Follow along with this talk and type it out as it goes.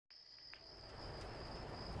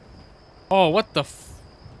Oh, what the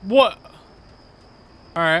what?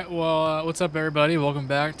 Alright, well, what's up everybody? Welcome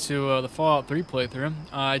back to the Fallout 3 playthrough.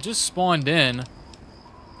 I just spawned in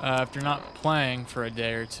after not playing for a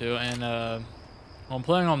day or two, and well, I'm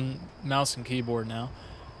playing on mouse and keyboard now.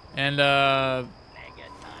 And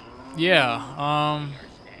yeah,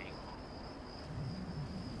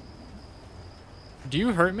 do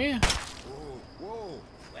you hurt me?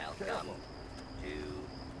 Welcome to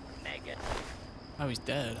MEGATON. Oh, he's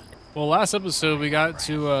dead. Well, last episode we got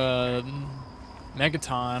to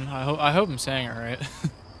MEGATON. I hope I'm saying it right.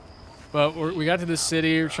 But we got to the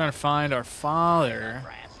city. We're trying to find our father.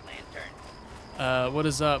 Brass lantern. What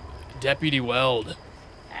is up, Deputy Weld?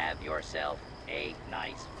 Have yourself a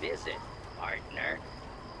nice visit, partner.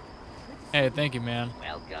 Hey, thank you, man.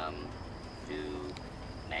 Welcome to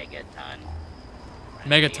MEGATON.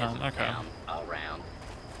 MEGATON, okay. Around.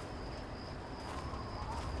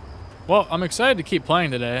 Well, I'm excited to keep playing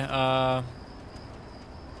today.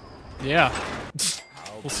 Yeah.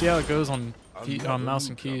 We'll see how it goes on mouse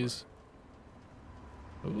and keys.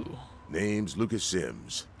 Ooh. Name's Lucas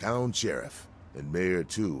Sims, town sheriff, and mayor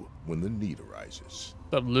too when the need arises.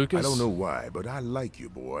 What's up, Lucas? I don't know why, but I like you,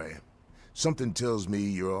 boy. Something tells me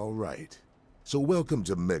you're all right. So welcome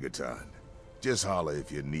to MEGATON. Just holler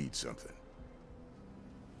if you need something.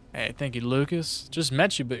 Hey, thank you, Lucas. Just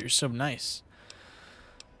met you, but you're so nice.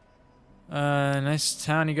 Nice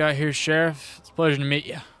town you got here, Sheriff. It's a pleasure to meet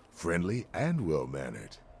you. Friendly and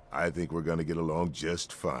well-mannered. I think we're gonna get along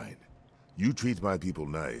just fine. You treat my people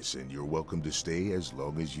nice, and you're welcome to stay as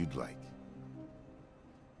long as you'd like.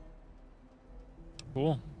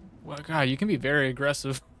 Cool. Well, God, you can be very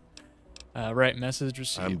aggressive. Right, message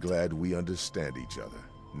received. I'm glad we understand each other.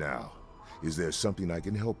 Now, is there something I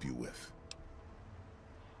can help you with?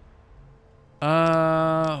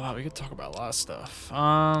 Wow, we could talk about a lot of stuff.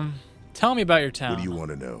 Tell me about your town. What do you want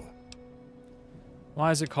to know?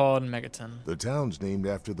 Why is it called MEGATON? The town's named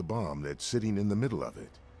after the bomb that's sitting in the middle of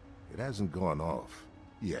it. It hasn't gone off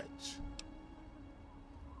yet.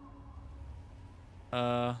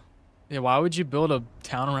 Yeah, why would you build a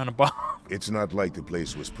town around a bomb? It's not like the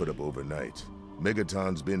place was put up overnight.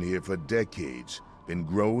 MEGATON's been here for decades, been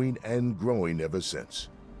growing and growing ever since.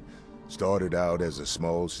 Started out as a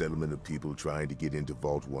small settlement of people trying to get into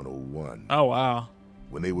Vault 101. Oh, wow.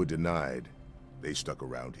 When they were denied, they stuck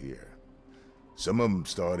around here. Some of them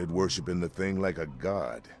started worshiping the thing like a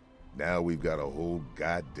god. Now we've got a whole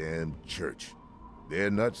goddamn church.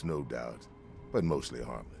 They're nuts, no doubt, but mostly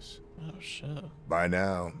harmless. Oh, shit. By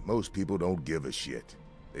now, most people don't give a shit.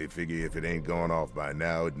 They figure if it ain't gone off by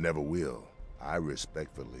now, it never will. I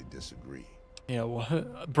respectfully disagree. Yeah,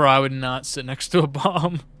 what? Bro, I would not sit next to a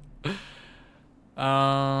bomb.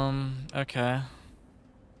 Okay.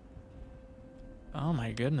 Oh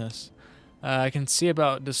my goodness. I can see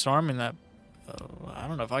about disarming that. I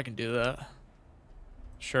don't know if I can do that.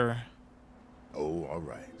 Sure. Oh, all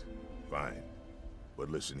right. Fine. But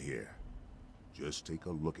listen here. Just take a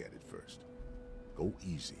look at it first. Go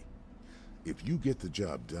easy. If you get the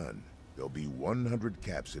job done, there'll be 100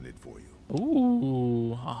 caps in it for you. Ooh,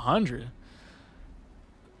 100.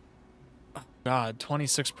 Oh, God,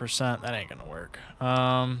 26%. That ain't gonna work.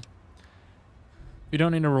 You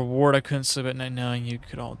don't need a reward. I couldn't sleep at night knowing you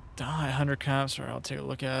could all die. 100 caps, or I'll take a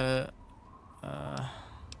look at it.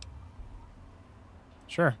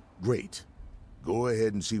 Sure. Great. Go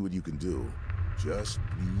ahead and see what you can do. Just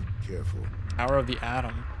be careful. Power of the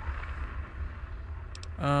atom.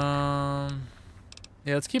 Yeah,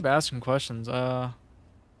 let's keep asking questions. Know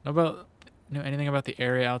anything about the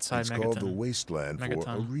area outside It's MEGATON? called the Wasteland for a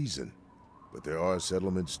MEGATON. reason. But there are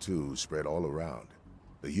settlements too, spread all around.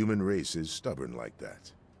 The human race is stubborn like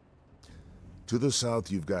that. To the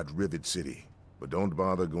south, you've got Rivet City. But don't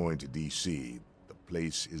bother going to DC. The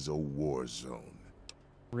place is a war zone.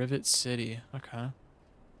 Rivet City. Okay.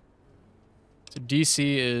 So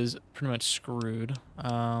DC is pretty much screwed.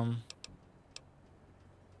 Yeah,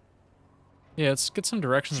 let's get some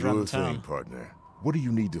directions around Sure the town. thing, partner. What do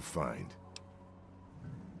you need to find?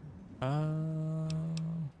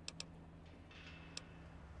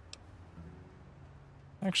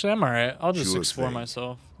 Actually, I'm alright. I'll just Sure explore thing.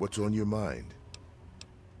 myself. What's on your mind?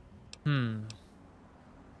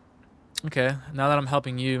 Okay, now that I'm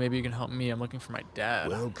helping you, maybe you can help me. I'm looking for my dad.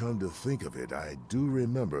 Well, come to think of it, I do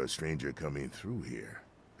remember a stranger coming through here.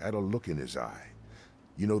 Had a look in his eye.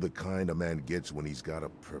 You know the kind a man gets when he's got a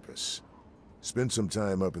purpose. Spend some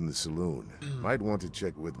time up in the saloon. Might want to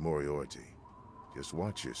check with Moriarty. Just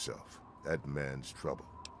watch yourself. That man's trouble.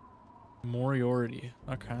 Moriarty.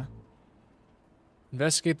 Okay.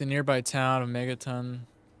 Investigate the nearby town of MEGATON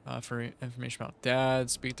for information about Dad.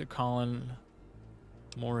 Speak to Colin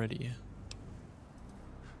Moriarty.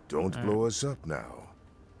 Don't All blow us up now.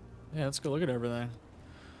 Yeah, let's go look at everything.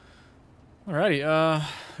 Alrighty,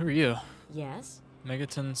 who are you? Yes?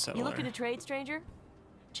 Megaton Settler. You looking to trade, stranger?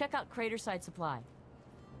 Check out Craterside Supply.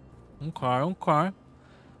 Okay, okay.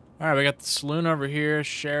 Alright, we got the saloon over here,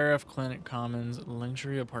 sheriff, clinic, commons,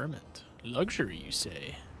 luxury apartment. Luxury, you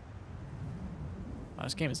say? Oh,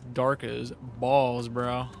 this game is dark as balls,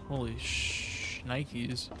 bro. Holy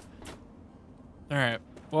shnikes. Alright,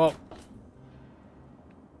 well.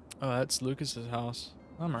 Oh, that's Lucas's house.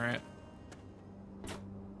 I'm alright.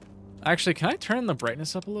 Actually, can I turn the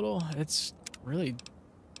brightness up a little? It's really...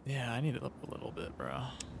 Yeah, I need it up a little bit, bro.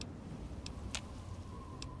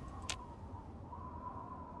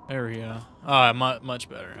 There we go. Oh, much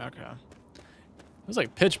better. Okay. It was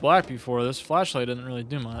like pitch black before. This flashlight didn't really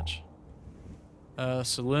do much.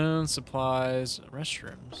 Saloon, supplies,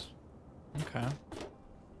 restrooms. Okay.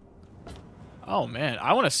 Oh, man.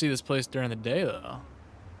 I want to see this place during the day, though.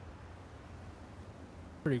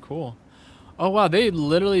 Pretty cool. Oh, wow. They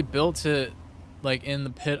literally built it, like, in the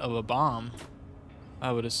pit of a bomb,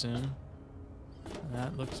 I would assume.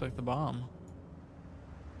 That looks like the bomb.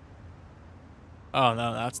 Oh,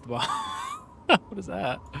 no, that's the bomb. What is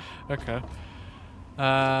that? Okay.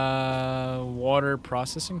 Water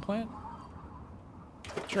processing plant?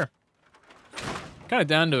 Sure. Kind of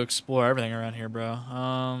down to explore everything around here, bro.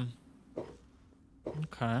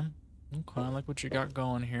 Okay. Okay, I like what you got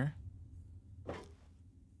going here.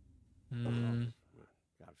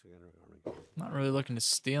 Not really looking to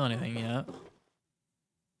steal anything yet.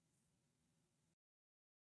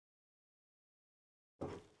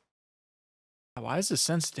 Why is the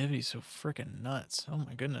sensitivity so freaking nuts? Oh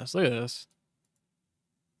my goodness, look at this.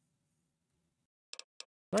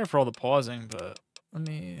 Sorry for all the pausing, but let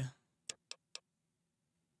me...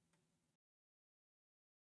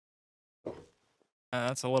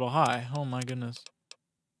 that's a little high. Oh my goodness.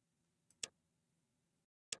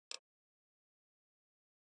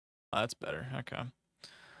 Oh, that's better. Okay.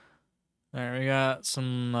 There, we got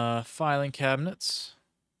some filing cabinets.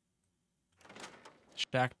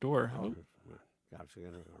 Shack door. Oh.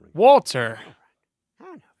 Walter!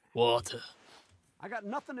 Walter. I got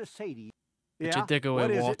nothing to say to you. Get your dick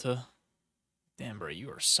away, Walter. Damn, bro,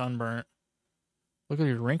 you are sunburnt. Look at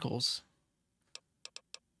your wrinkles.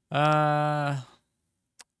 What's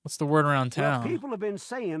the word around town? Well, people have been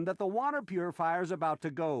saying that the water purifier's about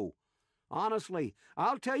to go. Honestly,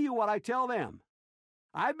 I'll tell you what I tell them.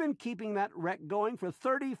 I've been keeping that wreck going for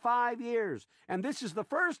 35 years, and this is the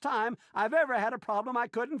first time I've ever had a problem I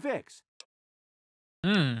couldn't fix.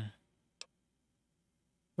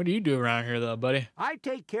 What do you do around here, though, buddy? I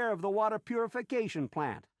take care of the water purification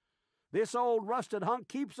plant. This old rusted hunk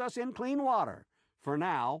keeps us in clean water. For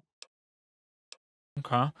now.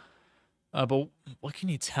 Okay. But what can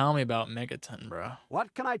you tell me about Megaton, bro?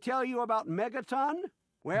 What can I tell you about Megaton?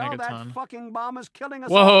 Well, Megaton. that fucking bomb is killing us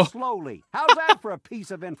Whoa. all slowly. How's that for a piece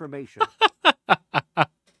of information?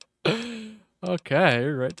 Okay,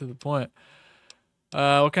 you're right to the point.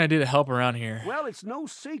 What can I do to help around here? Well, it's no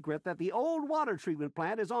secret that the old water treatment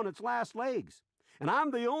plant is on its last legs. And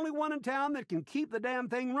I'm the only one in town that can keep the damn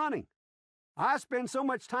thing running. I spend so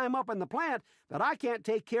much time up in the plant that I can't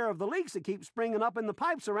take care of the leaks that keep springing up in the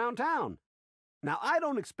pipes around town. Now, I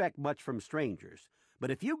don't expect much from strangers,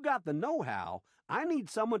 but if you've got the know-how, I need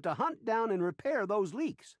someone to hunt down and repair those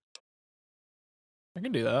leaks. I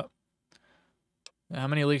can do that. How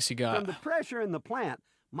many leaks you got? From the pressure in the plant,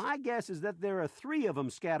 my guess is that there are 3 of them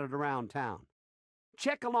scattered around town.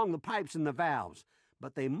 Check along the pipes and the valves,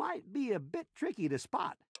 but they might be a bit tricky to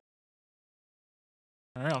spot.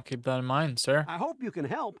 All right, I'll keep that in mind, sir. I hope you can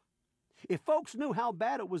help. If folks knew how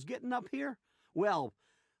bad it was getting up here, well,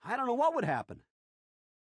 I don't know what would happen.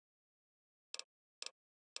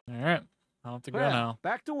 All right, I'll have to go now.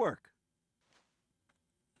 Back to work.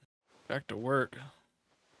 Back to work.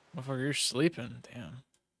 Motherfucker, you're sleeping. Damn.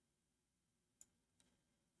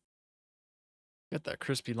 Got that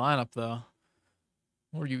crispy lineup, though.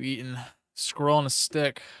 What are you eating? Squirrel on a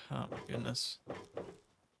stick. Oh, my goodness.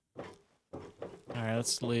 Alright,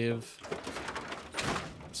 let's leave.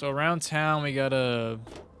 So around town, we gotta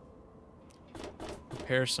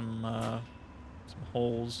repair some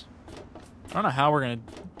holes. I don't know how we're gonna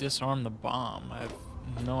disarm the bomb. I have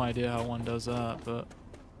no idea how one does that, but...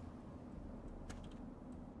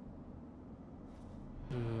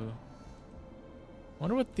 Ooh.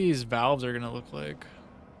 Wonder what these valves are gonna look like.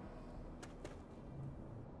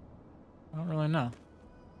 I don't really know.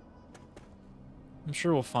 I'm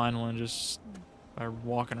sure we'll find one just by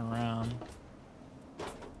walking around.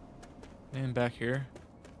 Anything back here?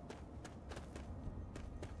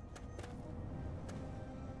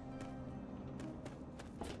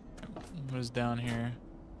 What is down here?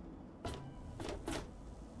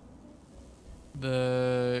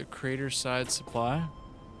 The crater side supply.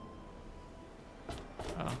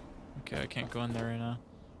 Oh, okay, I can't go in there right now.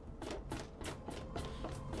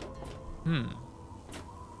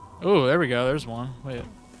 Oh, there we go. There's one. Wait.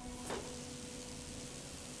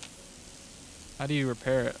 How do you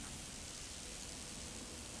repair it?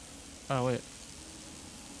 Oh, wait.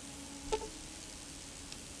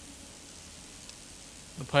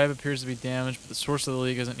 The pipe appears to be damaged, but the source of the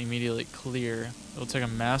leak isn't immediately clear. It'll take a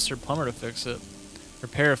master plumber to fix it.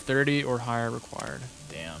 Repair of 30 or higher required.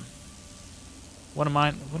 Damn. What am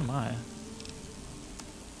I?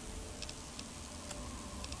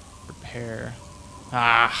 Repair.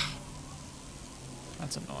 Ah.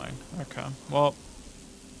 That's annoying. Okay. Well,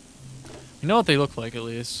 you know what they look like at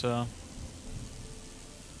least, so.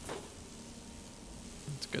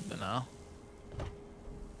 It's good to know.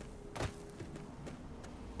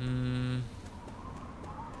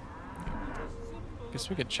 Guess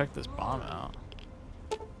we could check this bomb out.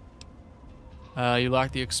 You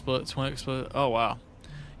lack the oh wow.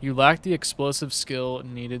 You lack the explosive skill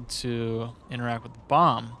needed to interact with the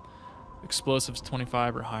bomb. Explosives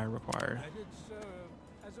 25 or higher required.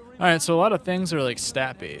 Alright, so a lot of things are like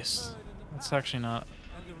stat based. That's actually not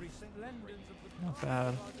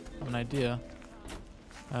bad of an idea.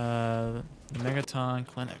 The Megaton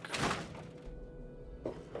Clinic.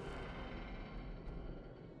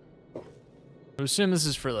 I assume this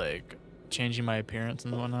is for like changing my appearance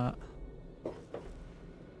and whatnot.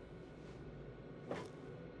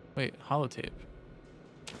 Wait, holotape.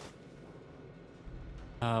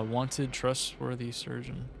 Wanted, trustworthy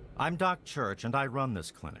surgeon. I'm Doc Church, and I run this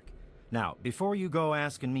clinic. Now, before you go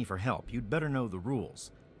asking me for help, you'd better know the rules.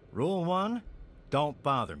 Rule 1, don't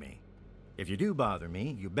bother me. If you do bother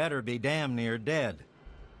me, you better be damn near dead.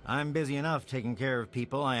 I'm busy enough taking care of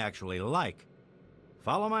people I actually like.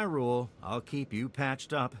 Follow my rule, I'll keep you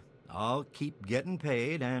patched up, I'll keep getting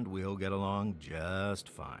paid, and we'll get along just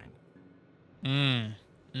fine.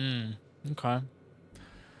 Okay.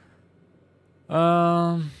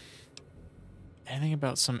 Anything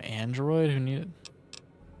about some android who needed...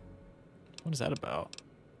 What is that about?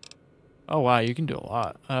 Oh, wow, you can do a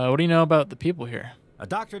lot. What do you know about the people here? A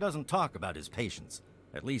doctor doesn't talk about his patients.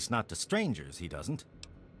 At least not to strangers, he doesn't.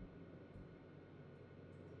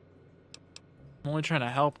 I'm only trying to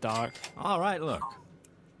help, Doc. All right, look.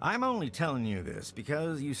 I'm only telling you this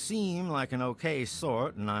because you seem like an okay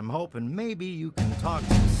sort, and I'm hoping maybe you can talk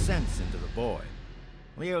some sense into the boy.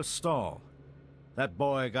 Leo Stahl. That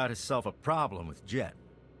boy got himself a problem with Jet.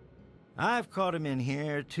 I've caught him in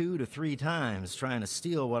here 2 to 3 times trying to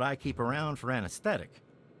steal what I keep around for anesthetic.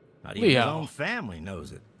 Not even his own family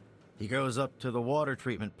knows it. He goes up to the water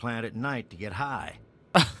treatment plant at night to get high.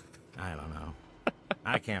 I don't know.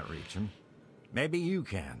 I can't reach him. Maybe you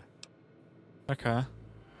can. Okay.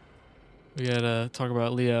 We gotta talk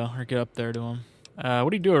about Leo, or get up there to him. What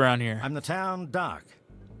do you do around here? I'm the town doc.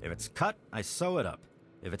 If it's cut, I sew it up.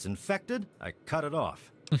 If it's infected, I cut it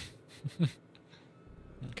off.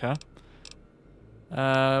 Okay.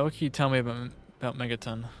 What can you tell me about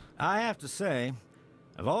Megaton? I have to say,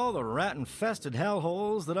 of all the rat-infested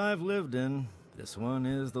hellholes that I've lived in, this one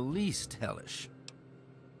is the least hellish.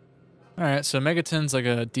 Alright, so Megaton's like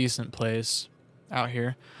a decent place out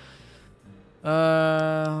here. Do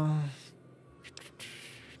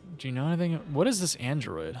you know anything? What is this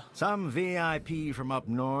android? Some VIP from up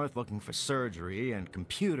north looking for surgery and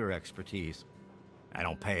computer expertise. I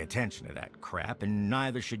don't pay attention to that crap, and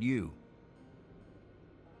neither should you.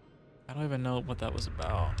 I don't even know what that was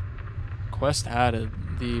about. Quest added.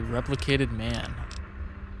 The replicated man.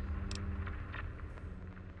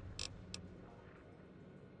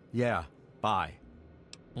 Yeah, bye.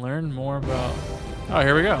 Learn more about... Oh,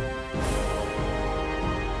 here we go.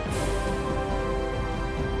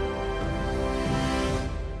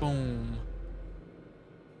 Boom.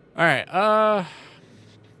 Alright,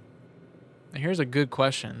 here's a good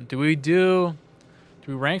question. Do we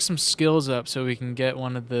rank some skills up so we can get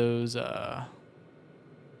one of those, Oh,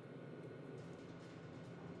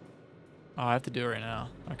 I have to do it right now.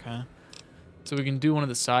 Okay. So we can do one of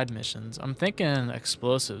the side missions. I'm thinking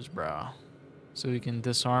explosives, bro. So we can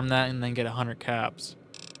disarm that and then get 100 caps.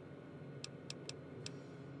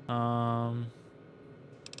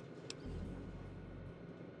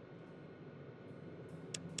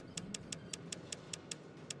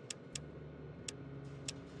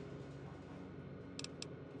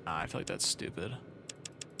 I feel like that's stupid.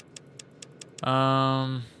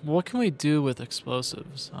 What can we do with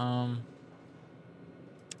explosives? I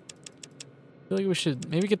feel like we should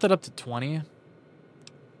maybe get that up to 20.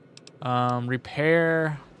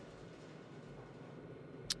 Repair.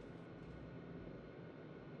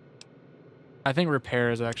 I think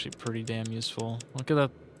repair is actually pretty damn useful. Look at the...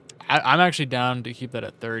 I'm actually down to keep that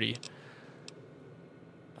at 30.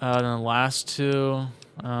 Then the last two...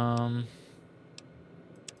 I'm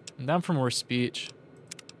down for more speech.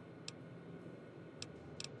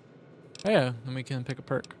 Oh yeah, then we can pick a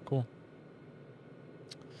perk. Cool.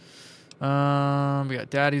 We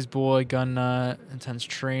got Daddy's Boy, Gun Nut, Intense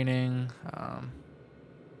Training,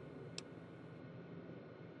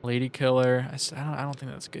 Lady Killer. I don't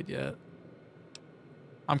think that's good yet.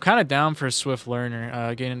 I'm kind of down for a Swift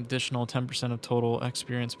Learner. Gain an additional 10% of total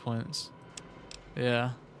experience points.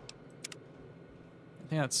 Yeah. I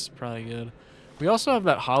think that's probably good. We also have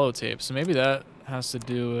that holotape, so maybe that has to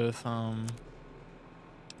do with,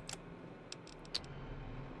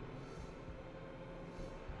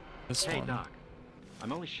 this Hey, one. Doc.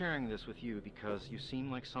 I'm only sharing this with you because you seem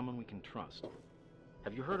like someone we can trust.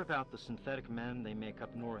 Have you heard about the synthetic men they make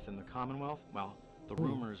up north in the Commonwealth? Well, the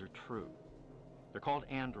rumors are true. They're called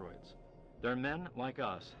androids. They're men like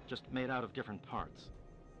us, just made out of different parts.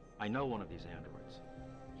 I know one of these androids.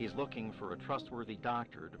 He's looking for a trustworthy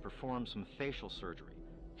doctor to perform some facial surgery.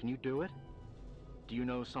 Can you do it? Do you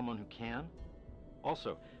know someone who can?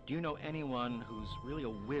 Also, do you know anyone who's really a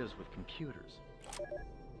whiz with computers?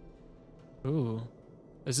 Ooh.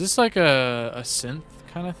 Is this like a synth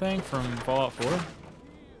kind of thing from Fallout 4?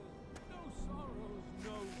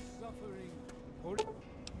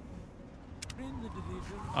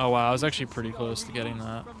 Oh wow, I was actually pretty close to getting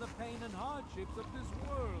that.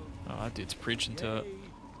 Oh, that dude's preaching to it.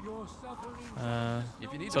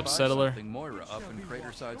 If you need What's to up, buy Settler? something, Moira up in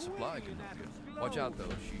Craterside Supply can help you. Watch out though,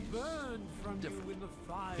 she's different.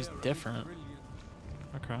 He's different.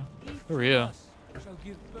 Okay. Who are you?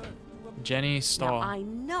 Jenny Now, Stahl. I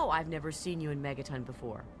know I've never seen you in Megaton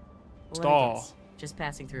before. Let me Stahl. guess. Just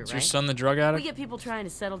passing through, Is right? your son the drug We addict? get people trying to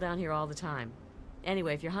settle down here all the time.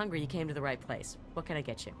 Anyway, if you're hungry, you came to the right place. What can I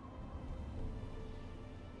get you?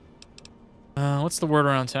 What's the word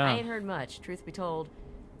around I ain't town? heard much. Truth be told,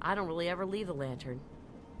 I don't really ever leave the lantern.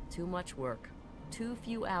 Too much work. Too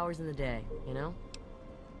few hours in the day, you know?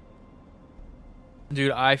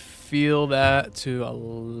 Dude, I feel that to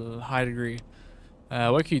a high degree.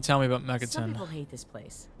 What can you tell me about Some people Megaton? hate this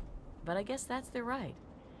place. But I guess that's their right.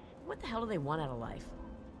 What the hell do they want out of life?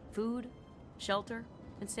 Food, shelter,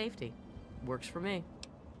 and safety. Works for me.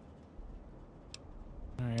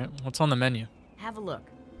 Alright, what's on the menu? Have a look.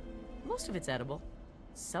 Most of it's edible.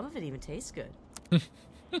 Some of it even tastes good.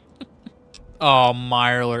 Oh,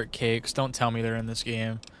 Mirelurk cakes. Don't tell me they're in this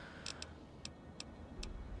game.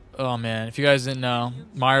 Oh man, if you guys didn't know,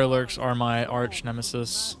 Mirelurks are my arch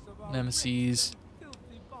nemesis. Nemesis.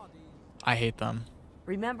 I hate them.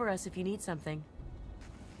 Remember us if you need something.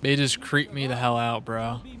 They just creep me the hell out,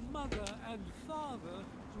 bro.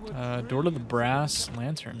 Door to the brass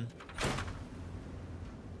lantern.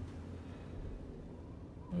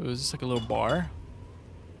 Ooh, is this like a little bar?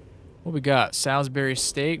 What we got? Salisbury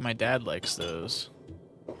steak. My dad likes those.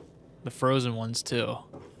 The frozen ones too.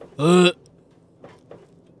 Ugh.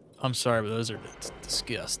 I'm sorry, but those are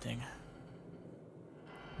disgusting.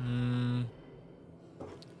 Ooh.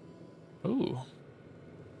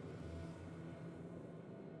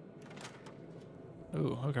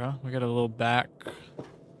 Ooh, okay. We got a little back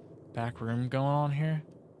room going on here.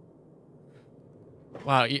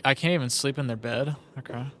 Wow, I can't even sleep in their bed.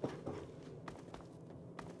 Okay.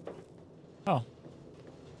 Oh.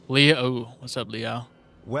 Leo. Ooh, what's up, Leo?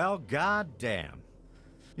 Well, goddamn.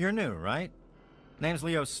 You're new, right? Name's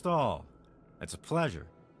Leo Stahl. It's a pleasure.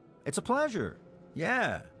 It's a pleasure.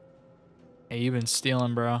 Yeah. Hey, you been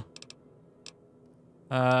stealing, bro.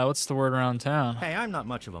 What's the word around town? Hey, I'm not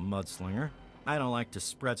much of a mudslinger. I don't like to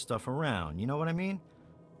spread stuff around, you know what I mean?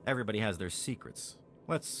 Everybody has their secrets.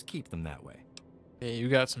 Let's keep them that way. Hey, you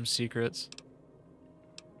got some secrets.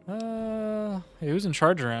 Hey, who's in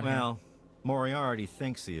charge around here? Well, Moriarty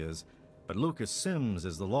thinks he is, but Lucas Sims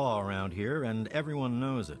is the law around here, and everyone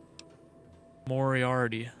knows it.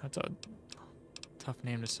 Moriarty. That's a tough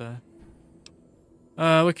name to say.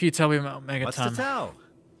 What can you tell me about Megaton? What's to tell?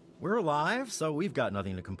 We're alive, so we've got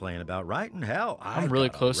nothing to complain about, right? And hell, I'm really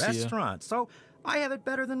got close a to you. restaurant, so I have it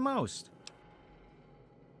better than most.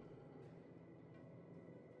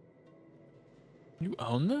 You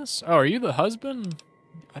own this? Oh, are you the husband?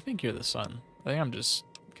 I think you're the son. I think I'm just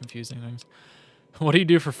confusing things. What do you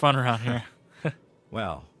do for fun around here?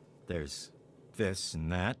 Well, there's this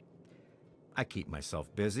and that. I keep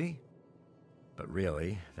myself busy. But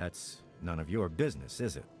really, that's none of your business,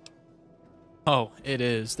 is it? Oh, it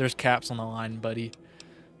is. There's caps on the line, buddy.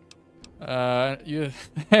 You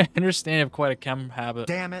understand you have quite a chem habit.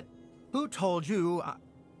 Damn it! Who told you?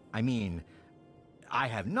 I mean, I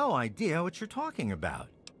have no idea what you're talking about.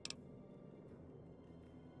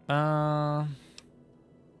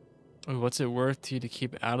 Ooh, what's it worth to you to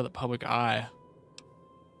keep out of the public eye?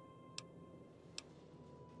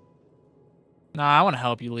 Nah, I want to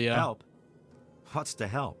help you, Leo. Help? What's to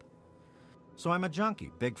help? So I'm a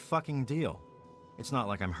junkie. Big fucking deal. It's not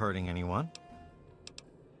like I'm hurting anyone.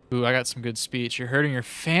 Ooh, I got some good speech. You're hurting your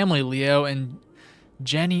family, Leo, and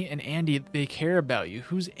Jenny and Andy, they care about you.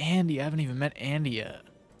 Who's Andy? I haven't even met Andy yet.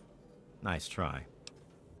 Nice try.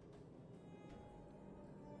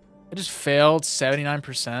 I just failed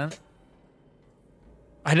 79%.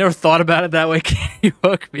 I never thought about it that way. Can you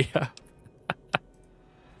hook me up?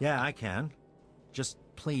 Yeah, I can. Just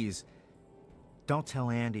please, don't tell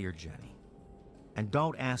Andy or Jenny. And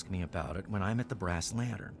don't ask me about it when I'm at the Brass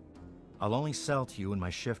Lantern. I'll only sell to you when my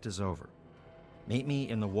shift is over. Meet me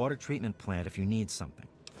in the water treatment plant if you need something.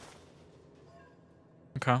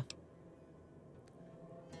 Okay.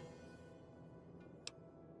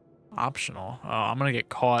 Optional. Oh, I'm gonna get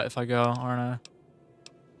caught if I go, aren't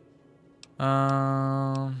I?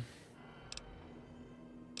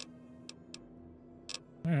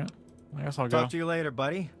 Alright. I guess I'll go. Talk to you later,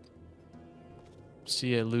 buddy.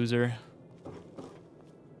 See ya, loser.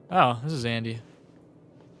 Oh, this is Andy.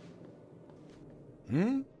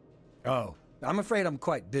 Oh, I'm afraid I'm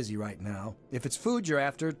quite busy right now. If it's food you're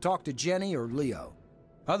after, talk to Jenny or Leo.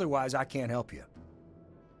 Otherwise, I can't help you.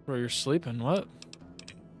 Bro, you're sleeping. What?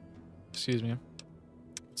 Excuse me.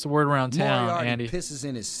 It's the word around town, Moriarty Andy. pisses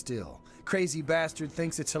in his still. Crazy bastard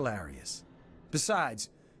thinks it's hilarious. Besides,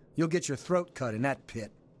 you'll get your throat cut in that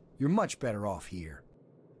pit. You're much better off here.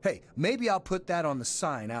 Hey, maybe I'll put that on the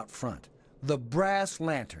sign out front. The Brass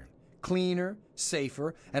Lantern. Cleaner,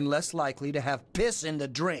 safer, and less likely to have piss in the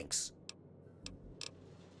drinks.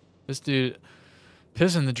 This dude,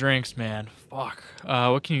 piss in the drinks, man. Fuck.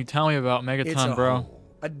 What can you tell me about It's Megaton, bro? hole,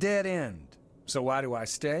 a dead end. So why do I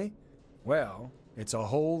stay? Well, it's a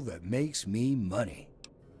hole that makes me money.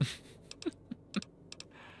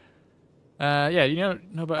 Yeah, you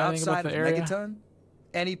know about anything about Outside the of area? Megaton,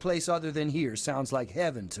 any place other than here sounds like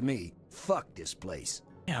heaven to me. Fuck this place.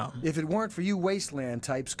 Yeah. If it weren't for you wasteland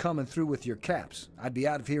types coming through with your caps, I'd be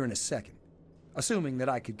out of here in a second. Assuming that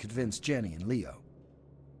I could convince Jenny and Leo.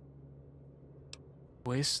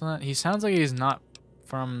 Wasteland? He sounds like he's not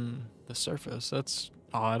from the surface. That's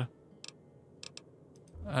odd.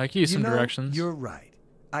 I can use some directions. You're right.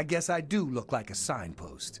 I guess I do look like a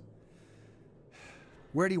signpost.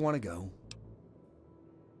 Where do you want to go?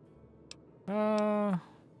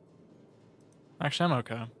 Actually, I'm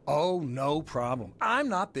okay. Oh, no problem. I'm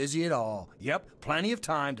not busy at all. Yep, plenty of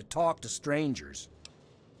time to talk to strangers.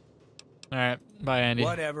 All right, bye, Andy.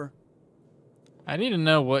 Whatever. I need to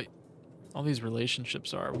know what all these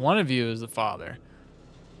relationships are. One of you is the father.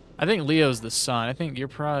 I think Leo's the son. I think you're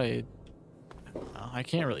probably... I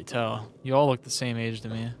can't really tell. You all look the same age to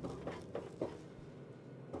me.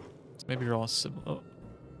 So maybe you're all siblings. Oh.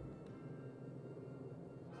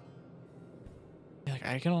 Yeah, like,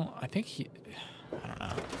 I think he... I don't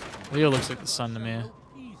know. Leo looks like the son to me.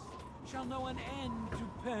 Shall know an end to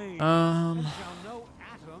pain, and shall know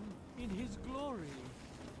Atom in his glory.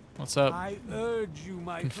 What's up? I urge you,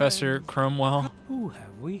 my Confessor friends. Cromwell. Who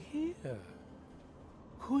have we here?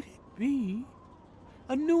 Could it be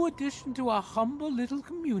a new addition to our humble little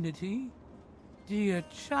community? Dear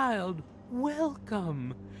child,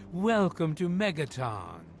 welcome. Welcome to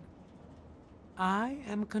Megaton. I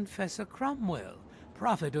am Confessor Cromwell,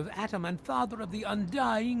 prophet of Atom and father of the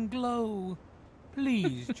undying glow.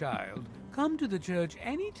 Please, child, come to the church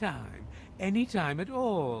anytime at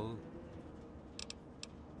all.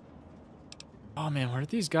 Oh man, weren't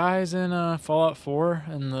these guys in Fallout 4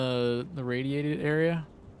 in the radiated area?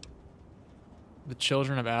 The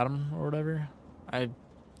children of Adam or whatever? I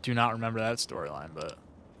do not remember that storyline, but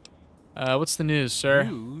what's the news, sir?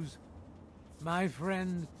 News? My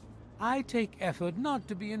friend, I take effort not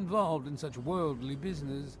to be involved in such worldly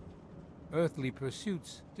business. Earthly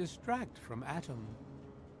pursuits distract from Atom.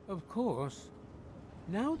 Of course,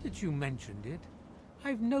 now that you mentioned it,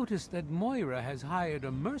 I've noticed that Moira has hired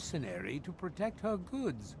a mercenary to protect her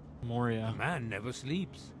goods. Moria. A man never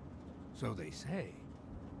sleeps, so they say.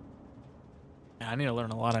 Yeah, I need to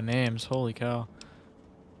learn a lot of names. Holy cow.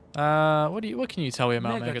 What can you tell me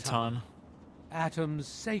about Megaton? Atom's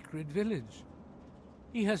sacred village.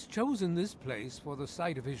 He has chosen this place for the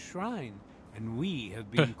site of his shrine, and we have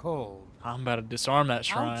been called. I'm about to disarm that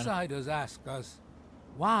shrine. Outsiders ask us,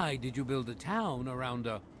 why did you build a town around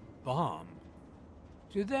a bomb?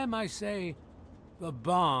 To them I say, the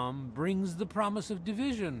bomb brings the promise of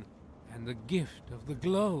division and the gift of the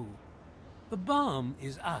glow. The bomb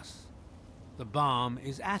is us. The bomb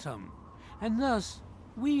is Atom, and thus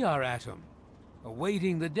we are Atom,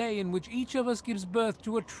 awaiting the day in which each of us gives birth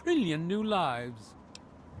to 1 trillion new lives.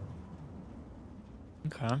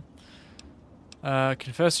 Okay.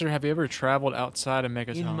 Confessor, have you ever traveled outside of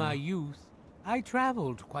Megaton? In my youth, I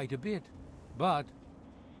traveled quite a bit, but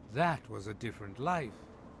that was a different life.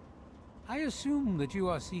 I assume that you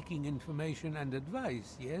are seeking information and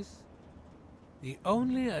advice, yes? The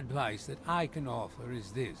only advice that I can offer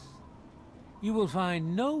is this. You will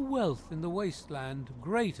find no wealth in the wasteland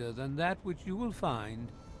greater than that which you will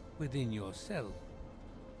find within yourself.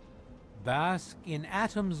 Bask in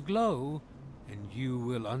Atom's glow, and you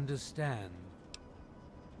will understand.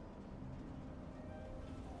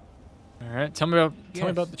 All right, tell me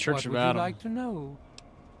about the Church of Atom. What would you like to know?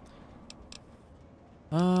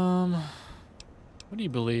 What do you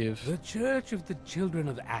believe? The Church of the Children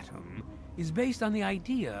of Atom is based on the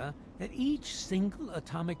idea that each single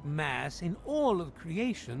atomic mass in all of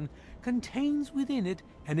creation contains within it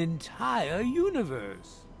an entire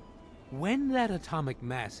universe. When that atomic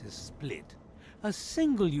mass is split, a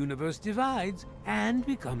single universe divides and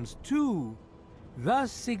becomes two,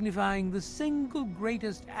 thus signifying the single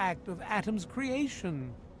greatest act of Atom's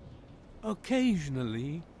creation.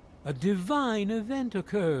 Occasionally, a divine event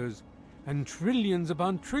occurs, and trillions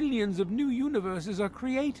upon trillions of new universes are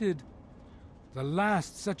created. The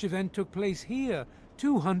last such event took place here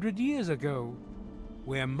 200 years ago.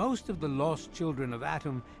 Where most of the lost children of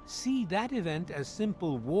Atom see that event as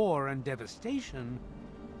simple war and devastation,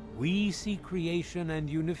 we see creation and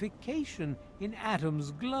unification in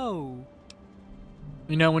Atom's glow.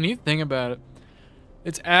 You know, when you think about it,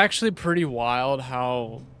 it's actually pretty wild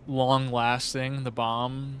how long-lasting the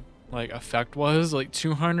bomb effect was.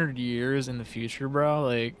 200 years in the future,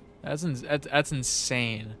 bro. That's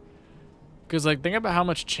insane. Because think about how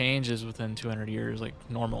much changes within 200 years.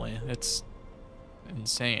 Normally, it's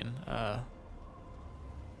insane.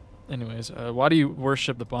 Anyways, why do you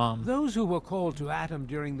worship the bomb? Those who were called to Atom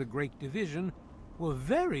during the Great Division were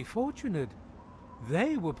very fortunate.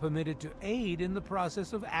 They were permitted to aid in the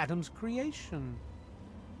process of Atom's creation.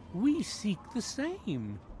 We seek the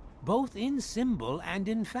same, both in symbol and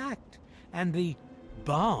in fact, and the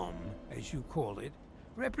bomb, as you call it,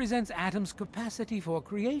 represents Atom's capacity for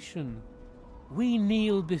creation. We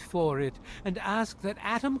kneel before it and ask that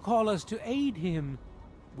Atom call us to aid him.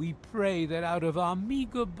 We pray that out of our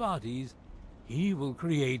meager bodies, he will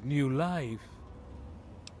create new life.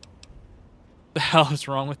 The hell is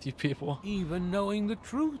wrong with you people? Even knowing the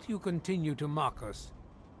truth, you continue to mock us.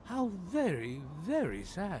 How very, very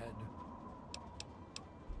sad.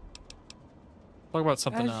 Talk about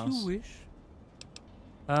something else. As you wish.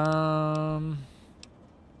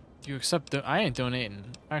 You accept I ain't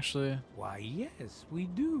donating, actually. Why, yes, we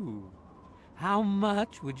do. How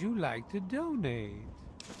much would you like to donate?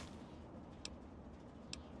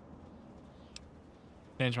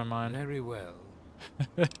 Change my mind. Very well.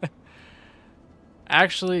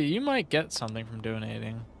 Actually, you might get something from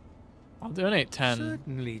donating. I'll donate 10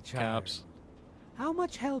 Certainly, child. caps. How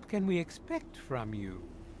much help can we expect from you?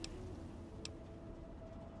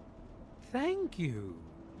 Thank you.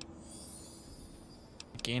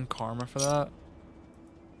 Gain karma for that?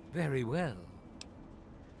 Very well.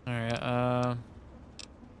 Alright,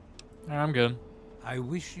 I'm good. I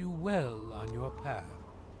wish you well on your path.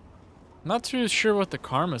 I'm not too sure what the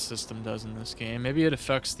karma system does in this game. Maybe it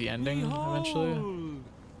affects the ending eventually. Behold,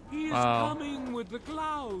 he is Wow. coming with the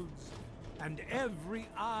clouds, and every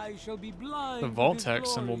eye shall be blind. The with Voltec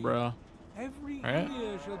his symbol, glory. bro. Every Right?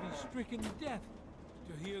 ear shall be stricken deaf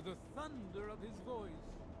to hear the thunder of his voice.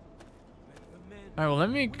 Let the men Alright, well,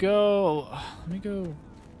 let me go.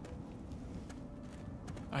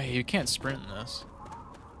 Oh, you can't sprint in this.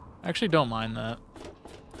 I actually don't mind that.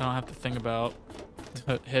 I don't have to think about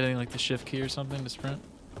hitting the shift key or something to sprint.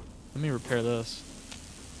 Let me repair this.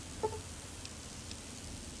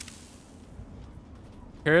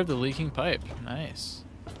 Repair of the leaking pipe. Nice.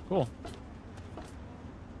 Cool.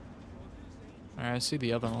 Alright, I see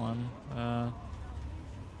the other one.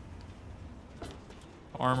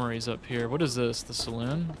 Armory's up here. What is this? The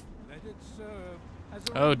saloon? let it serve as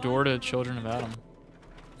a Oh, door to reminder Children of the Atom.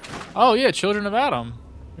 Oh, yeah, Children of Atom.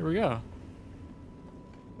 Here we go.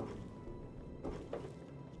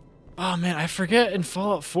 Oh, man, I forget in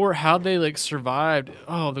Fallout 4 how they, survived.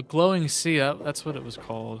 Oh, the glowing sea. That's what it was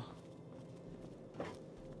called.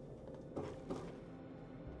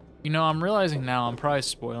 You know, I'm realizing now I'm probably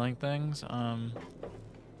spoiling things.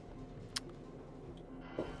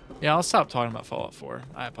 Yeah, I'll stop talking about Fallout 4.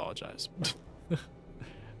 I apologize.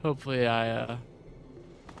 Hopefully I'll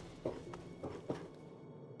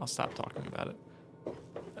stop talking about it.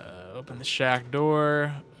 Open the shack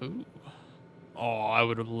door. Ooh. Oh, I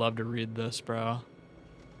would have loved to read this, bro.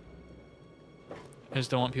 I just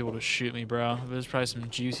don't want people to shoot me, bro. There's probably some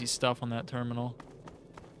juicy stuff on that terminal.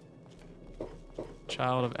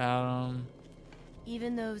 Child of Adam.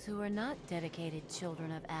 Even those who are not dedicated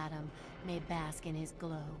children of Adam may bask in his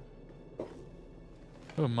glow.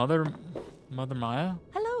 Oh, Mother Maya?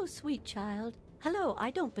 Hello, sweet child. Hello, I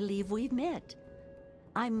don't believe we've met.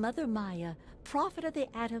 I'm Mother Maya, prophet of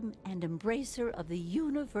the atom and embracer of the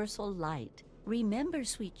universal light. Remember,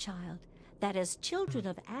 sweet child, that as children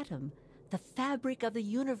of Adam, the fabric of the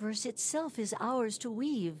universe itself is ours to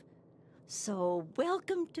weave. So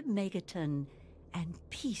welcome to Megaton, and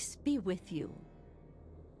peace be with you.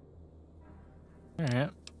 Alright.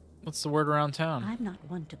 What's the word around town? I'm not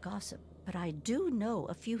one to gossip, but I do know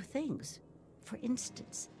a few things. For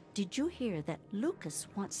instance, did you hear that Lucas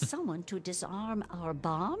wants someone to disarm our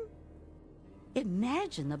bomb?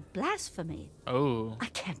 Imagine the blasphemy. Oh. I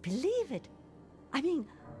can't believe it. I mean,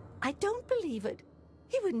 I don't believe it.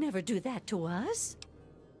 He would never do that to us.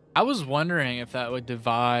 I was wondering if that would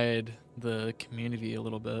divide the community a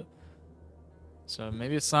little bit. So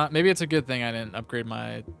maybe it's not. Maybe it's a good thing I didn't upgrade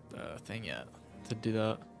my thing yet to do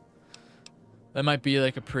that. That might be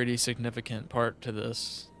like a pretty significant part to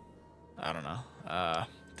this. I don't know.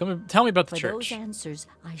 Tell me about the church. For those answers,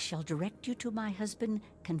 I shall direct you to my husband,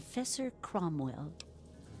 Confessor Cromwell.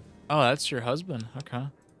 Oh, that's your husband. Okay.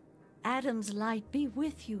 Adam's light be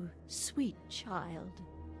with you, sweet child.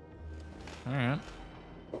 All right.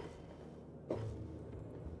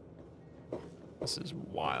 This is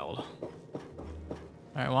wild. All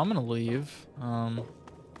right, well, I'm gonna leave.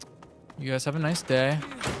 You guys have a nice day.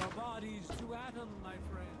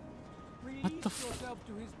 What the f- yourself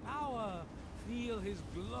to his power, feel his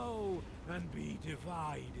glow, and be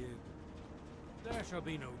divided. There shall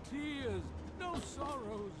be no tears, no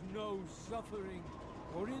sorrows, no suffering.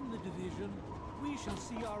 For in the division, we shall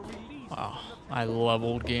see our release. Wow, I love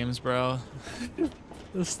old games, bro.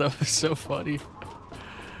 This stuff is so funny.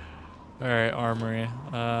 All right, armory.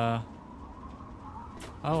 Oh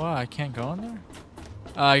wow, I can't go in there?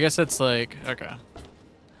 I guess it's like, okay.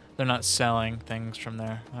 They're not selling things from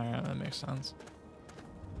there. All right, that makes sense.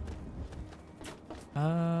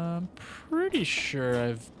 I'm pretty sure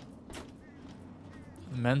I've...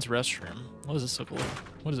 Men's restroom. What does this look like?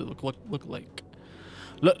 What does it look like?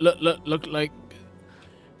 Look like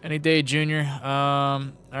any day, Junior.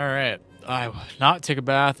 All right. I would not take a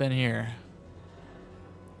bath in here.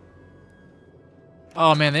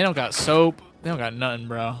 Oh man, they don't got soap. They don't got nothing,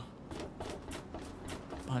 bro.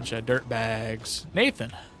 Bunch of dirt bags.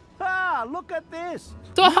 Nathan. Ah, look at this.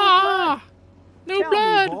 Aha! New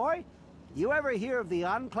blood. Me, boy, you ever hear of the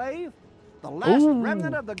Enclave? The last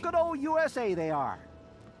remnant of the good old USA they are.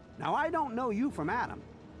 Now, I don't know you from Adam,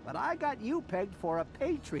 but I got you pegged for a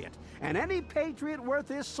patriot. And any patriot worth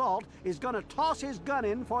his salt is gonna toss his gun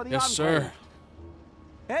in for the Yes, Enclave. sir.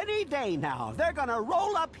 Any day now, they're gonna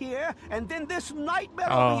roll up here, and then this nightmare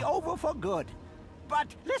will be over for good.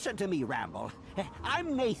 But listen to me, Ramble.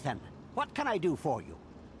 I'm Nathan. What can I do for you?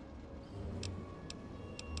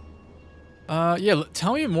 Yeah,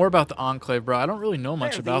 tell me more about the Enclave, bro. I don't really know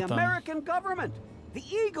much about them. The American government, the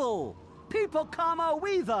Eagle, people comma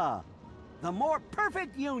weather, the more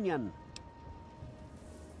perfect union.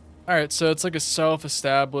 All right, so it's like a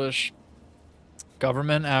self-established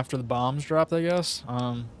government after the bombs dropped, I guess.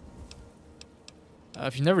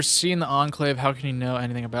 If you've never seen the Enclave, how can you know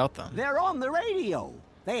anything about them? They're on the radio.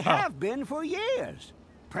 They have been for years.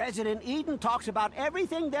 President Eden talks about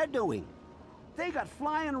everything they're doing. They got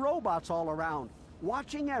flying robots all around,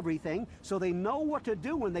 watching everything so they know what to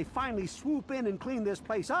do when they finally swoop in and clean this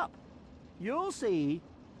place up. You'll see.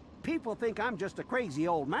 People think I'm just a crazy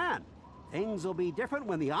old man. Things will be different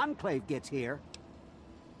when the Enclave gets here.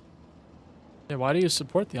 Yeah, why do you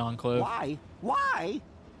support the Enclave? Why? Why?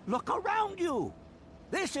 Look around you.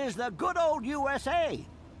 This is the good old USA.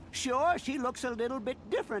 Sure, she looks a little bit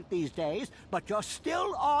different these days, but you're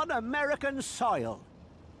still on American soil.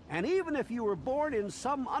 And even if you were born in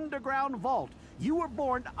some underground vault, you were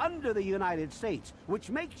born under the United States, which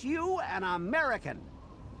makes you an American.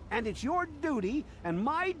 And it's your duty and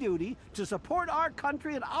my duty to support our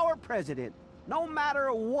country and our president, no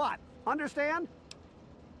matter what. Understand?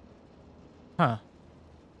 Huh.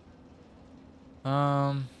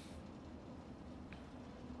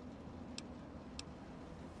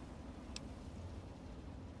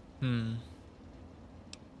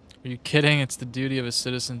 Are you kidding? It's the duty of a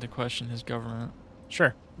citizen to question his government.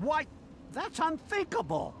 Sure. Why, that's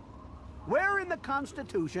unthinkable. Where in the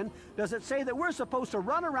Constitution does it say that we're supposed to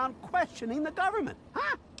run around questioning the government?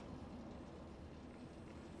 Huh?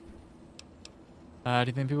 Do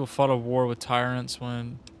you think people fought a war with tyrants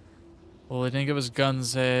when... Well, they didn't give us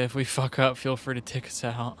guns. If we fuck up, feel free to take us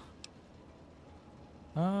out.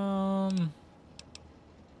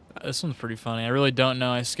 This one's pretty funny. I really don't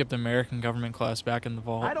know. I skipped American government class back in the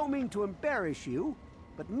vault. I don't mean to embarrass you,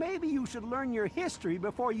 but maybe you should learn your history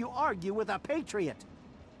before you argue with a patriot.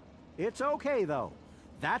 It's okay, though.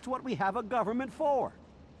 That's what we have a government for.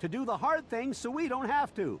 To do the hard things so we don't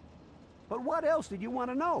have to. But what else did you want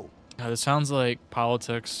to know? God, this sounds like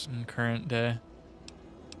politics in current day.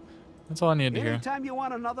 That's all I needed to hear. Anytime you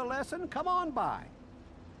want another lesson, come on by.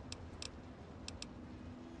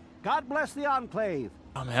 God bless the Enclave.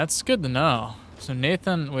 Oh man, that's good to know. So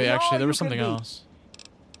Nathan, wait, Be actually, all there was you can something be. else.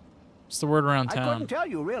 What's the word around I town? couldn't tell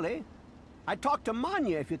you, really. I talked to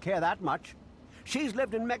Manya if you care that much. She's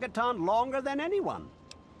lived in Megaton longer than anyone.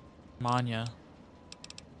 Manya.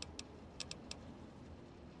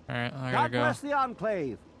 Alright, I gotta God go. bless the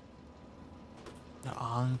Enclave. The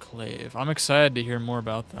Enclave. I'm excited to hear more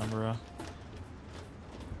about them, bro.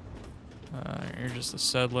 You're just a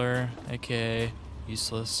settler, aka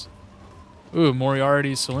useless. Ooh,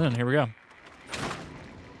 Moriarty's Saloon. Here we go.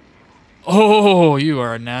 Oh, you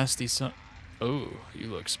are a nasty son. Oh, you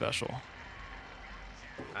look special.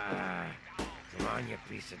 Come on, you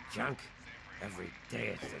piece of junk. Every day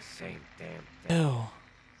it's the same damn thing. Ew.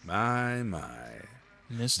 My.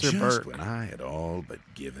 Mr. Just Burke. when I had all but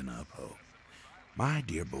given up hope. My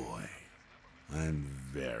dear boy, I'm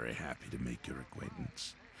very happy to make your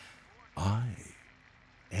acquaintance. I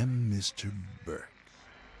am Mr. Burke.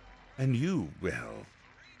 And you, well,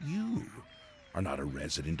 you are not a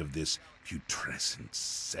resident of this putrescent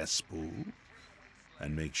cesspool.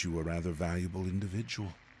 And makes you a rather valuable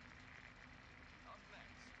individual.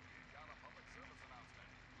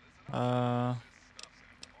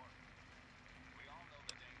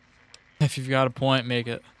 If you've got a point, make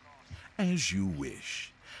it. As you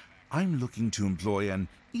wish. I'm looking to employ an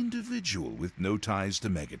individual with no ties to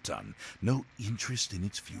Megaton, no interest in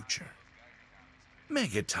its future.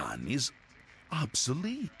 Megaton is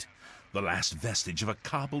obsolete, the last vestige of a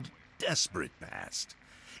cobbled, desperate past.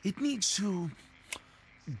 It needs to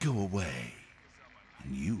go away,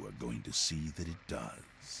 and you are going to see that it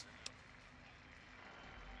does.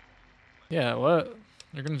 Yeah, what?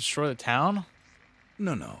 You're gonna destroy the town?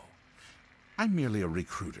 No. I'm merely a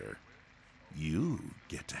recruiter. You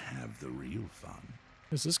get to have the real fun.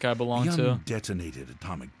 Who's this guy belong The to? undetonated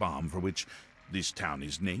atomic bomb for which this town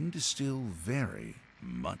is named is still very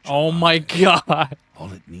much Oh alive. my god.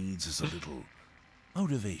 All it needs is a little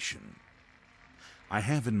motivation. I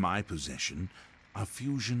have in my possession a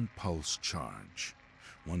fusion pulse charge.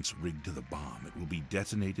 Once rigged to the bomb, it will be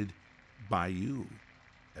detonated by you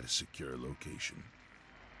at a secure location.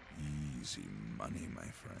 Easy money, my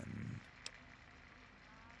friend.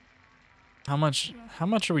 How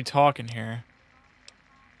much are we talking here?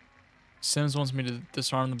 Sims wants me to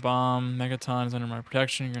disarm the bomb. Megaton is under my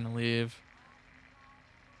protection. You're gonna leave.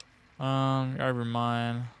 Over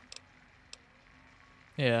mine.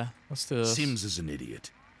 Yeah, let's do this. Sims is an idiot.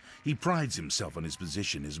 He prides himself on his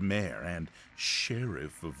position as mayor and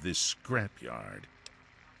sheriff of this scrapyard.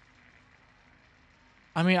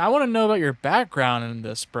 I mean, I want to know about your background in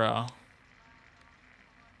this, bro.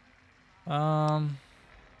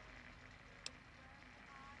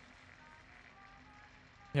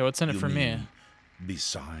 Yeah, what's in it You for me? mean,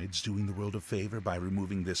 besides doing the world a favor by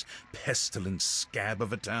removing this pestilent scab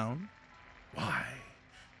of a town? Why,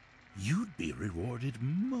 you'd be rewarded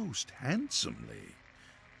most handsomely.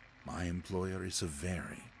 My employer is a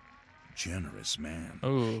very generous man.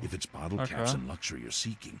 Ooh, if it's bottle caps and luxury you're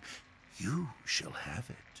seeking, you shall have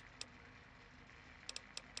it.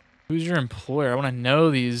 Who's your employer? I want to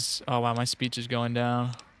know these. Oh wow, my speech is going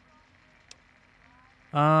down.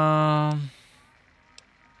 I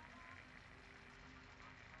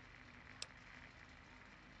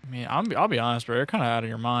mean, I'll be honest, bro. You're kind of out of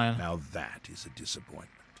your mind. Now that is a disappointment.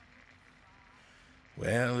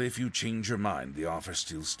 Well, if you change your mind, the offer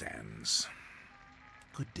still stands.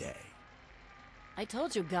 Good day. I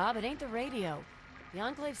told you, Gob, it ain't the radio. The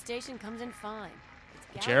Enclave station comes in fine.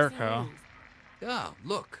 It's Jericho. Galaxy News. Ah,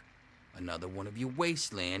 look. Another one of you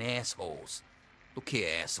wasteland assholes. Look here,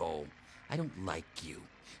 asshole. I don't like you.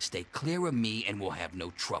 Stay clear of me and we'll have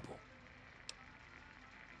no trouble.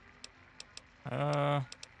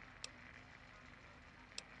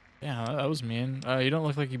 Yeah, that was mean. You don't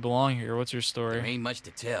look like you belong here. What's your story? There ain't much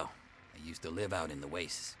to tell. I used to live out in the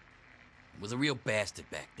wastes. I was a real bastard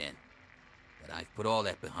back then. But I've put all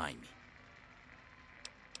that behind me.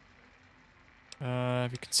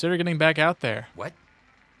 Have you considered getting back out there? What?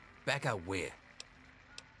 Back out where?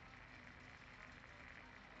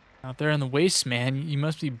 Out there in the waste, man. You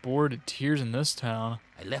must be bored to tears in this town.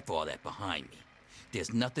 I left all that behind me.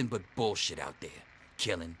 There's nothing but bullshit out there.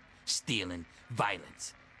 Killing, stealing,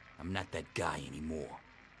 violence. I'm not that guy anymore.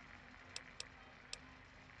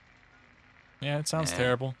 Yeah, it sounds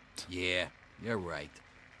terrible. Yeah, you're right.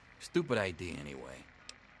 Stupid idea anyway.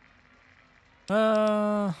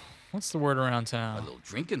 What's the word around town? A little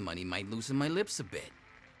drinking money might loosen my lips a bit.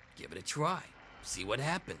 Give it a try. See what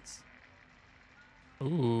happens.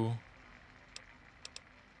 Ooh.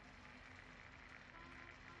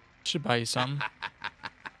 Should buy you something.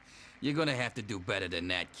 You're gonna have to do better than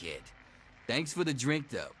that, kid. Thanks for the drink,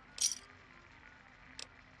 though.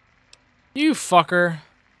 You fucker.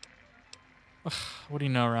 Ugh, what do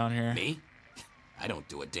you know around here? Me? I don't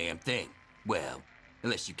do a damn thing. Well,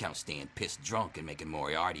 unless you count staying pissed drunk and making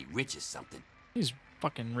Moriarty rich or something. He's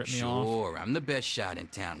fucking ripped me off. Sure, I'm the best shot in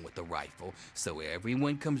town with a rifle, so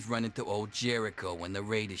everyone comes running to old Jericho when the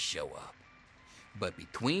raiders show up. But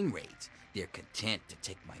between raids, they're content to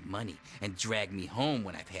take my money and drag me home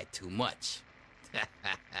when I've had too much.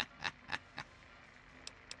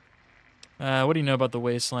 What do you know about the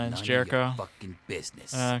wastelands, None Jericho? of your fucking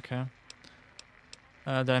business. Okay.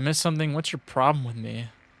 Did I miss something? What's your problem with me?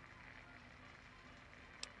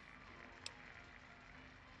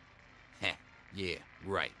 Heh, yeah,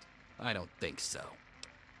 right. I don't think so.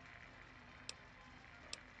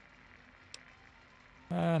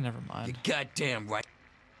 Never mind. You're goddamn right.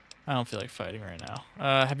 I don't feel like fighting right now.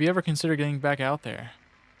 Have you ever considered getting back out there?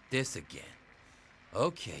 This again.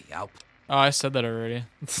 Okay, Oh, I said that already.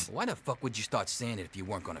 Why the fuck would you start saying it if you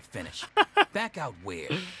weren't gonna finish? Back out where?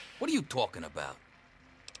 What are you talking about?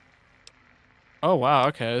 Oh, wow,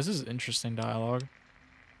 okay. This is interesting dialogue.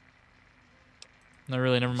 No,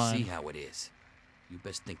 really, never mind. See how it is. You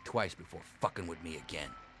best think twice before fucking with me again.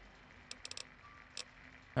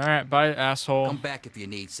 Alright, bye, asshole. Come back if you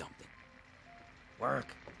need something. Work.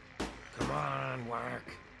 Come on, work.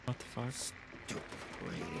 What the fuck? Stupid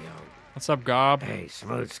radio. What's up, Gob? Hey,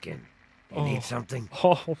 Smoothskin. You Oh. need something?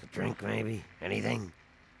 Oh. A drink, maybe? Anything?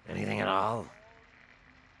 Anything at all?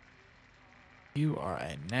 You are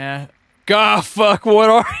a God, fuck, what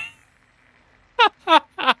are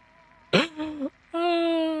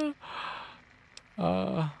you?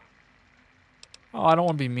 Oh, I don't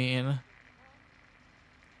want to be mean.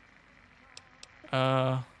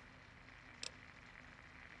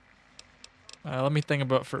 Let me think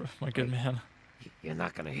about for my good man. You're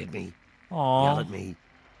not gonna hit me? Aw. Yell at me?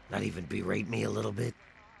 Not even berate me a little bit?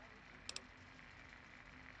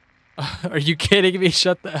 Are you kidding me?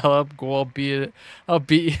 Shut the hell up, go. I'll beat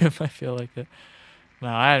you if I feel like it. No,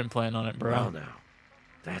 I hadn't planned on it, bro. Well, now,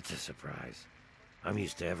 that's a surprise. I'm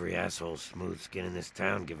used to every asshole smooth skin in this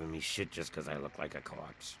town giving me shit just because I look like a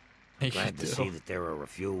corpse. I'm You glad to do. see that there are a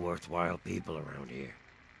few worthwhile people around here.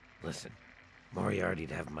 Listen,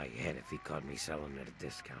 Moriarty'd have my head if he caught me selling at a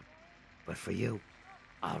discount. But for you,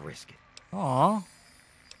 I'll risk it. Aw.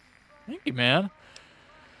 Thank you, man.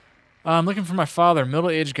 I'm looking for my father,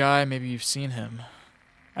 middle-aged guy. Maybe you've seen him.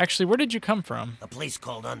 Actually, where did you come from? A place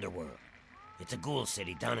called Underworld. It's a ghoul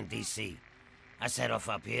city down in D.C. I set off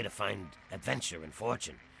up here to find adventure and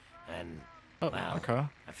fortune. And, well, okay.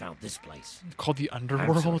 I found this place. It's called the I'm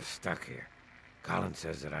Underworld? sort of stuck here. Colin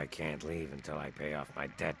says that I can't leave until I pay off my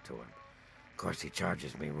debt to him. Of course, he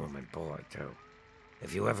charges me room and board, too.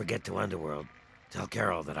 If you ever get to Underworld, tell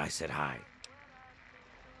Carol that I said hi.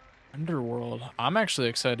 Underworld. I'm actually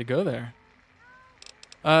excited to go there.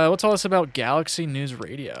 What's all this about Galaxy News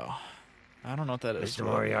Radio? I don't know what that is. Mr.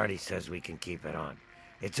 Moriarty says we can keep it on.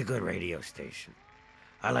 It's a good radio station.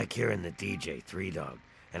 I like hearing the DJ, Three Dog,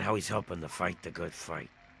 and how he's helping to fight the good fight.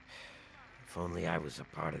 If only I was a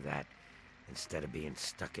part of that, instead of being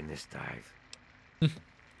stuck in this dive.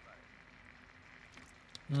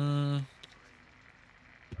 Alright,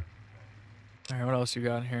 what else you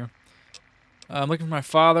got in here? I'm looking for my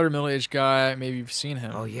father, middle-aged guy. Maybe you've seen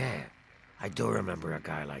him. Oh, yeah. I do remember a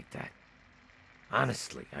guy like that.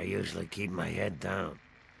 Honestly, I usually keep my head down.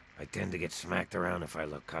 I tend to get smacked around if I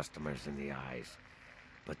look customers in the eyes.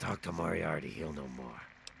 But talk to Moriarty, he'll know more.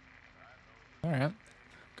 Alright.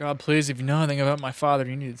 God, please, if you know anything about my father,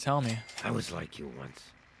 you need to tell me. I was like you once.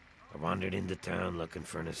 I wandered into town looking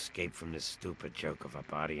for an escape from this stupid joke of a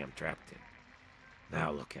body I'm trapped in.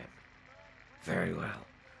 Now look at me. Very well.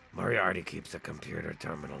 Moriarty keeps a computer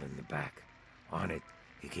terminal in the back. On it,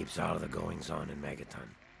 he keeps all of the goings-on in Megaton.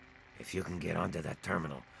 If you can get onto that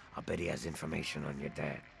terminal, I'll bet he has information on your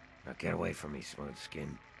dad. Now get away from me, smooth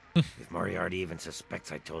skin. If Moriarty even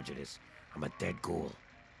suspects I told you this, I'm a dead ghoul.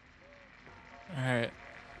 Alright.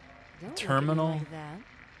 Don't look at me Terminal. like that.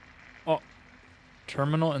 Oh.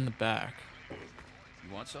 Terminal in the back.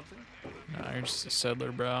 You want something? Nah, you're just a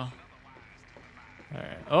settler, bro.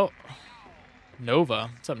 Alright. Oh. Nova.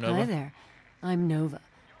 What's up, Nova? Hi there. I'm Nova.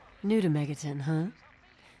 New to Megaton, huh?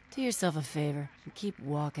 Do yourself a favor and keep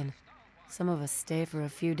walking. Some of us stay for a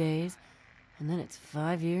few days, and then it's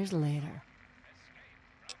 5 years later.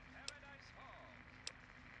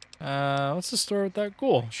 What's the story with that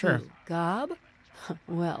ghoul? Sure. Who, Gob?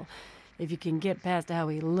 Well, if you can get past how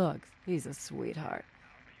he looks, he's a sweetheart.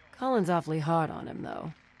 Colin's awfully hard on him,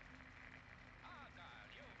 though.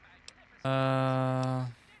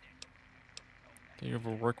 Did you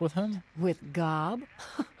ever work with him? With Gob?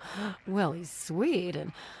 Well, he's sweet,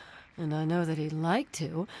 and I know that he'd like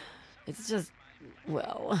to. It's just,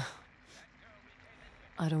 well,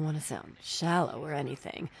 I don't want to sound shallow or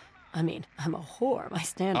anything. I mean, I'm a whore. My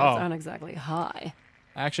standards aren't exactly high.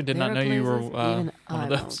 I actually did not know you were even one I of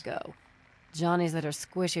those. won't go. Johnnies that are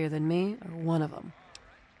squishier than me are one of them.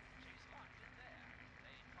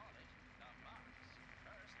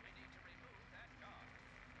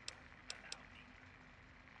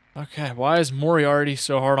 Okay, why is Moriarty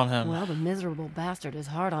so hard on him? Well, the miserable bastard is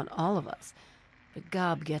hard on all of us, but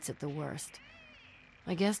Gob gets it the worst.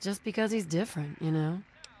 I guess just because he's different, you know?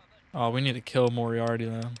 Oh, we need to kill Moriarty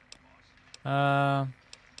then. Yeah,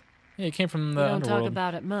 he came from the We don't underworld. talk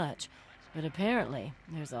about it much, but apparently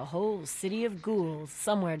there's a whole city of ghouls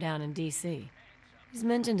somewhere down in D.C. He's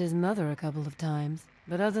mentioned his mother a couple of times,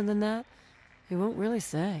 but other than that, he won't really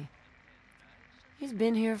say. He's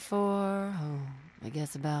been here for, I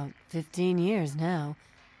guess about 15 years now,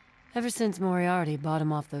 ever since Moriarty bought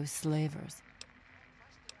him off those slavers.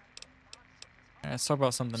 Alright, let's talk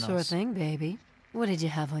about something Sure else. thing, baby. What did you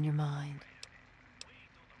have on your mind?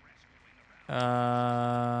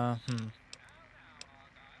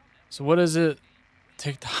 So what does it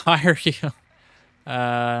take to hire you?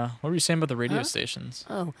 What were you saying about the radio Huh? stations?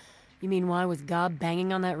 Oh, you mean why was Gob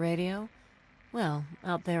banging on that radio? Well,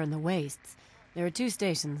 out there in the wastes, there are 2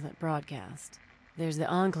 stations that broadcast. There's the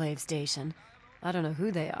Enclave station. I don't know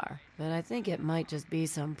who they are, but I think it might just be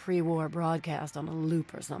some pre-war broadcast on a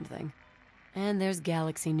loop or something. And there's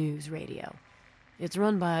Galaxy News Radio. It's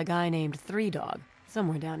run by a guy named Three Dog,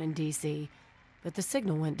 somewhere down in D.C., but the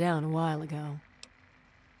signal went down a while ago.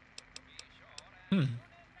 Yeah,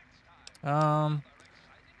 I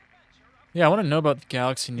want to know about the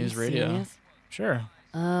Galaxy News You Radio. serious? Sure.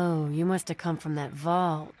 Oh, you must have come from that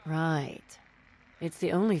vault, right. It's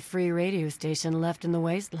the only free radio station left in the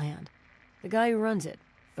wasteland. The guy who runs it,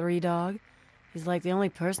 Three Dog, he's like the only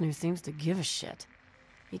person who seems to give a shit.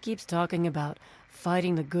 He keeps talking about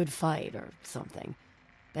fighting the good fight or something.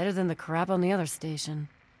 Better than the crap on the other station.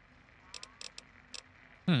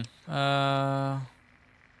 I'm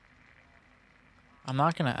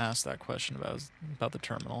not gonna ask that question about the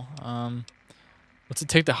terminal. What's it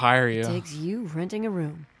take to hire you? It takes you renting a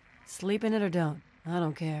room. Sleep in it or don't. I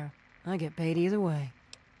don't care. I get paid either way.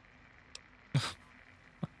 I'm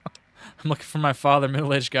looking for my father,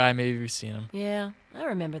 middle-aged guy. Maybe you've seen him. Yeah, I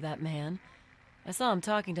remember that man. I saw him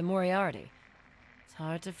talking to Moriarty. It's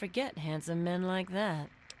hard to forget handsome men like that.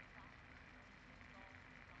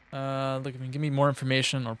 Look, if you can give me more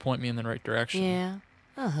information or point me in the right direction. Yeah,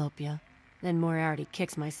 I'll help you. Then Moriarty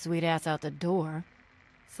kicks my sweet ass out the door.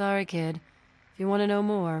 Sorry, kid. If you want to know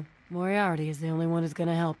more, Moriarty is the only one who's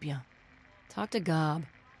gonna help you. Talk to Gob.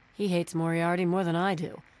 He hates Moriarty more than I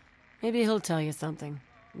do. Maybe he'll tell you something,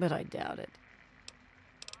 but I doubt it.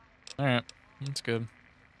 Alright, that's good.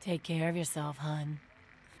 Take care of yourself, hun.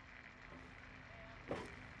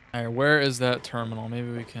 Alright, where is that terminal?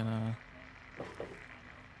 Maybe we can,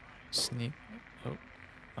 sneak...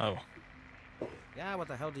 Oh. Yeah, what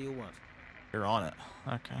the hell do you want? You're on it.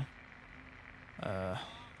 Okay.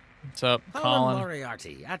 What's up, Colin Colin?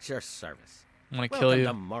 Moriarty, at your service. I'm gonna kill you.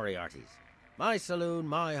 Welcome to Moriarty's. My saloon,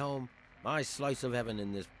 my home, my slice of heaven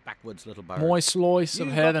in this backwoods little bar. My slice of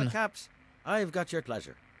heaven. Got the caps. I've got your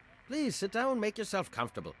pleasure. Please sit down, make yourself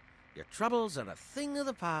comfortable. Your troubles are a thing of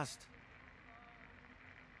the past.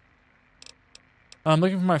 I'm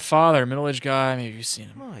looking for my father, middle-aged guy. Maybe you've seen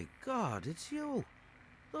him. My God, it's you.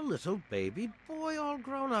 The little baby boy all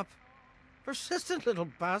grown up. Persistent little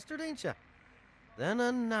bastard, ain't you? Then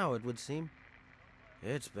and now, it would seem.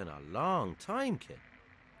 It's been a long time, kid.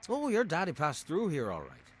 Oh, your daddy passed through here all right.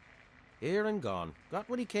 Here and gone. Got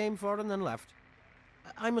what he came for and then left.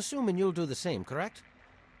 I'm assuming you'll do the same, correct?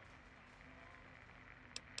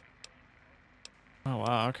 Oh,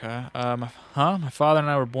 wow, okay. My father and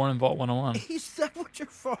I were born in Vault 101. Is that what your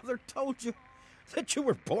father told you? That you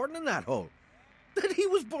were born in that hole? That he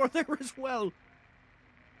was born there as well?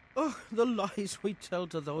 Oh, the lies we tell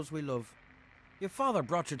to those we love. Your father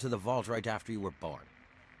brought you to the vault right after you were born.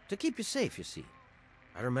 To keep you safe, you see.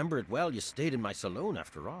 I remember it well. You stayed in my saloon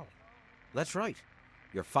after all. That's right.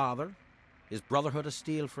 Your father, his Brotherhood of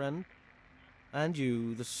Steel friend, and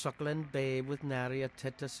you, the suckling babe with nary a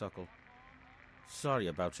tit to suckle. Sorry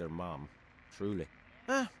about your mom, truly.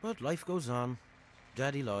 But life goes on.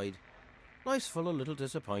 Daddy lied. Life's full of little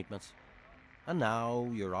disappointments. And now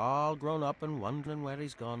you're all grown up and wondering where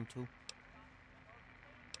he's gone to.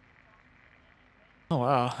 Oh,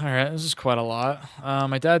 wow. All right, this is quite a lot.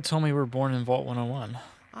 My dad told me we were born in Vault 101.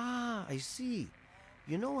 Ah, I see.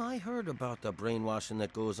 You know, I heard about the brainwashing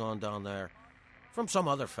that goes on down there. From some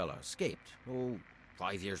other fella, escaped,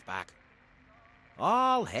 5 years back.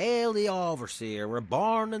 All hail the overseer. We're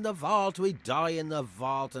born in the vault, we die in the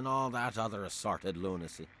vault, and all that other assorted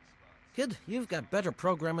lunacy. Kid, you've got better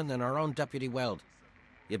programming than our own Deputy Weld.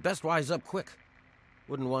 You'd best wise up quick.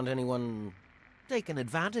 Wouldn't want anyone taking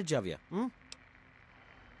advantage of you, hmm?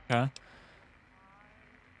 Okay.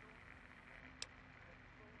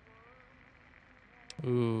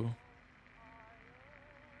 Ooh.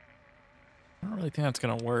 I don't really think that's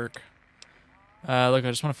gonna work. Look, I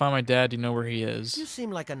just want to find my dad. Do you know where he is? You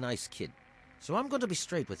seem like a nice kid, so I'm going to be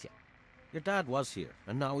straight with you. Your dad was here,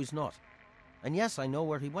 and now he's not. And yes, I know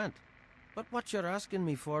where he went. But what you're asking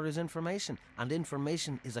me for is information, and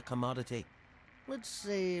information is a commodity. Let's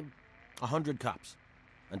say 100 cops,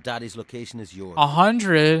 and Daddy's location is yours.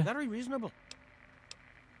 100? Very reasonable.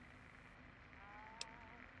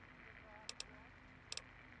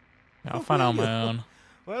 Yeah, I'll find out on my own.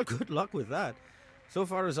 Well, good luck with that. So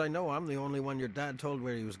far as I know, I'm the only one your dad told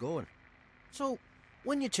where he was going. So,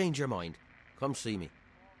 when you change your mind, come see me.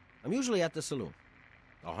 I'm usually at the saloon.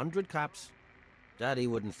 100 cops. Daddy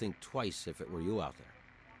wouldn't think twice if it were you out there.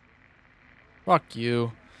 Fuck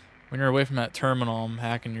you. When you're away from that terminal, I'm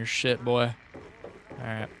hacking your shit, boy.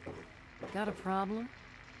 Alright. Got a problem?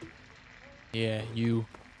 Yeah, you.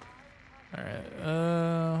 Alright,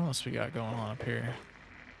 what else we got going on up here?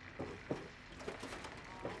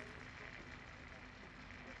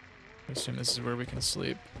 I assume this is where we can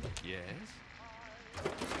sleep. Yes?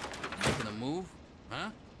 Making a move? Huh?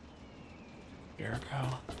 Jericho.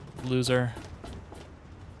 Loser.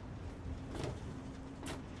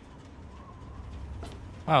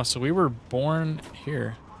 Wow, so we were born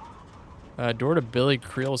here. Door to Billy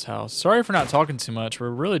Creel's house. Sorry for not talking too much. We're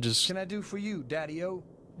really just... What can I do for you, Daddy-O?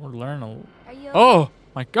 We're learning Are you okay? Oh,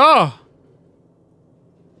 my God!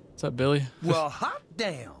 What's up, Billy? Well, hot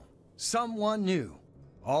damn. Someone new.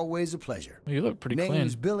 Always a pleasure. You look pretty clean.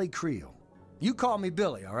 Name's Billy Creel. You call me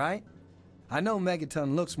Billy, all right? I know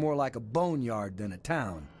Megaton looks more like a boneyard than a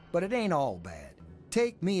town, but it ain't all bad.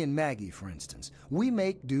 Take me and Maggie, for instance. We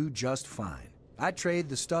make do just fine. I trade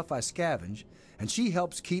the stuff I scavenge, and she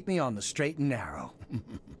helps keep me on the straight and narrow.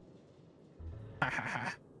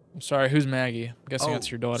 I'm sorry, who's Maggie? I'm guessing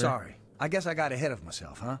that's your daughter. Sorry. I guess I got ahead of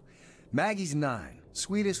myself, huh? Maggie's 9.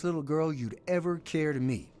 Sweetest little girl you'd ever care to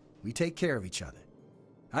meet. We take care of each other.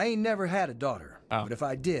 I ain't never had a daughter, but if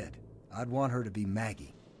I did, I'd want her to be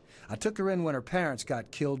Maggie. I took her in when her parents got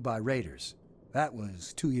killed by raiders. That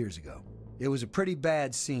was 2 years ago. It was a pretty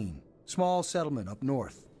bad scene. Small settlement up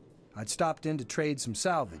north. I'd stopped in to trade some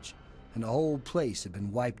salvage, and the whole place had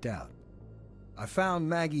been wiped out. I found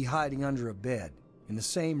Maggie hiding under a bed, in the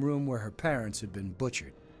same room where her parents had been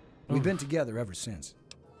butchered. We've been together ever since.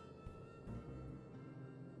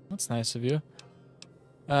 That's nice of you.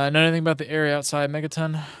 Know anything about the area outside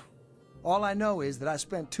Megaton? All I know is that I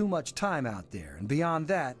spent too much time out there, and beyond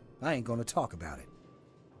that, I ain't gonna talk about it.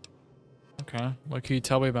 Okay, what can you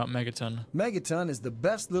tell me about Megaton? Megaton is the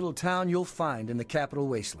best little town you'll find in the capital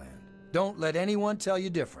wasteland. Don't let anyone tell you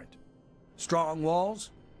different. Strong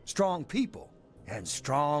walls, strong people, and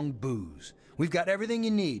strong booze. We've got everything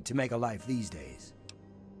you need to make a life these days.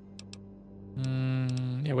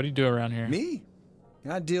 Yeah, what do you do around here? Me?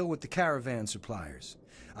 I deal with the caravan suppliers.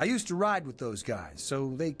 I used to ride with those guys,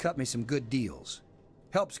 so they cut me some good deals.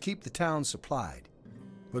 Helps keep the town supplied.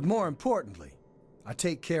 But more importantly, I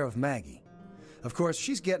take care of Maggie. Of course,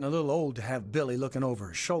 she's getting a little old to have Billy looking over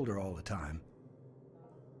her shoulder all the time.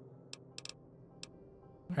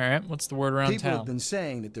 Alright, what's the word around People town? have been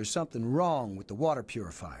saying that there's something wrong with the water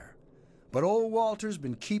purifier. But old Walter's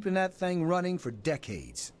been keeping that thing running for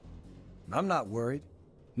decades. I'm not worried.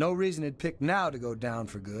 No reason it'd pick now to go down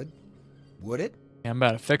for good. Would it? Yeah, I'm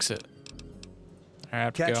about to fix it. Alright, I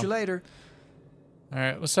have to go. Catch you later.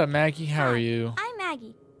 Alright, what's up, Maggie? How are you? I'm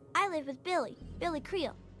Maggie. I live with Billy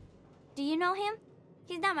Creel. Do you know him?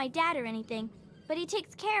 He's not my dad or anything, but he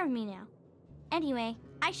takes care of me now. Anyway,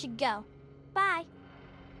 I should go. Bye.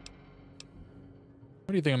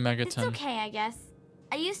 What do you think of Megaton? It's okay, I guess.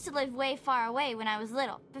 I used to live way far away when I was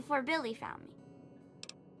little, before Billy found me.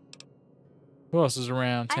 Who else is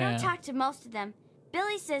around I town? don't talk to most of them.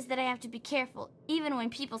 Billy says that I have to be careful, even when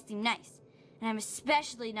people seem nice. And I'm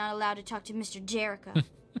especially not allowed to talk to Mr. Jericho.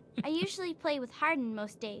 I usually play with Hardin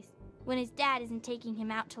most days, when his dad isn't taking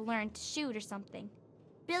him out to learn to shoot or something.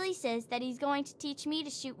 Billy says that he's going to teach me to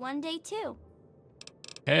shoot one day, too.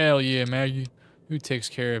 Hell yeah, Maggie. Who takes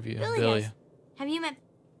care of you? Billy does. Have you met...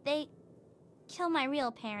 They killed my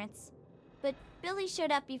real parents. But Billy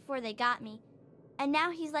showed up before they got me. And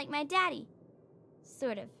now he's like my daddy.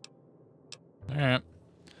 Sort of. Alright.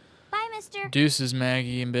 Bye, mister. Deuces,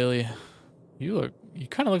 Maggie and Billy. You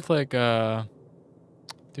kind of look like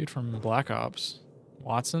dude from Black Ops.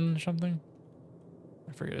 Watson or something?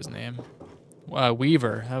 I forget his name.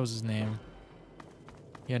 Weaver, that was his name.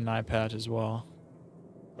 He had an eye patch as well.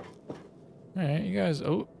 Alright, you guys.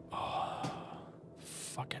 Oh,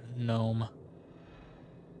 fucking gnome.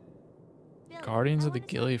 Billy, Guardians of the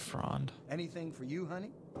Gillyfrond. Anything for you,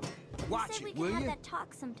 honey? Watch it, will you? We can have that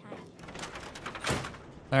talk sometime.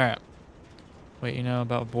 Alright. Wait, you know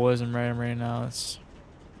about boys I'm writing right now? Let's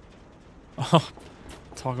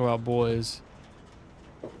talk about boys.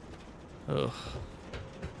 Ugh.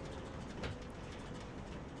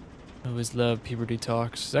 I always love puberty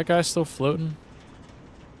talks. Is that guy still floating?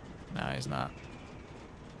 Nah, he's not.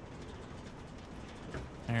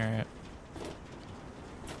 Alright.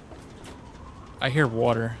 I hear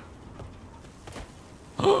water.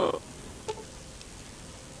 Time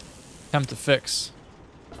to fix.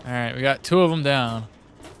 Alright, we got 2 of them down.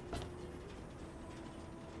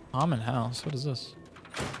 Common house. What is this?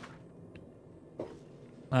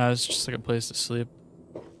 It's just like a place to sleep.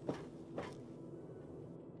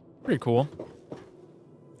 Pretty cool.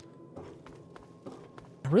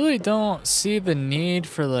 I really don't see the need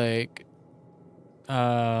for like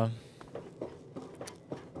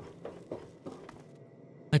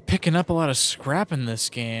picking up a lot of scrap in this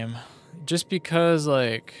game. Just because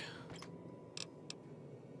like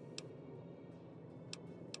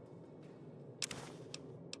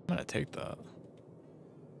I'm gonna take that.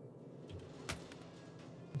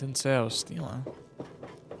 Didn't say I was stealing.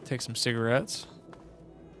 Take some cigarettes.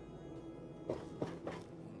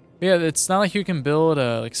 Yeah, it's not like you can build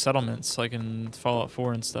like settlements like in Fallout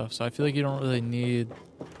 4 and stuff, so I feel like you don't really need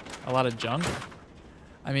a lot of junk.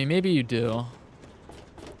 I mean, maybe you do.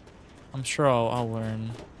 I'm sure I'll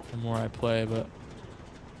learn the more I play, but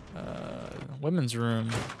women's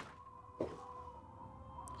room.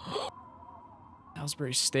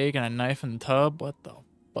 Salisbury steak and a knife in the tub? What the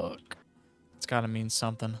fuck? It's gotta mean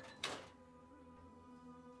something.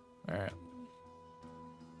 Alright.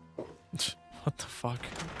 What the fuck?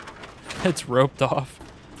 It's roped off.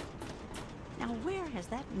 Now where has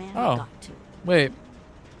that man Oh. got to? Wait.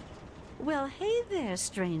 Well, hey there,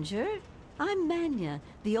 stranger. I'm Manya,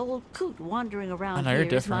 the old coot wandering around know you're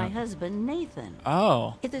here is my different. husband, Nathan.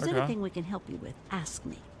 Oh. If there's okay. anything we can help you with, ask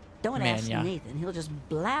me. Don't ask Manya. Nathan. He'll just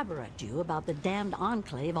blabber at you about the damned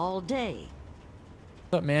Enclave all day.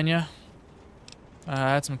 What's up, Manya? I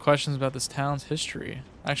had some questions about this town's history.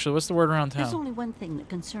 Actually, what's the word around There's town? only one thing that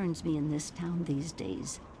concerns me in this town these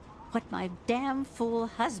days. What my damn fool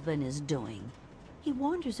husband is doing. He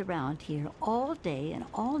wanders around here all day and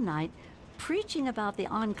all night, preaching about the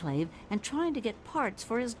Enclave and trying to get parts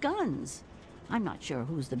for his guns. I'm not sure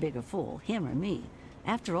who's the bigger fool, him or me.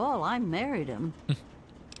 After all, I married him. Yeah,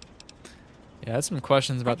 I had some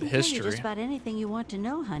questions about the I can tell history. you just about anything you want to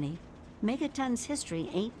know, honey. Megaton's history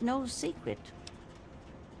ain't no secret.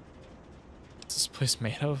 What's this place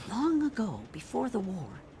made of? Long ago, before the war,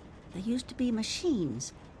 there used to be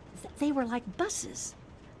machines. They were like buses,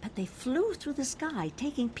 but they flew through the sky,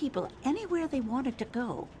 taking people anywhere they wanted to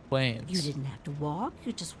go. Planes. You didn't have to walk.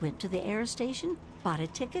 You just went to the air station, bought a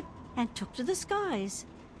ticket, and took to the skies.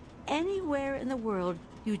 Anywhere in the world,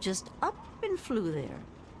 you just up and flew there.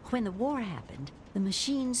 When the war happened, the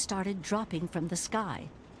machines started dropping from the sky.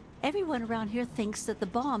 Everyone around here thinks that the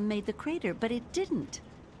bomb made the crater, but it didn't.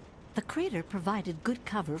 The crater provided good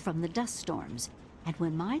cover from the dust storms, and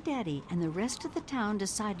when my daddy and the rest of the town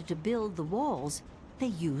decided to build the walls, they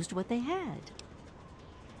used what they had.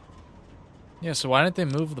 Yeah, so why didn't they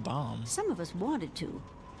move the bomb? Some of us wanted to,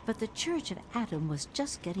 but the Church of Atom was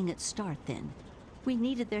just getting its start then. We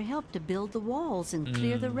needed their help to build the walls and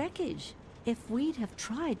clear the wreckage. If we'd have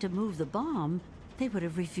tried to move the bomb, they would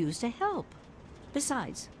have refused to help.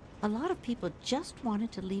 Besides, a lot of people just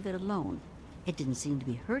wanted to leave it alone. It didn't seem to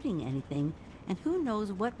be hurting anything, and who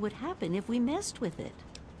knows what would happen if we messed with it.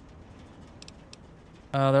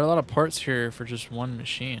 There are a lot of parts here for just one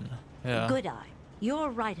machine. Yeah. Good eye. You're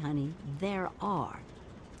right, honey. There are.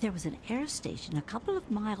 There was an air station a couple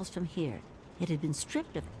of miles from here. It had been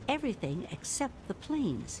stripped of everything except the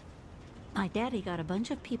planes. My daddy got a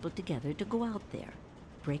bunch of people together to go out there,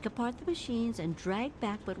 break apart the machines, and drag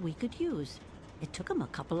back what we could use. It took him a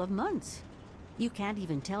couple of months. You can't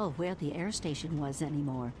even tell where the air station was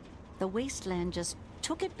anymore. The wasteland just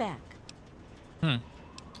took it back.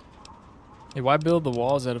 Hey, why build the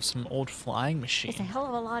walls out of some old flying machine? It's a hell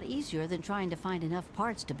of a lot easier than trying to find enough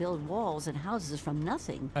parts to build walls and houses from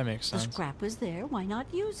nothing. That makes sense. The scrap was there, why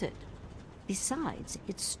not use it? Besides,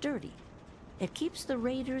 it's sturdy. It keeps the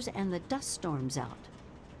raiders and the dust storms out.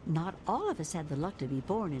 Not all of us had the luck to be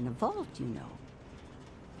born in a vault, you know.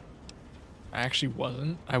 I actually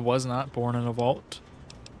wasn't. I was not born in a vault,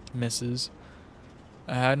 Mrs.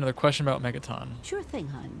 I had another question about Megaton. Sure thing,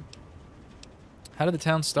 hon. How did the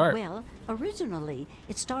town start? Well, originally,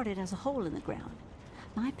 it started as a hole in the ground.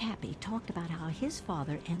 My pappy talked about how his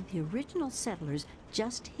father and the original settlers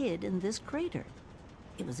just hid in this crater.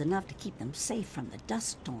 It was enough to keep them safe from the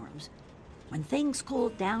dust storms. When things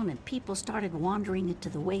cooled down and people started wandering into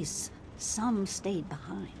the wastes, some stayed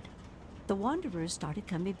behind. The wanderers started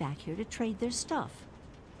coming back here to trade their stuff.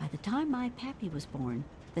 By the time my pappy was born,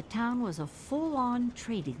 the town was a full-on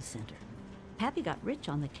trading center. Pappy got rich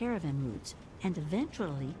on the caravan routes and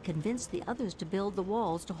eventually convinced the others to build the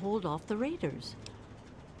walls to hold off the raiders.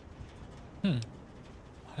 Why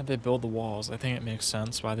did they build the walls? I think it makes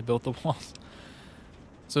sense why they built the walls.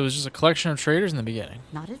 So it was just a collection of traders in the beginning?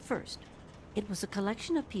 Not at first. It was a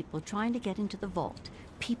collection of people trying to get into the vault,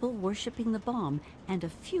 people worshipping the bomb, and a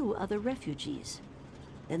few other refugees.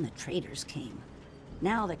 Then the traders came.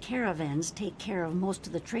 Now the caravans take care of most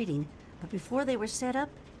of the trading, but before they were set up,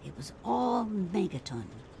 it was all Megaton.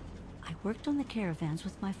 I worked on the caravans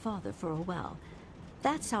with my father for a while.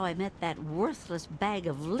 That's how I met that worthless bag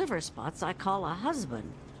of liver spots I call a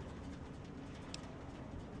husband.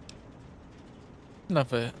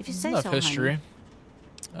 Enough history. Honey.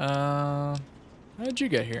 How did you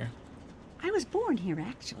get here? I was born here,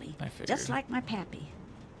 actually. I figured. Just like my pappy.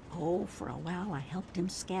 Oh, for a while I helped him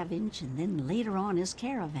scavenge, and then later on his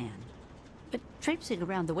caravan. But traipsing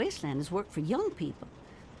around the wasteland is work for young people.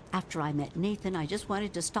 After I met Nathan, I just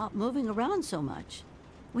wanted to stop moving around so much.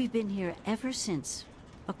 We've been here ever since.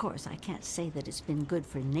 Of course, I can't say that it's been good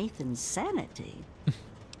for Nathan's sanity.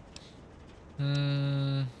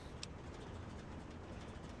 Yeah,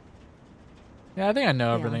 I think I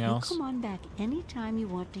know everything You else. come on back anytime you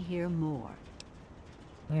want to hear more.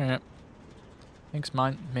 Alright. Thanks,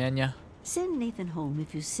 Manya. Send Nathan home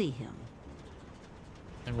if you see him.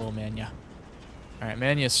 I will, Manya. Alright,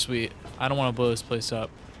 Manya's sweet. I don't want to blow this place up.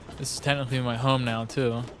 This is technically my home now,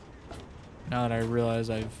 too. Now that I realize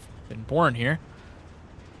I've been born here.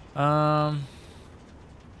 Yeah,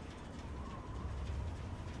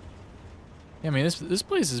 I mean, this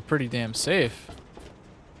place is pretty damn safe.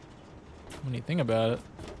 When you think about it.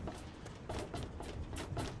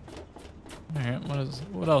 Alright,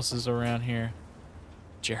 what else is around here?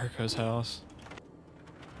 Jericho's house.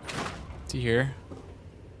 Is he here?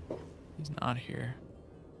 He's not here.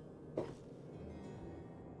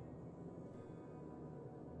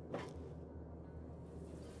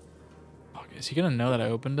 Fuck, is he gonna know that I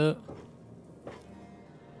opened it?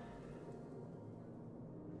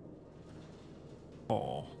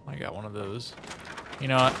 Oh, I got one of those. You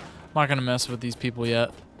know what? I'm not gonna mess with these people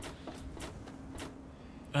yet.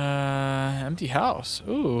 Empty house.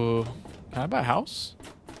 Ooh. Can I buy a house?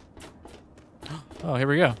 Oh, here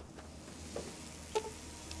we go.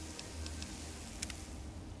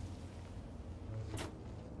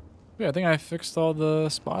 Yeah, I think I fixed all the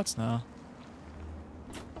spots now.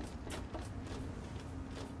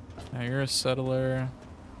 Now you're a settler.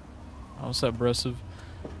 Oh, what's up, Brosive?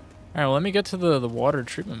 Alright, well, let me get to the water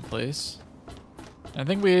treatment place. I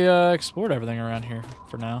think we explored everything around here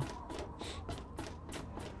for now.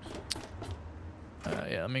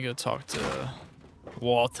 Yeah, let me go talk to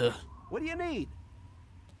Walter. What do you need?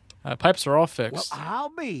 Pipes are all fixed. Well, I'll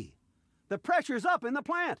be. The pressure's up in the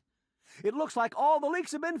plant. It looks like all the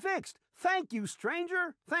leaks have been fixed. Thank you,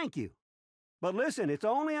 stranger. Thank you. But listen, it's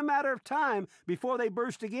only a matter of time before they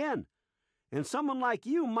burst again. And someone like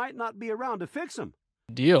you might not be around to fix them.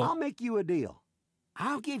 Deal. I'll make you a deal.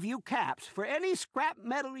 I'll give you caps for any scrap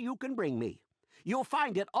metal you can bring me. You'll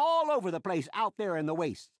find it all over the place out there in the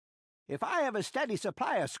wastes. If I have a steady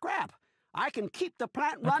supply of scrap, I can keep the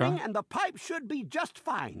plant running and the pipe should be just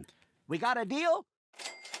fine. We got a deal?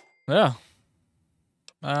 Yeah.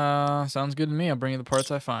 Sounds good to me. I'll bring you the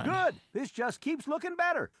parts I find. Good. This just keeps looking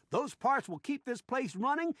better. Those parts will keep this place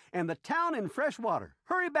running and the town in fresh water.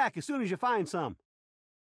 Hurry back as soon as you find some.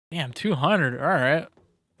 Damn, 200. All right.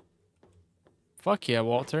 Fuck yeah,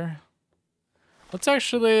 Walter. Let's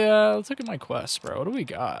actually, let's look at my quest, bro. What do we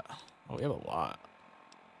got? Oh, we have a lot.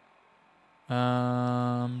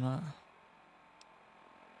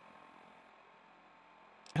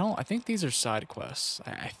 I think these are side quests.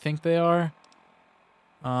 I think they are.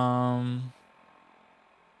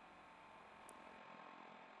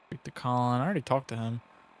 Speak to Colin. I already talked to him.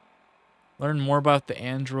 Learn more about the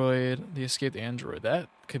android, the escaped android. That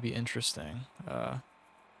could be interesting. The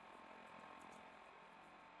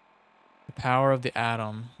power of the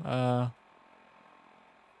atom.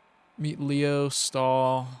 Meet Leo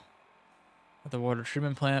Stahl at the water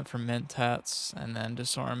treatment plant for Mentats, and then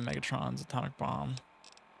disarm Megatron's atomic bomb.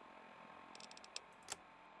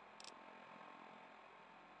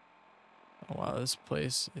 Oh wow, this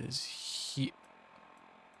place is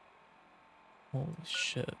holy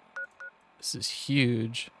shit. This is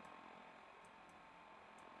huge.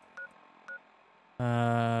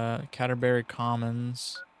 Canterbury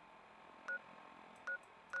Commons.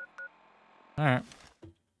 Alright.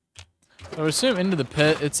 So I would assume into the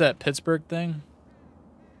pit, it's that Pittsburgh thing.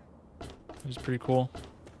 Which is pretty cool.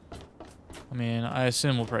 I mean, I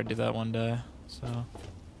assume we'll probably do that one day. So,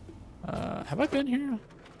 have I been here?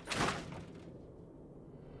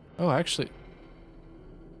 Oh, actually,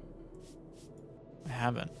 I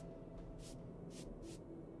haven't.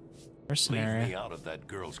 Mercenary. Leave me out of that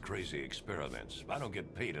girl's crazy experiments. I don't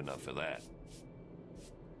get paid enough for that.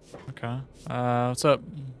 Okay. What's up,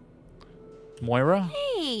 Moira?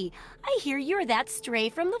 Hey, I hear you're that stray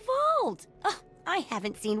from the vault. Oh, I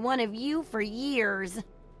haven't seen one of you for years.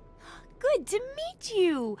 Good to meet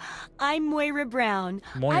you. I'm Moira Brown.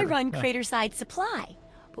 Moira, I run yeah. Craterside Supply.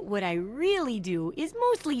 But what I really do is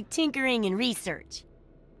mostly tinkering and research.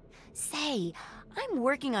 Say, I'm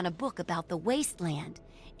working on a book about the wasteland.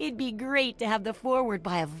 It'd be great to have the foreword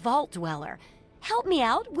by a vault dweller. Help me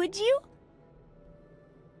out, would you?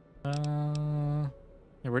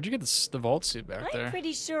 Yeah, where'd you get the vault suit back there? I'm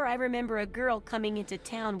pretty sure I remember a girl coming into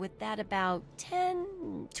town with that about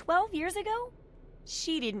 10, 12 years ago.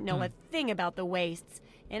 She didn't know a thing about the wastes,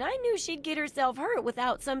 and I knew she'd get herself hurt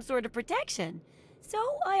without some sort of protection. So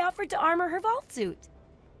I offered to armor her vault suit.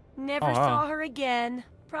 Never saw her again.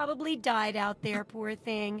 Probably died out there, poor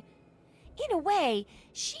thing. In a way,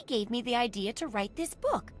 she gave me the idea to write this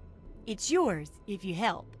book. It's yours, if you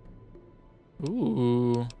help.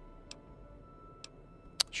 Ooh.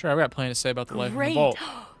 Sure, I've got plenty to say about the life in the Great. vault.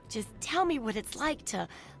 Just tell me what it's like to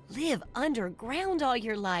live underground all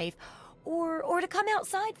your life, or to come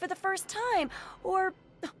outside for the first time, or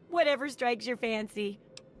whatever strikes your fancy.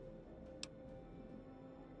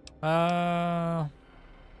 Bow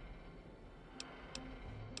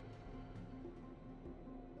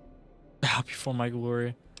before my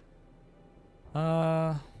glory.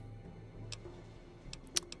 There's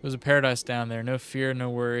a paradise down there. No fear,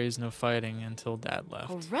 no worries, no fighting until Dad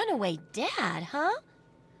left. A runaway dad, huh?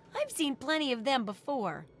 I've seen plenty of them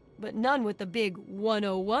before, but none with the big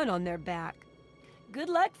 101 on their back. Good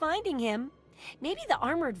luck finding him. Maybe the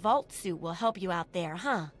armored vault suit will help you out there,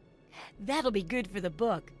 huh? That'll be good for the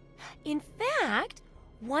book. In fact,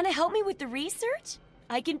 want to help me with the research?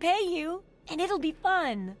 I can pay you, and it'll be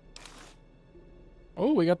fun.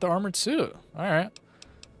 Oh, we got the armored suit. All right.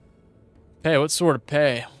 Pay? What sort of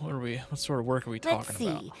pay? What sort of work are we talking about?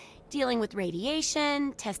 Let's see. Dealing with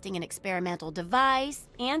radiation, testing an experimental device,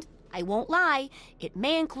 and I won't lie, it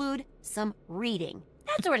may include some reading.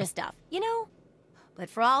 That sort of stuff, you know? But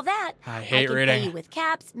for all that, I hate can reading. pay you with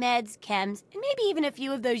caps, meds, chems, and maybe even a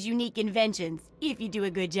few of those unique inventions, if you do a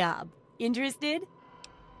good job. Interested?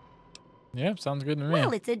 Yeah, sounds good to me.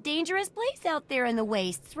 Well, it's a dangerous place out there in the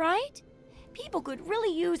wastes, right? People could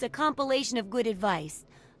really use a compilation of good advice,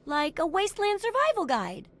 like a wasteland survival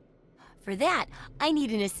guide. For that, I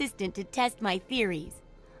need an assistant to test my theories.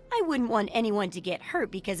 I wouldn't want anyone to get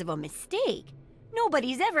hurt because of a mistake.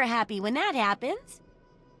 Nobody's ever happy when that happens.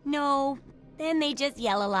 No, then they just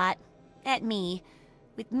yell a lot. At me.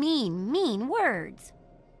 With mean, mean words.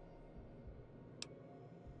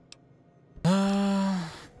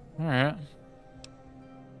 Alright.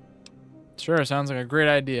 Sure, sounds like a great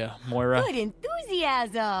idea, Moira. Good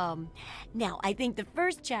enthusiasm! Now, I think the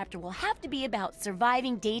first chapter will have to be about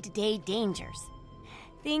surviving day-to-day dangers.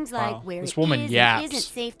 Things like Wow, where this it woman is and yaps.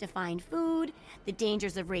 isn't safe to find food, the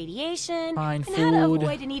dangers of radiation, Find and how to food.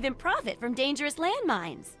 avoid and even profit from dangerous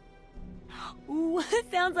landmines. Ooh,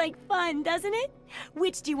 sounds like fun, doesn't it?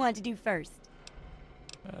 Which do you want to do first?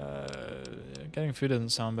 Getting food doesn't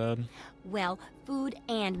sound bad. Well, food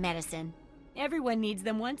and medicine. Everyone needs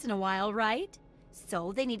them once in a while, right?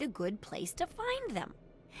 So they need a good place to find them.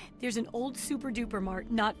 There's an old super-duper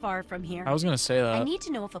mart not far from here. I was gonna say that. I need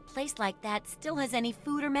to know if a place like that still has any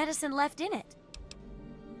food or medicine left in it.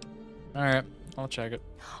 Alright, I'll check it.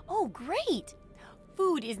 Oh, great!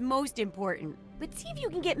 Food is most important, but see if you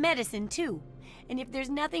can get medicine too. And if there's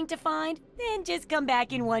nothing to find, then just come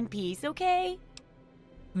back in one piece, okay?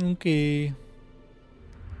 Okay.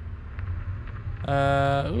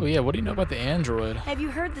 Oh yeah, what do you know about the android? Have you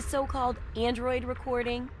heard the so-called android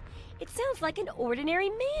recording? It sounds like an ordinary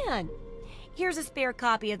man. Here's a spare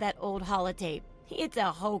copy of that old holotape. It's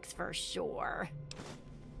a hoax for sure.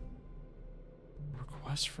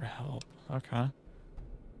 Request for help. Okay.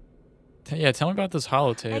 Yeah, tell me about this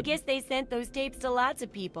holotape. I guess they sent those tapes to lots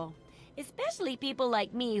of people, especially people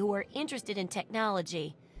like me who are interested in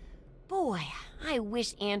technology. Boy, I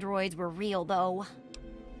wish androids were real, though.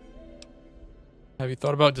 Have you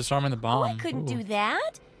thought about disarming the bomb? Oh, I couldn't do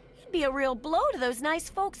that. It'd be a real blow to those nice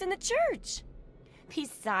folks in the church.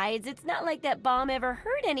 Besides, it's not like that bomb ever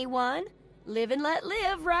hurt anyone. Live and let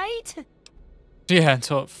live, right? Yeah,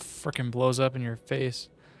 until it frickin' blows up in your face.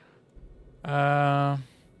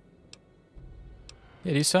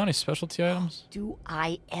 Yeah, do you sell any specialty items? Do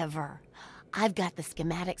I ever? I've got the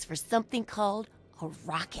schematics for something called a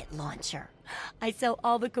rocket launcher. I sell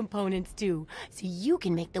all the components too, so you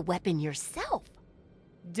can make the weapon yourself.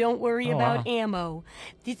 Don't worry about ammo.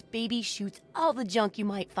 This baby shoots all the junk you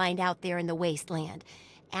might find out there in the wasteland.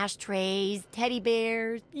 Ashtrays, teddy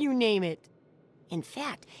bears, you name it. In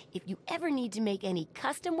fact, if you ever need to make any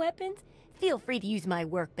custom weapons, feel free to use my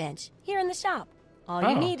workbench here in the shop. All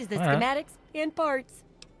you need is the schematics and parts.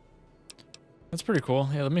 That's pretty cool.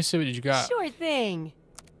 Yeah, let me see what you got. Sure thing.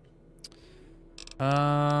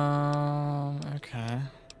 Okay.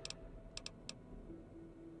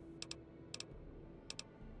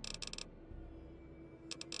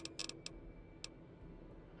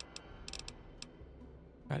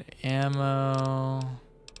 Got ammo.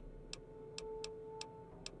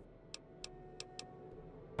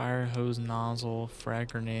 Fire hose nozzle,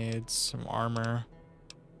 frag grenades, some armor,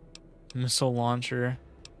 missile launcher.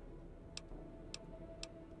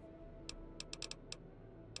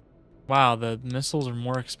 Wow, the missiles are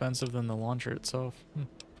more expensive than the launcher itself.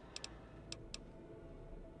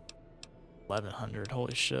 1100,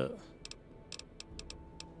 holy shit.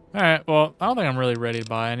 Alright, well, I don't think I'm really ready to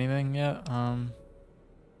buy anything yet.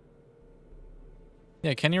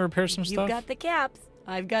 Yeah, can you repair some stuff? You've got the caps.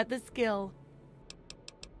 I've got the skill.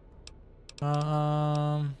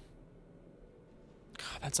 God,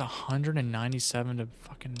 that's 197 to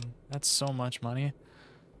fucking. That's so much money.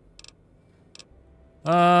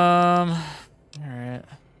 All right.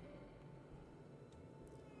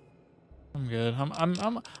 I'm good.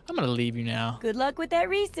 I'm gonna leave you now. Good luck with that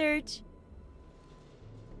research.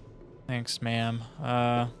 Thanks, ma'am.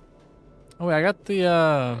 Oh wait, I got the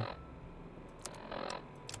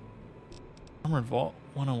Armored Vault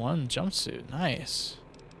 101 jumpsuit. Nice.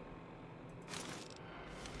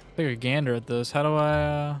 Take a gander at this. How do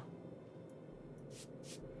I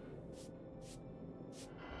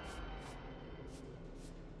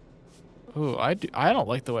Ooh, I don't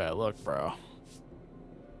like the way I look, bro.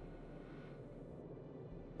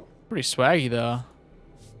 Pretty swaggy though.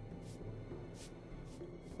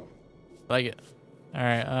 Like it.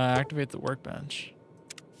 Alright, activate the workbench.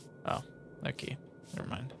 Oh, that key. Never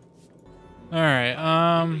mind. Alright,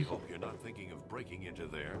 Hope you're not thinking of breaking into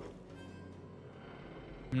there.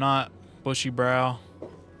 I'm not bushy brow.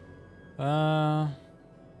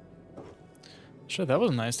 Sure, that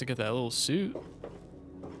was nice to get that little suit.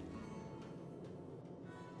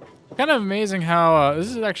 Kind of amazing how this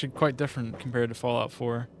is actually quite different compared to Fallout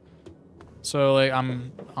 4. So like,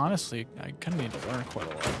 I'm honestly, I kind of need to learn quite a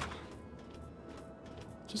lot.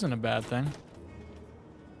 Which isn't a bad thing.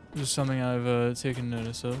 Just something I've taken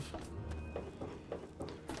notice of.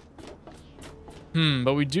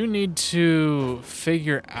 But we do need to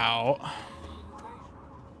figure out.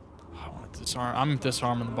 I want to disarm. I'm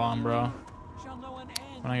disarming the bomb, bro.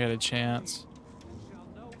 When I get a chance.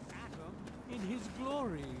 In his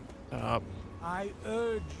glory. Up. I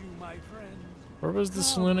urge you, my friend. Where was the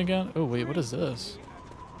saloon again? Oh wait, what is this?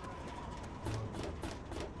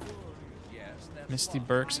 Misty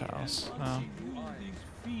Burke's house. Oh.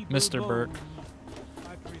 Mr. Burke.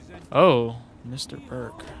 Oh, Mr.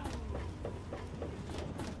 Burke.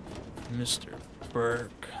 Mr.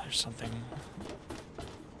 Burke. There's something.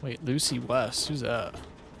 Wait, Lucy West. Who's that?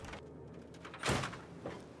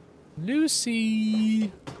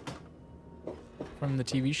 Lucy! From the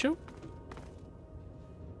TV show?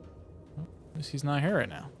 Oh, Lucy's not here right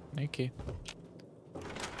now. Okay.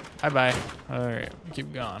 Bye-bye. Alright,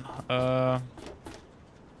 keep going. At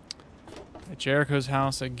Jericho's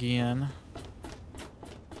house again.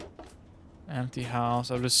 Empty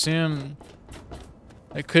house. I would assume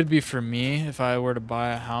it could be for me if I were to buy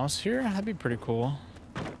a house here. That'd be pretty cool.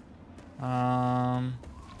 How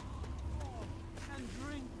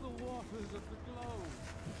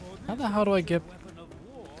the hell do I get...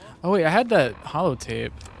 Oh wait, I had that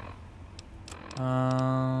holotape.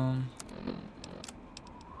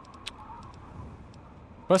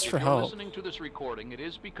 Quest for If you're help. listening to this recording, it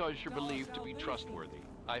is because you're believed to be trustworthy.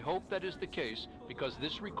 I hope that is the case because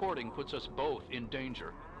this recording puts us both in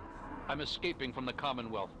danger. I'm escaping from the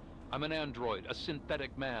Commonwealth. I'm an android, a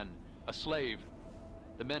synthetic man, a slave.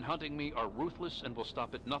 The men hunting me are ruthless and will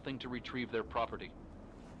stop at nothing to retrieve their property.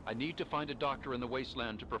 I need to find a doctor in the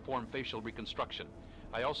wasteland to perform facial reconstruction.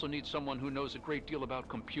 I also need someone who knows a great deal about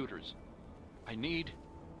computers. I need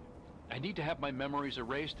to have my memories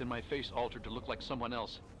erased and my face altered to look like someone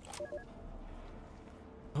else.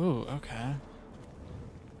 Oh, okay.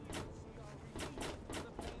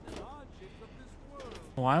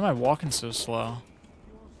 Why am I walking so slow?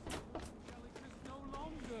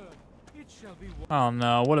 Oh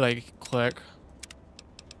no, what did I click?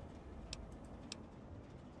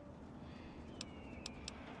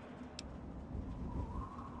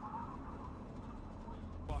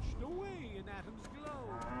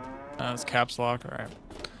 It's caps lock, alright.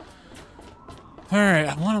 Alright,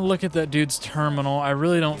 I want to look at that dude's terminal. I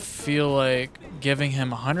really don't feel like giving him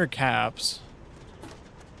 100 caps.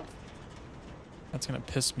 That's gonna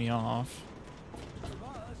piss me off.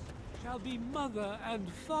 Shall be mother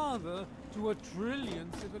and father to a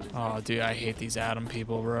trillion civilizations. Oh, dude, I hate these Adam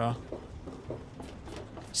people, bro.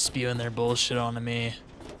 Spewing their bullshit onto me.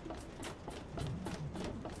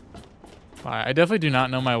 I definitely do not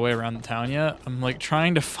know my way around the town yet. I'm like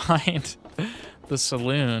trying to find the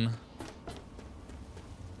saloon.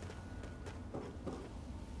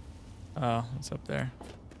 Oh, it's up there.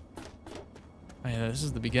 Oh yeah, this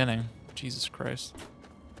is the beginning. Jesus Christ.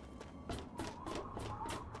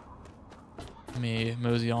 Let me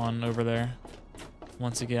mosey on over there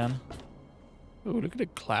once again. Ooh, look at the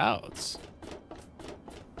clouds.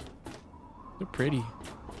 They're pretty.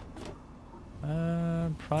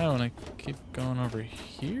 Probably want to keep going over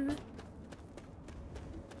here.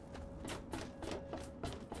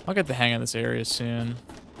 I'll get the hang of this area soon.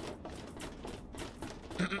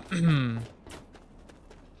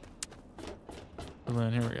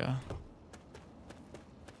 Balloon, here we go.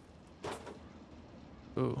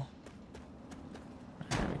 Ooh.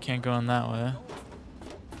 Alright, we can't go in that way.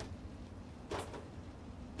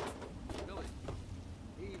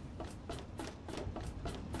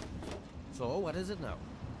 So, what is it now?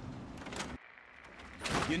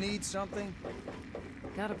 You need something?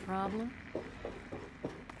 Got a problem?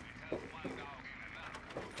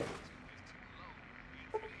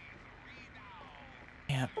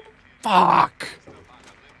 Yeah. Fuck!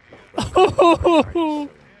 You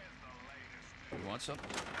want something?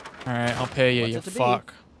 Alright, I'll pay you, What's you it to be?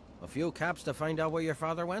 fuck. A few caps to find out where your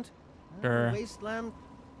father went? Sure. Wasteland?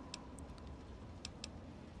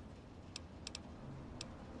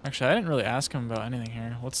 Actually, I didn't really ask him about anything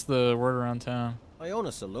here. What's the word around town? I own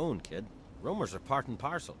a saloon, kid. Rumors are part and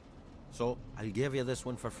parcel. So, I'll give you this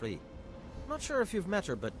one for free. Not sure if you've met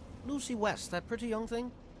her, but Lucy West, that pretty young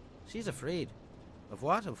thing? She's afraid. Of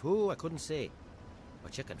what, of who, I couldn't say.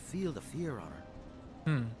 But you can feel the fear on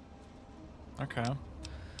her. Okay.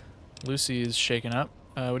 Lucy is shaken up.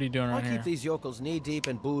 What are you doing I right keep here? these yokels knee-deep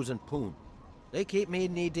in booze and poon. They keep me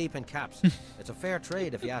knee-deep in caps. It's a fair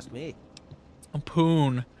trade, if you ask me.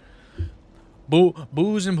 Poon.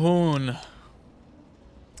 Booze and poon.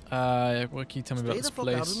 What can you tell me about Stay this the fuck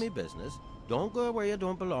out place? of me business. Don't go where you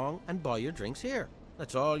don't belong and buy your drinks here.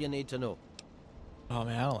 That's all you need to know. Oh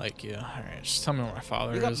man, I don't like you. Alright, just tell me where my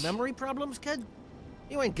father You got is. memory problems, kid?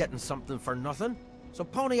 You ain't getting something for nothing. So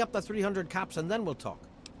pony up the 300 caps and then we'll talk.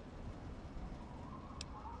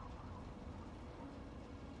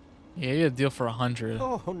 Yeah, you had a deal for 100.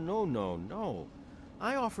 Oh, no.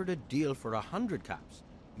 I offered a deal for 100 caps.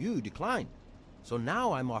 You declined. So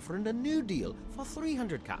now I'm offering a new deal for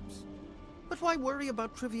 300 caps. But why worry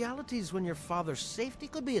about trivialities when your father's safety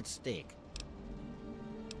could be at stake?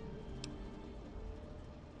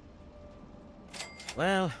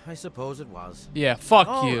 Well, I suppose it was. Yeah, fuck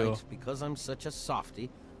All you. right, because I'm such a softy,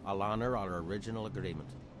 I'll honor our original agreement.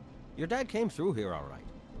 Your dad came through here all right.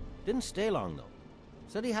 Didn't stay long, though.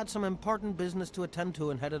 Said he had some important business to attend to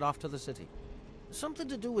and headed off to the city. Something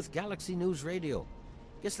to do with Galaxy News Radio.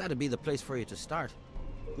 Guess that'd be the place for you to start.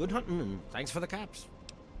 Good hunting, and thanks for the caps.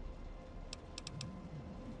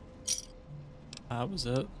 That was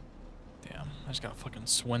it. Damn, I just got fucking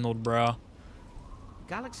swindled, bro.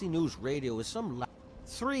 Galaxy News Radio is some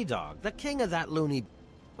Three Dog, the king of that loony.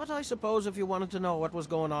 But I suppose if you wanted to know what was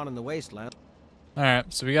going on in the wasteland...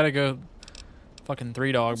 Alright, so we gotta go fucking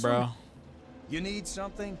 3 Dog, bro. You need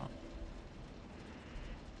something?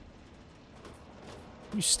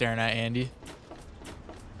 You staring at, Andy?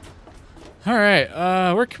 Alright,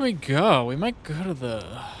 where can we go? We might go to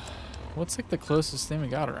the... What's like the closest thing we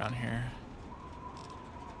got around here?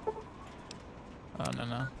 Oh,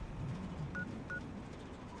 no.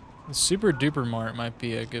 The Super Duper Mart might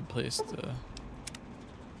be a good place to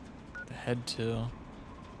head to.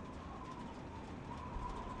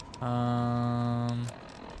 Oh,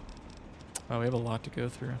 we have a lot to go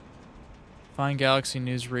through. Find Galaxy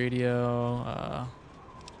News Radio.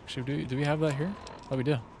 Actually, do we have that here? Oh, we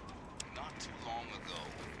do.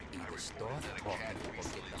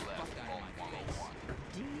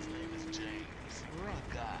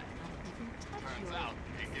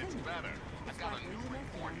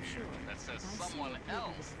 Someone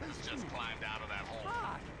else has just climbed out of that hole.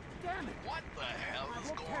 Damn it. What the hell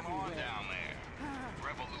is going on down there?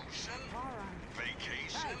 Revolution?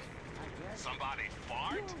 Vacation? Somebody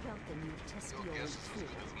fart? Your guess is as good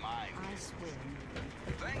as mine. I swear.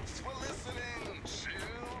 Thanks for listening,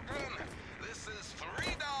 children. This is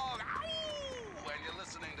Three Dog. Ow! And you're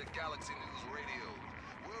listening to Galaxy News Radio.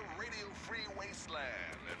 We're Radio Free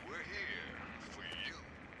Wasteland, and we're here for you.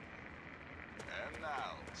 And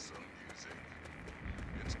now, some music.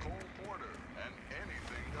 It's Cole Porter, and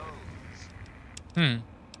anything goes.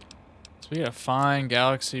 So we gotta find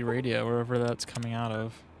Galaxy Radio, wherever that's coming out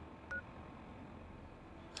of.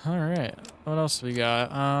 Alright, what else do we got?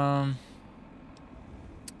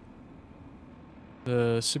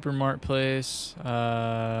 The Supermart place,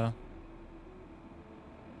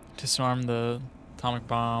 disarm the atomic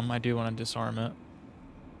bomb. I do want to disarm it.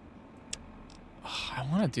 Oh, I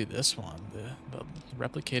want to do this one, the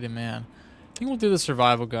replicated man. I think we'll do the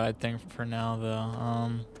survival guide thing for now,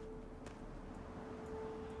 though.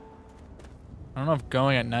 I don't know if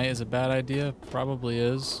going at night is a bad idea. Probably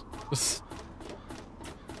is.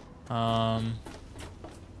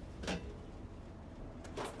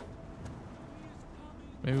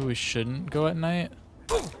 Maybe we shouldn't go at night.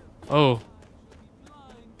 Oh,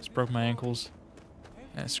 just broke my ankles.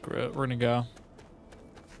 Screw it. We're gonna go.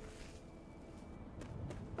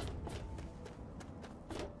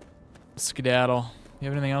 Skedaddle. You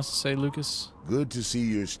have anything else to say, Lucas? Good to see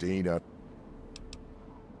you're staying up.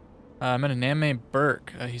 I met a man named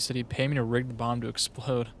Burke. He said he'd pay me to rig the bomb to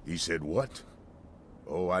explode. He said what?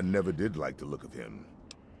 Oh, I never did like the look of him.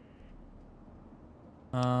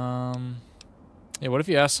 Yeah, what if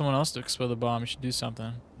you ask someone else to explode the bomb? You should do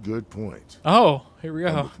something. Good point. Oh, here we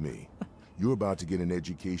go. Come with me. You're about to get an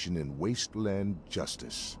education in wasteland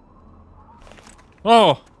justice.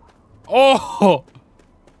 Oh! Oh!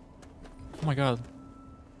 Oh my god.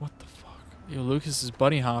 What the fuck? Yo, Lucas is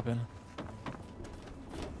bunny hopping.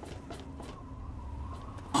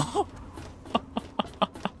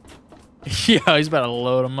 Yeah, he's about to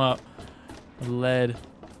load him up with lead.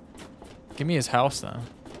 Give me his house then.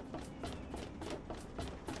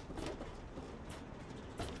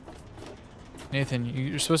 Nathan,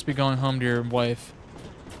 you're supposed to be going home to your wife.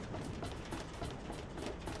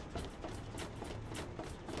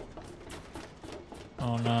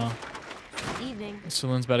 Oh no. Evening. The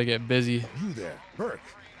saloon's about to get busy. You there, Burke.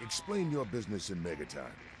 Explain your business in Megaton.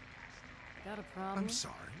 Got a problem? I'm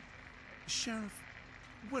sorry. Sheriff,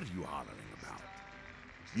 what are you hollering about?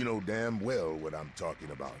 You know damn well what I'm talking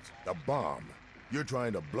about. The bomb. You're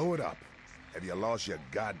trying to blow it up. Have you lost your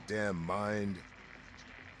goddamn mind?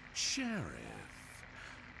 Sheriff,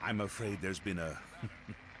 I'm afraid there's been a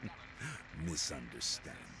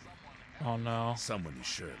misunderstanding. Oh no. Someone has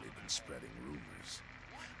surely been spreading rumors.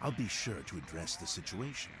 I'll be sure to address the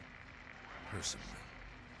situation personally.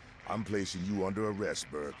 I'm placing you under arrest,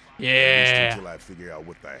 Burke. Yeah. At least until I figure out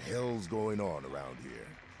what the hell's going on around here.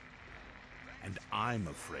 And I'm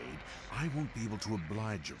afraid I won't be able to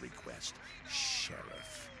oblige your request,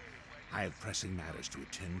 Sheriff. I have pressing matters to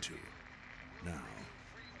attend to. Now,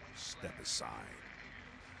 step aside.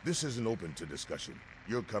 This isn't open to discussion.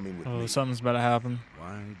 You're coming with me. Oh, something's about to happen.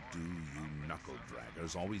 Why do you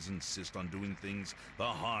knuckle-draggers always insist on doing things the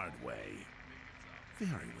hard way?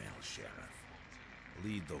 Very well, Sheriff.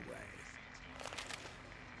 Lead the way.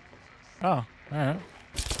 Oh, alright.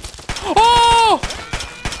 Oh!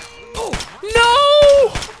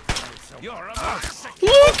 No! You're about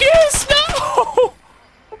Lucas, no!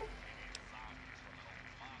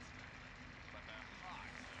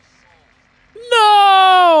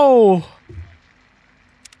 No!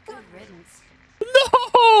 Good riddance.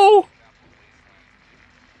 No!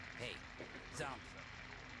 Hey, zombie.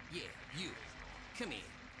 Yeah, you. Come here.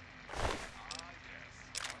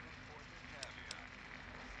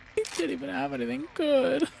 He didn't even have anything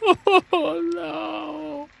good. Oh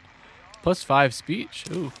no. +5 speech.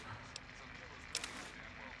 Ooh.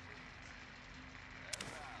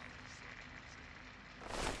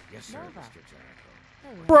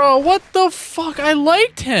 Bro, what the fuck? I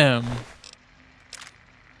liked him.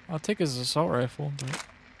 I'll take his assault rifle, but...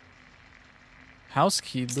 House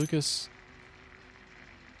key, Lucas.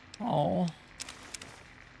 Oh.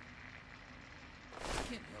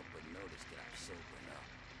 Can't help but notice that I'm sobering up.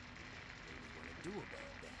 What do you want to do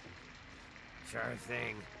about that? Sure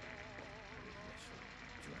thing.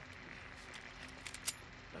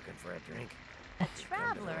 Looking for a drink? A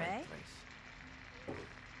traveler, eh?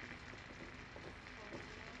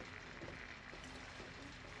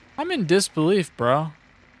 I'm in disbelief, bro.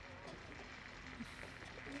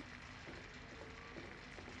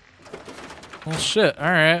 Well, shit.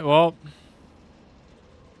 Alright, well...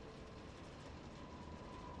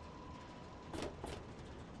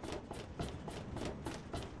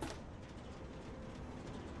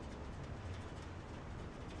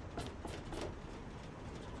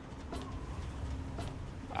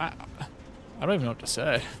 I don't even know what to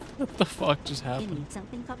say. What the fuck just You happened? need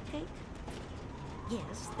something, Cupcake?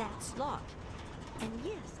 Yes, that's Lot. And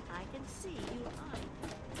yes, I can see you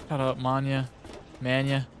are. Shout out Manya.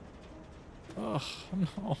 Manya. Oh,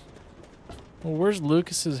 no. Well, where's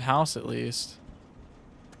Lucas's house at least?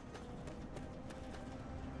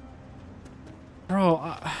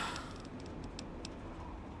 Bro,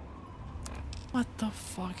 what the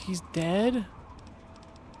fuck? He's dead?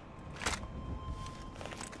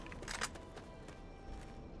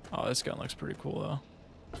 Oh, this gun looks pretty cool, though.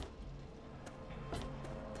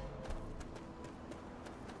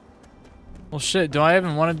 Well, shit, do I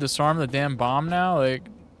even want to disarm the damn bomb now? Like,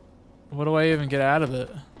 what do I even get out of it?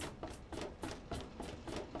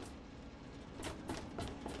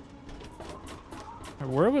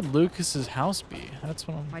 Where would Lucas's house be? That's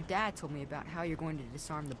what I'm... My dad told me about how you're going to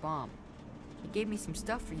disarm the bomb. He gave me some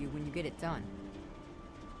stuff for you when you get it done.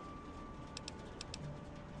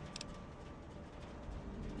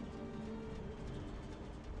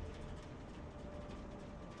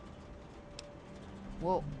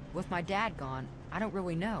 Well, with my dad gone, I don't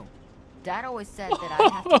really know. Dad always said that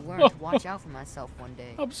I'd have to learn to watch out for myself one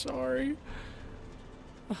day. I'm sorry.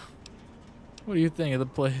 What do you think of the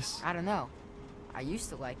place? I don't know. I used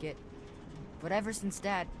to like it. But ever since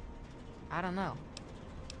Dad, I don't know.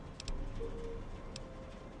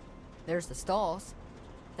 There's the stalls.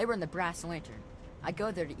 They were in the Brass Lantern. I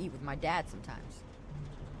go there to eat with my dad sometimes.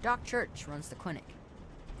 Doc Church runs the clinic.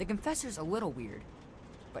 The confessor's a little weird,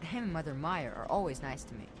 but him and Mother Maya are always nice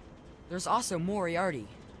to me. There's also Moriarty,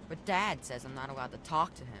 but Dad says I'm not allowed to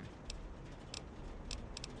talk to him.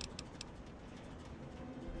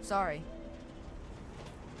 Sorry.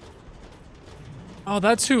 Oh,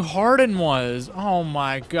 that's who Hardin was. Oh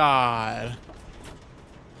my god.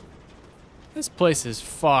 This place is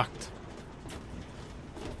fucked.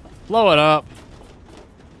 Blow it up.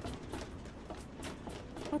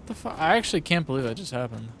 What the fuck? I actually can't believe that just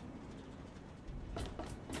happened.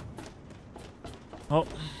 Oh.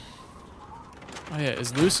 Oh yeah,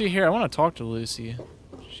 is Lucy here? I want to talk to Lucy.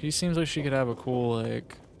 She seems like she could have a cool,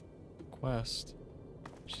 like, quest.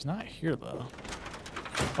 She's not here, though.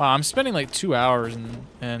 Wow, I'm spending like 2 hours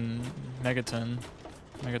in Megaton.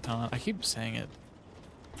 I keep saying it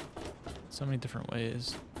so many different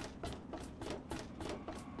ways.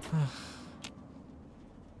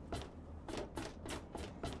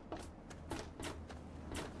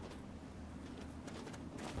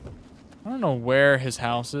 I don't know where his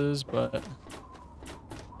house is, but...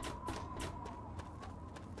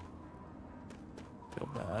 feel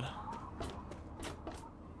bad.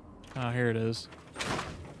 Oh, here it is.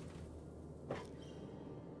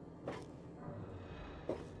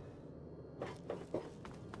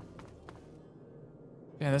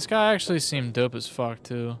 Yeah, this guy actually seemed dope as fuck,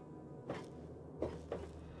 too.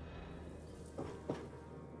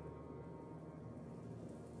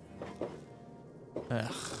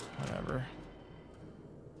 Ugh, whatever.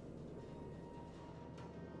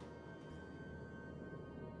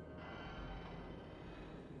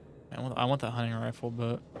 I want that hunting rifle,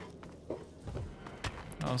 but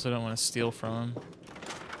I also don't want to steal from him.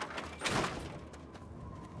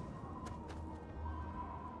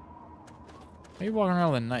 Maybe walking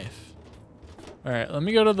around with a knife. All right, let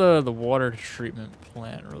me go to the water treatment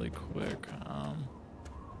plant really quick.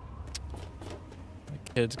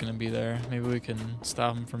 The kid's gonna be there. Maybe we can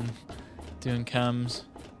stop him from doing chems.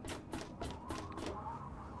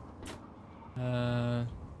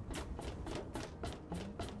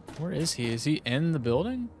 Where is he? Is he in the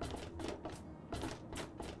building?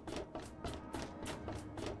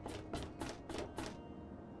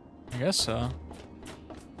 I guess so.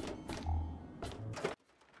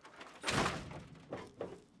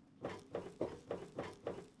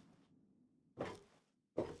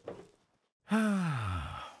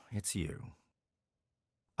 it's you.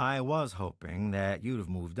 I was hoping that you'd have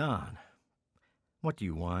moved on. What do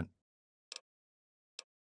you want?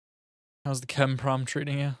 How's the chem prom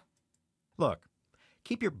treating you? Look,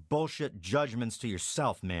 keep your bullshit judgments to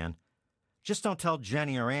yourself, man. Just don't tell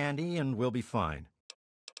Jenny or Andy and we'll be fine.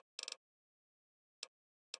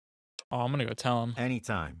 Oh, I'm gonna go tell him.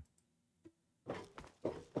 Anytime.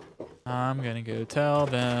 I'm gonna go tell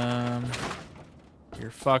them.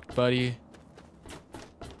 You're fucked, buddy.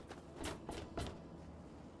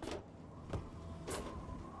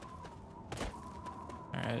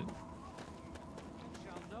 Alright.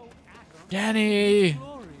 Jenny!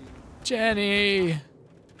 Jenny!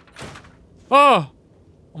 Oh!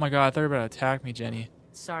 Oh my god, I thought you were about to attack me, Jenny.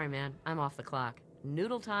 Sorry, man. I'm off the clock.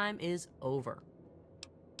 Noodle time is over.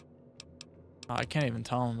 Oh, I can't even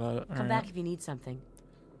tell him about it. Come back if you need something.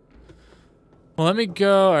 Well, let me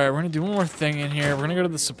go. Alright, we're gonna do one more thing in here. We're gonna go to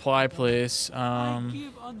the supply place. I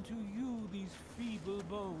give unto you these feeble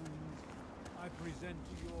bones. I present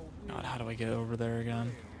to your will. God, how do I get over there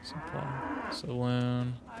again? Supply.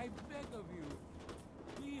 Saloon. I beg of you.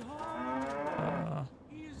 Behold,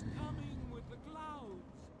 he is coming with the clouds,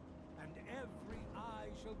 and every eye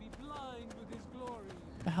shall be blind with his glory.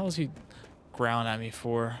 What the hell is he growling at me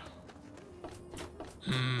for?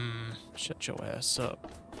 Shut your ass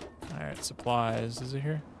up. Alright, supplies. Is it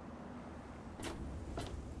here?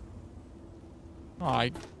 Oh,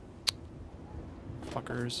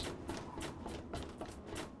 fuckers.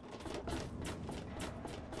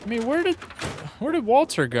 I mean, where did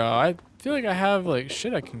Walter go? I feel like I have, like,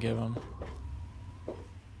 shit I can give him.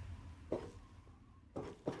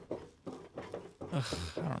 Ugh,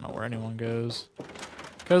 I don't know where anyone goes.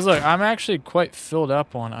 Because, look, I'm actually quite filled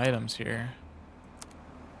up on items here.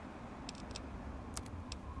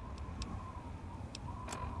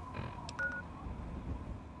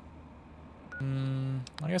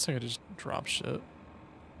 I guess I could just drop shit.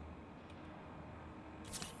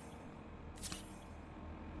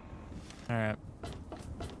 Alright. I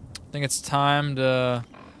think it's time to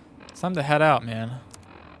head out, man.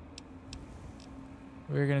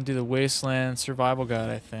 We're gonna do the Wasteland Survival Guide,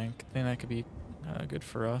 I think. I think that could be good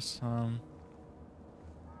for us.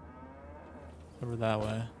 Over that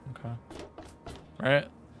way. Okay. Right?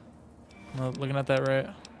 Am I looking at that right?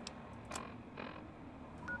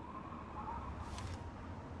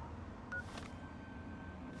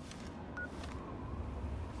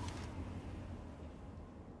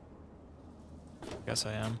 Guess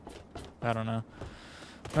I am. I don't know.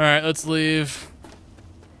 Alright, let's leave.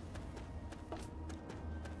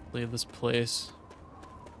 Leave this place.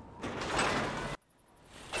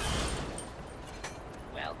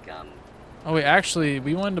 Welcome. Oh wait, actually,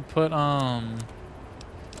 we wanted to put some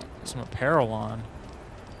apparel on.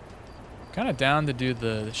 Kind of down to do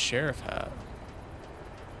the sheriff hat.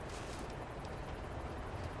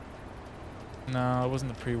 No, it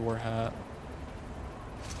wasn't the pre-war hat.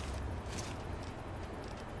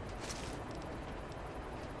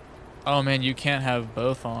 Oh man, you can't have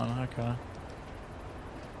both on. Okay.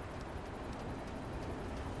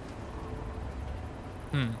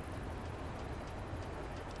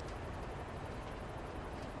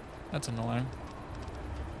 That's annoying.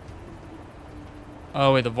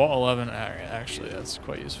 Oh wait, the Vault 11. Actually, that's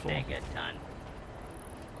quite useful. Megaton,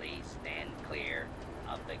 please stand clear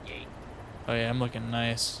of the gate. Oh yeah, I'm looking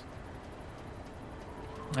nice.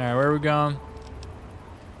 All right, where are we going?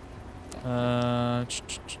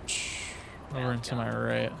 Over and to my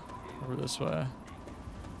right. Over this way.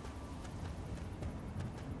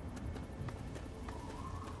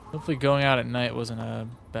 Hopefully going out at night wasn't a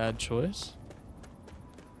bad choice.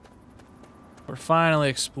 We're finally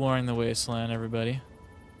exploring the wasteland, everybody.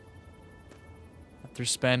 After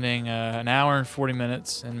spending an hour and 40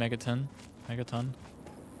 minutes in Megaton.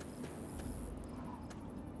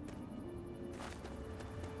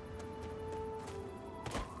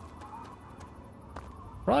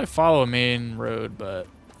 Probably follow a main road, but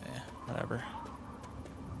whatever.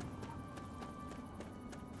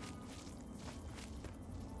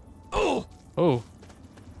 Oh! Oh,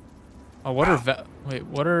 what are wait,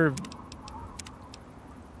 what are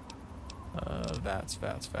VATS.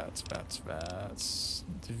 It's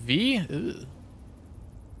V? Ugh.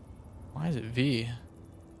 Why is it V?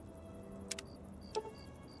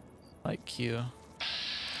 Like Q.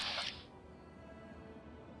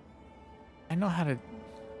 I know how to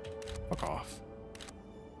fuck off.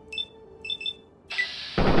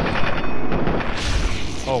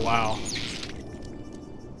 Oh wow.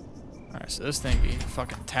 Alright, so this thing be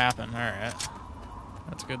fucking tapping. Alright.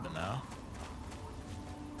 That's good to know.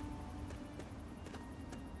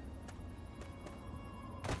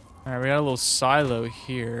 Alright, we got a little silo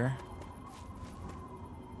here.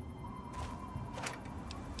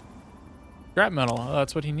 Scrap metal. Oh,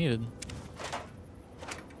 that's what he needed.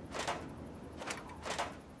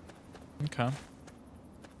 Okay.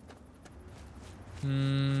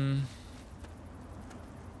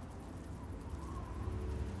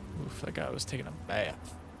 Oof, that guy was taking a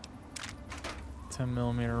bath.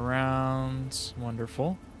 10mm rounds.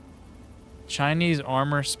 Wonderful. Chinese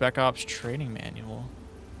Armor Spec Ops Training Manual.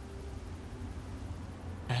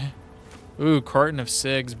 Ooh, carton of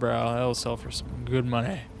cigs, bro. That'll sell for some good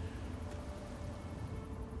money.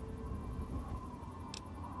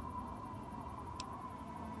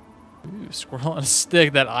 Ooh, squirrel on a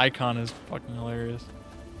stick. That icon is fucking hilarious.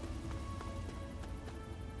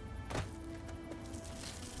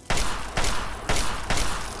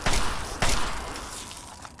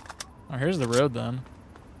 Oh, here's the road then.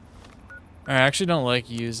 I actually don't like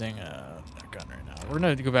using a gun right now. We're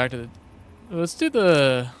gonna go back to the... Let's do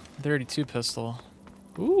the 32 pistol.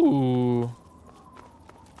 Ooh.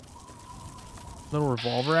 Little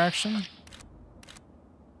revolver action.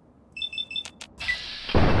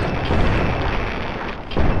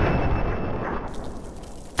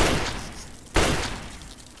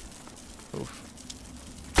 Oof.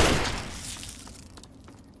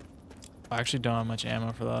 I actually don't have much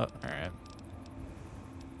ammo for that. Alright.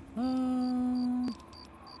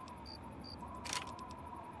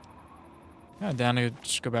 Yeah, down to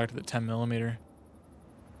just go back to the 10mm.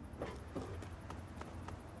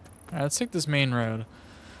 Alright, let's take this main road.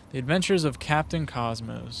 The Adventures of Captain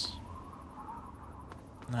Cosmos.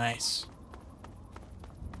 Nice.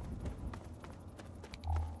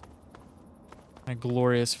 My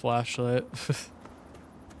glorious flashlight.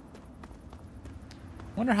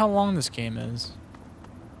 Wonder how long this game is.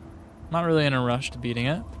 Not really in a rush to beating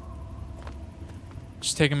it.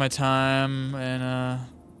 Just taking my time and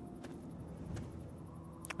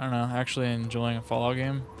I don't know, actually enjoying a Fallout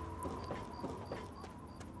game.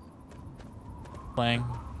 Playing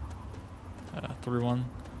through one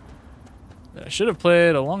that I should have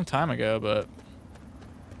played a long time ago, but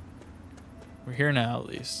we're here now at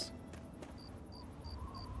least.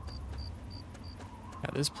 Yeah,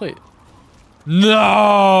 this plate.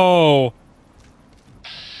 No!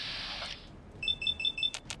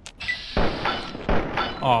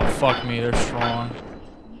 Oh, fuck me, they're strong.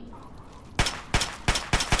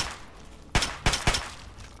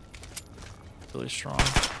 Really strong.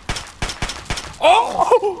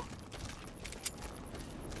 Oh!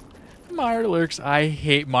 Mirelurks. I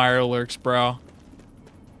hate Mirelurks, bro.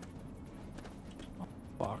 Oh,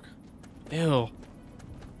 fuck. Ew.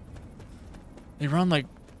 They run like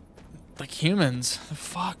humans. The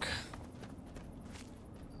fuck.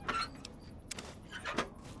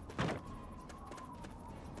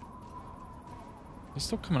 He's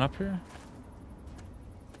still coming up here?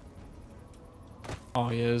 Oh,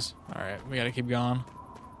 he is. Alright, we gotta keep going.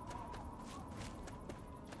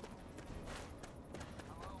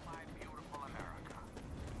 Hello, my beautiful America.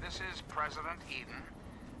 This is President Eden,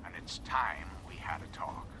 and it's time we had a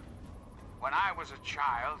talk. When I was a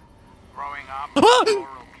child, growing up in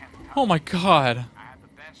rural Kentucky, Oh my god. I had the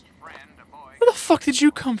best friend, a boy. Where the fuck did you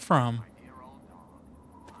come from?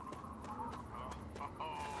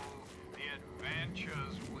 The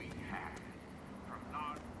adventures we had. From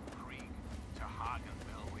North Creek to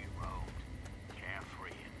Hagenville we roamed.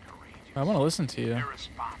 Carefree and courageous. I want to listen to you.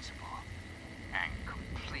 Irresponsible and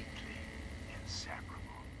completely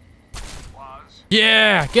inseparable. Was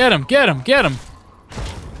Yeah! Get him! Get him! Get him!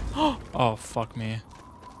 Oh, fuck me.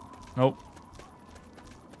 Nope.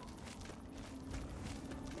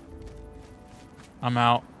 I'm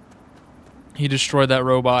out. He destroyed that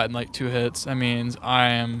robot in like 2 hits. That means I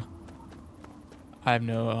have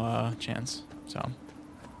no chance. So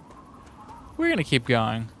we're gonna keep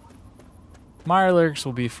going. Mirelurks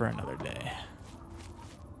will be for another day.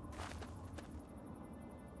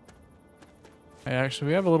 Hey, actually,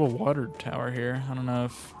 we have a little water tower here. I don't know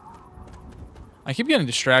if I keep getting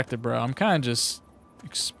distracted, bro. I'm kind of just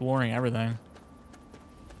exploring everything.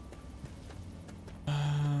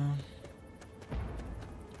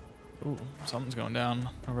 Ooh, something's going down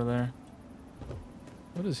over there.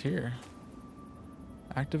 What is here?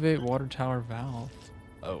 Activate water tower valve.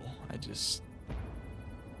 Oh, I just...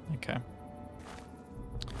 Okay.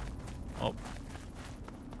 Oh.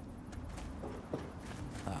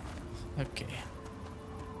 Ah, okay.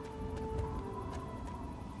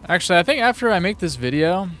 Actually, I think after I make this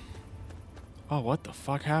video... Oh, what the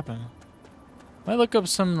fuck happened? I might look up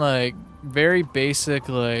some, like, very basic,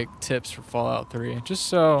 like, tips for Fallout 3. Just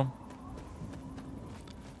so...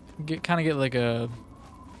 kind of get like a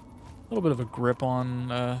little bit of a grip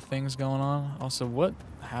on things going on. Also, what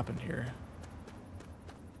happened here?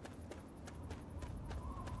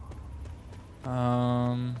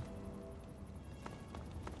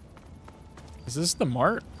 Is this the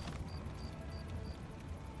mart?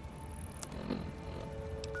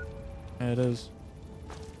 Yeah, it is.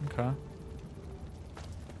 Okay.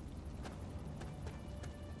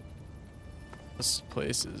 This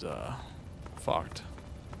place is fucked.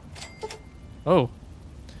 Oh.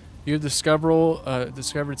 You have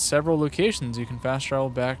discovered several locations. You can fast travel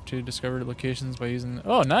back to discovered locations by using...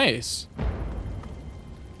 Oh, nice!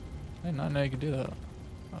 I did not know you could do that.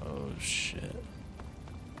 Oh, shit.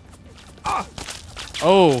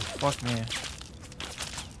 Oh, fuck me.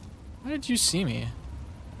 How did you see me?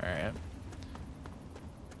 Alright.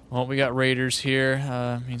 Well, we got raiders here.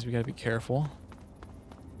 Means we gotta be careful.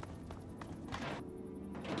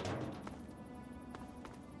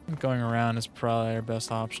 I think going around is probably our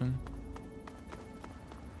best option.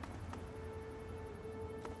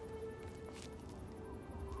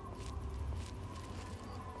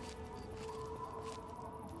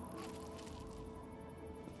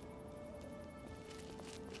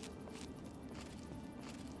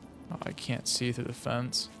 Oh, I can't see through the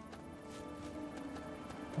fence.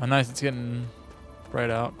 Oh, nice. It's getting bright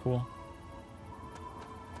out. Cool.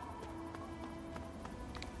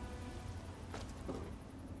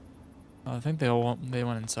 Oh, I think they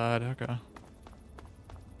went inside. Okay.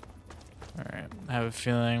 All right. I have a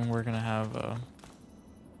feeling we're gonna have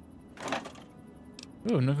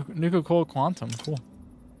ooh, nuclear quantum. Cool.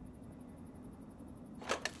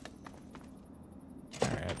 All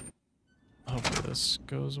right. Hopefully this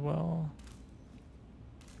goes well.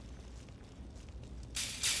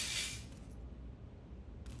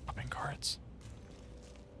 Shopping carts.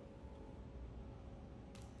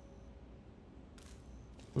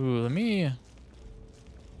 Ooh, let me...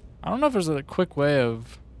 I don't know if there's a quick way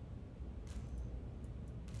of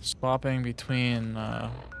swapping between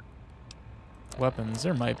weapons.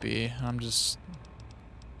 There might be. I'm just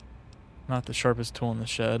not the sharpest tool in the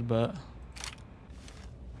shed, but...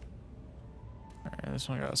 Alright, this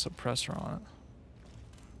one got a suppressor on it.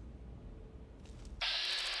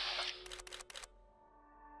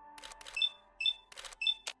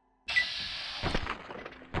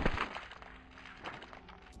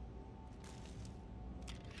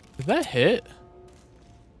 Did that hit?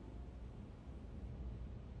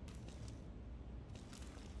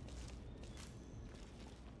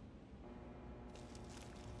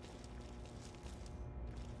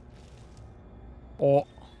 Oh.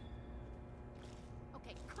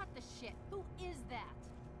 Okay, cut the shit. Who is that?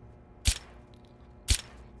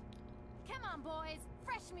 Come on, boys.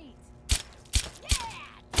 Fresh meat.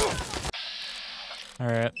 Yeah!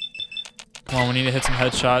 Alright. Come on, we need to hit some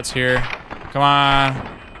headshots here. Come on.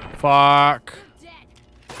 Fuck.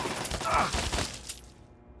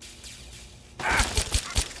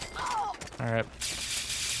 Alright.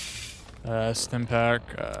 Stim pack.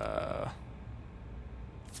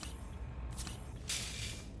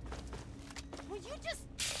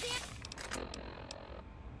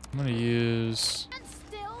 I'm gonna use...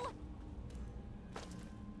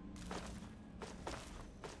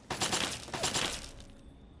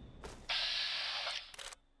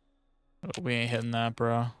 Oh, we ain't hitting that,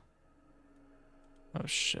 bro. Oh,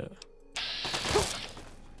 shit.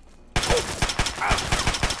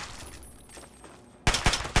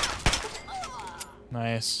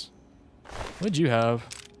 Nice. What'd you have?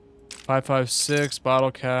 5.56, bottle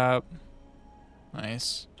cap.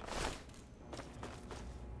 Nice.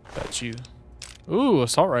 Got you. Ooh,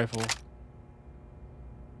 assault rifle.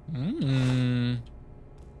 Now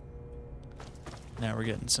we're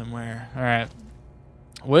getting somewhere. Alright.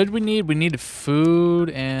 What did we need? We needed food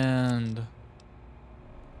and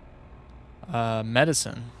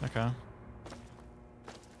medicine. Okay.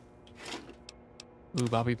 Ooh,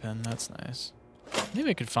 bobby pin. That's nice. Maybe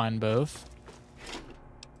I could find both.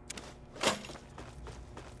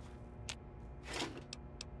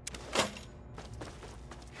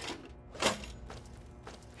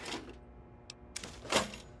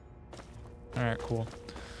 Alright, cool.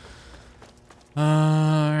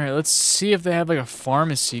 Alright, let's see if they have like a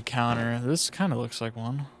pharmacy counter. This kind of looks like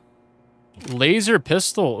one. Laser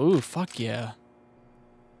pistol. Ooh, fuck yeah.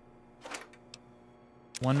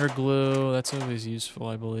 Wonder glue. That's always useful,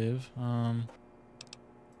 I believe.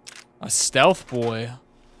 A stealth boy.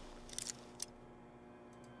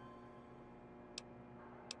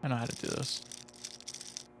 I know how to do this.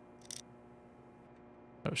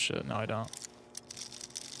 Oh shit, no I don't.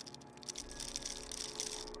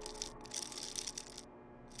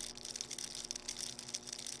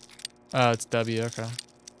 It's W, okay.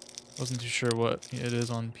 Wasn't too sure what it is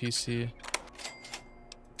on PC.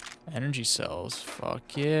 Energy cells.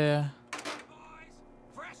 Fuck yeah.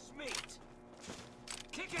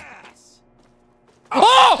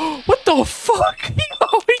 Oh! What the fuck?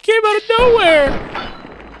 Oh, he came out of nowhere.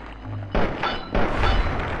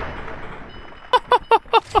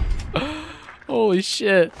 Holy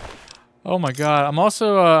shit. Oh my god. I'm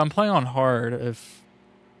also I'm playing on hard if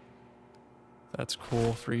that's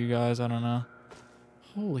cool for you guys. I don't know.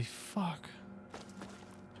 Holy fuck.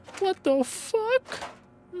 What the fuck?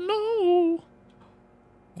 No.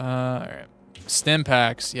 Alright. Stim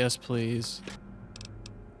packs, yes please.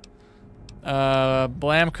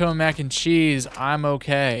 Blamco mac and cheese, I'm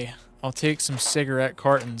okay. I'll take some cigarette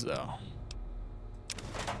cartons though.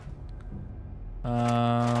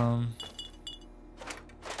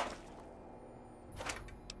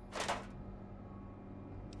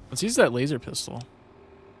 Let's use that laser pistol.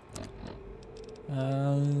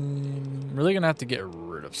 I'm really gonna have to get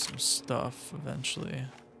rid of some stuff eventually.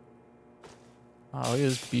 Oh, look at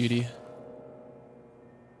this beauty.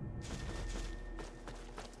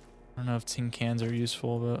 I don't know if tin cans are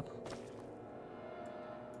useful, but...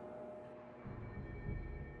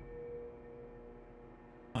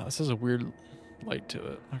 Oh, this has a weird light to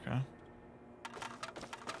it. Okay.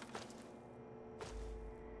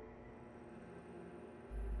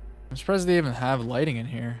 I'm surprised they even have lighting in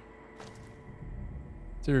here.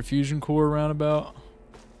 Is there a fusion core roundabout?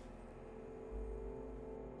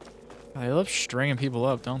 They love stringing people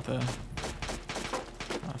up, don't they?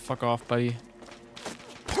 Oh, fuck off, buddy.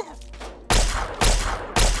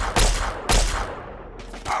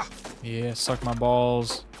 Yeah, suck my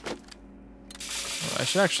balls. Oh, I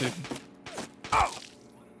should actually... I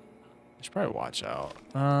should probably watch out.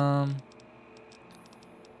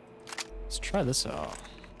 Let's try this out.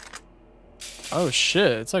 Oh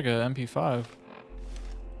shit, it's like a MP5.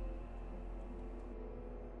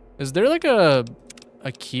 Is there like a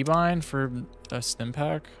keybind for a stim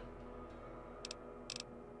pack?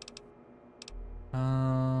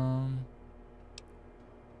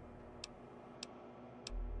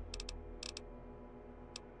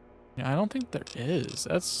 Yeah, I don't think there is.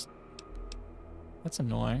 That's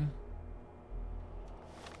annoying.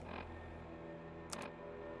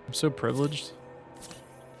 I'm so privileged.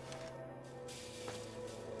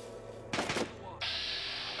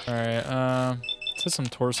 Alright, let's hit some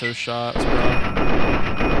torso shots, bro.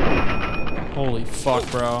 Holy fuck,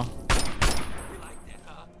 bro.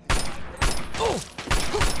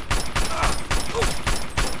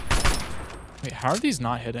 Wait, how are these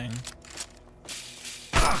not hitting?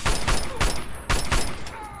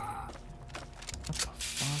 What the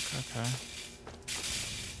fuck? Okay.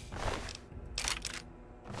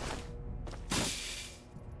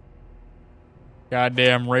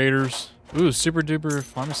 Goddamn raiders. Ooh, super duper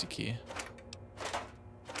pharmacy key.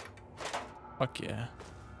 Fuck yeah.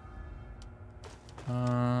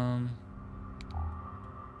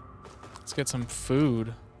 Let's get some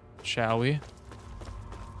food, shall we?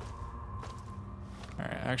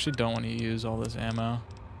 Alright, I actually don't want to use all this ammo,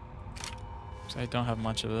 because I don't have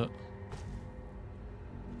much of it.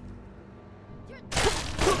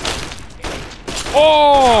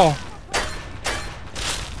 Oh!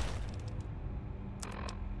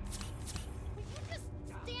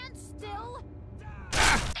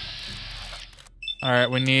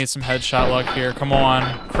 Alright, we need some headshot luck here. Come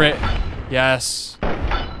on. Crit. Yes.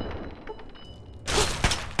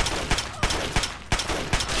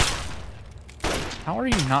 How are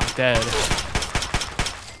you not dead?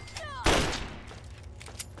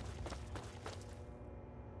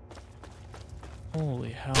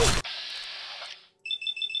 Holy hell.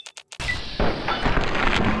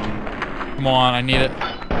 Come on, I need it.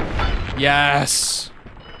 Yes.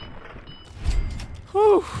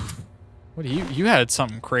 Whew. What do you had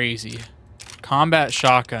something crazy. Combat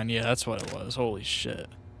shotgun, yeah, that's what it was. Holy shit.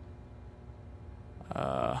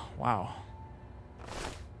 Wow.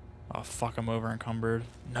 Oh fuck, I'm over encumbered.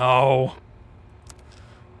 No.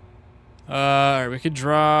 Alright, we could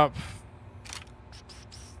drop.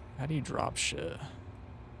 How do you drop shit?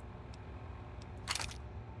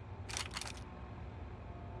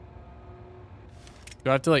 Do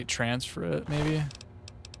I have to like transfer it maybe?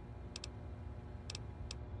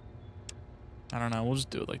 I don't know. We'll just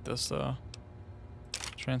do it like this, though.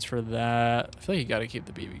 Transfer that. I feel like you gotta keep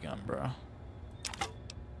the BB gun, bro.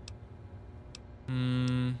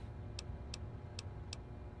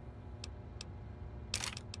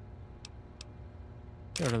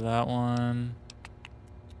 Go to that one.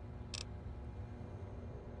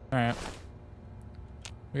 Alright.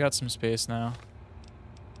 We got some space now.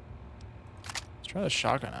 Let's try the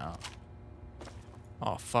shotgun out.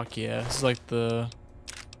 Oh, fuck yeah. This is like the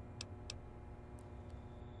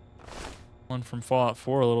one from Fallout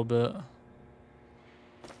 4 a little bit.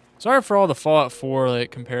 Sorry for all the Fallout 4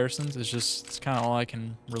 like comparisons. It's kind of all I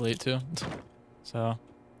can relate to. So, all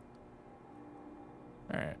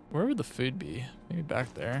right, where would the food be? Maybe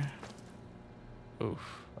back there.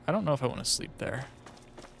 Oof, I don't know if I want to sleep there.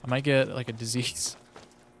 I might get like a disease,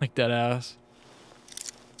 like dead ass.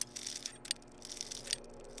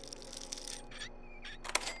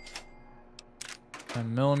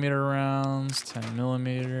 .10mm rounds,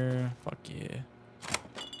 10mm. Fuck yeah.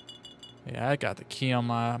 Yeah, I got the key on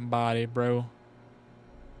my body, bro.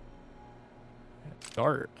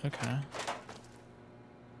 Dart, okay.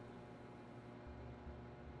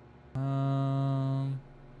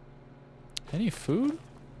 Any food?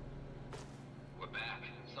 We're back.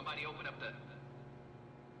 Somebody open up the...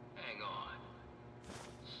 Hang on.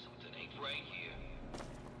 Something ain't right here.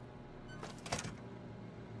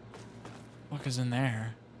 What is in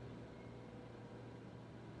there?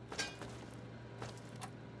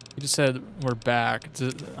 You just said we're back.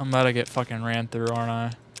 I'm about to get fucking ran through, aren't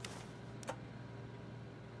I?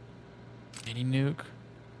 Mini nuke.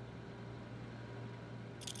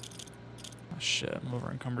 Oh shit, I'm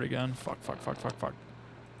over encumbered again. Fuck.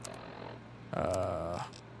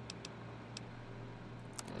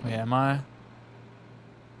 Wait, am I?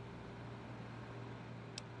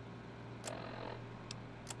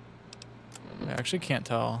 I actually can't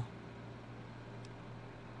tell.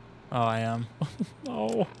 Oh, I am.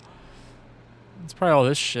 Oh. It's probably all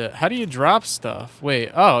this shit. How do you drop stuff?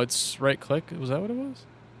 Wait, oh, it's right click. Was that what it was?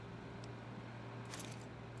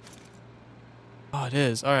 Oh, it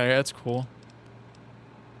is. Alright, that's cool.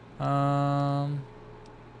 I'm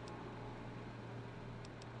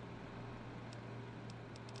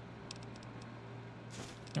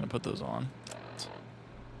gonna put those on.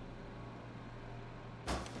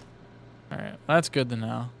 Alright, that's good to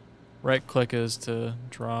know. Right click is to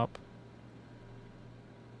drop.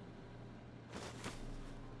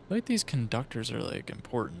 I feel like these conductors are like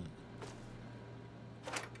important.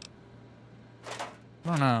 I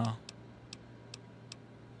don't know.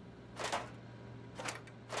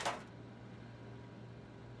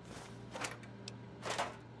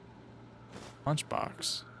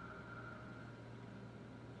 Lunchbox.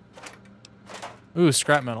 Ooh,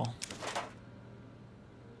 scrap metal.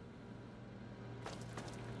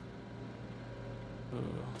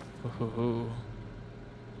 Ooh.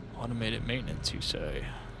 Automated maintenance, you say?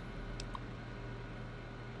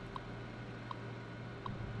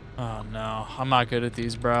 Oh no, I'm not good at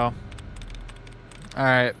these, bro.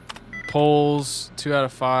 Alright, polls, 2 out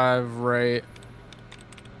of 5, right.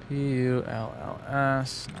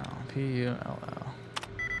 P-U-L-L-S, no, P-U-L-L.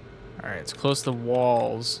 Alright, it's close to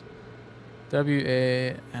walls.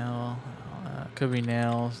 W-A-L, could be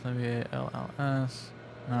nails, W-A-L-L-S,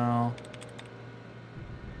 no.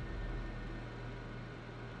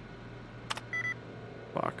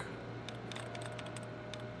 Fuck.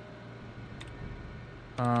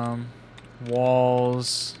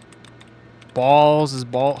 Walls. Balls is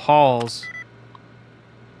halls.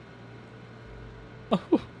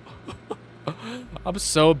 I'm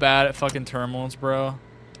so bad at fucking terminals, bro.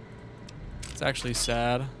 It's actually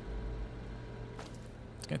sad.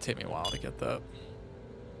 It's gonna take me a while to get that.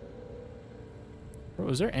 Bro,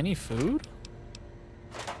 is there any food?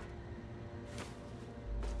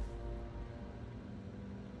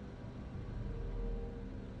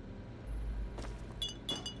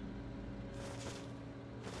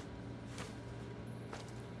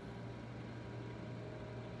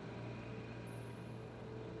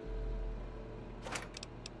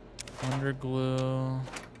 Under glue.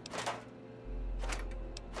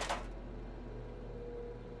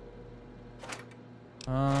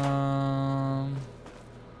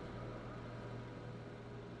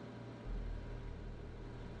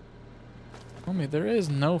 Homie, there is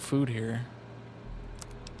no food here.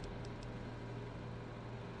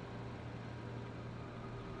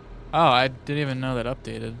 Oh, I didn't even know that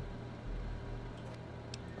updated.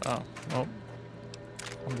 Oh, well.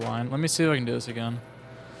 I'm blind. Let me see if I can do this again.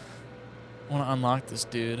 I want to unlock this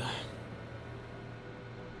dude.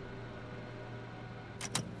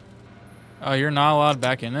 Oh, you're not allowed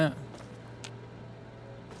back in it?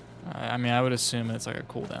 I mean, I would assume it's like a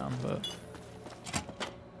cooldown, but...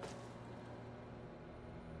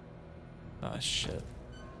 Oh, shit.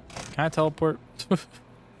 Can I teleport?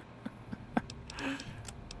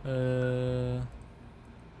 Oh,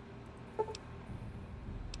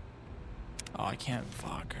 I can't.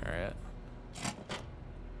 Fuck. Alright.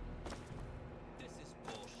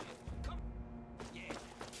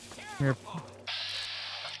 Here.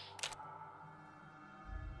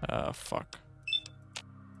 Fuck.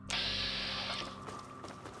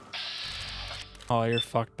 Oh, you're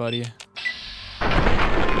fucked, buddy.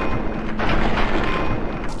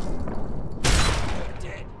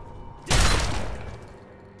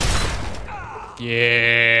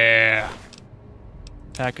 Yeah.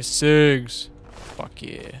 Pack of cigs. Fuck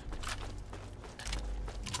yeah.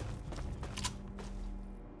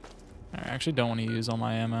 I actually don't want to use all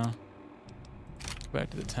my ammo. Go back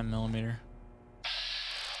to the 10mm.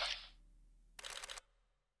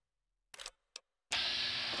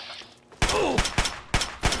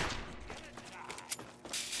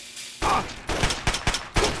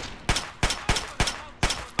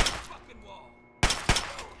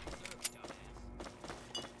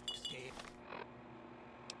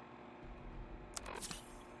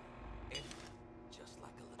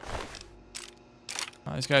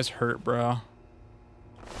 Oh, these guys hurt, bro.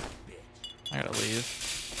 I gotta leave.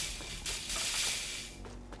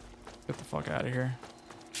 Get the fuck out of here.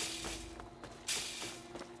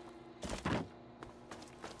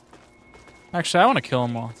 Actually, I want to kill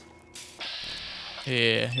them all.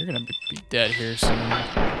 Yeah, you're gonna be dead here soon.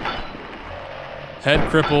 Head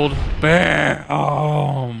crippled. Bam!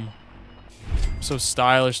 I'm so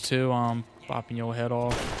stylish too. Popping your head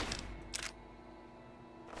off.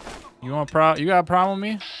 You got a problem with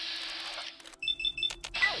me?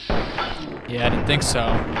 Yeah, I didn't think so.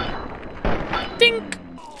 Dink!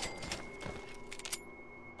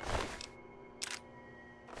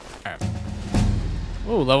 Alright.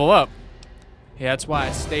 Ooh, level up. Yeah, that's why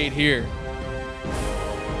I stayed here.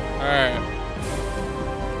 Alright.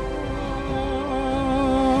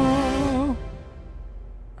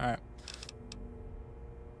 Alright.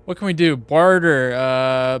 What can we do?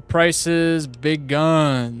 Barter. Prices, big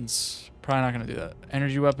guns. Probably not gonna do that.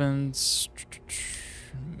 Energy weapons.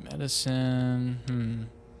 Medicine.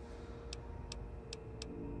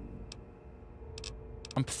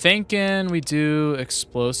 I'm thinking we do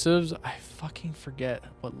explosives. I fucking forget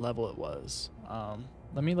what level it was.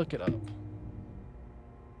 Let me look it up.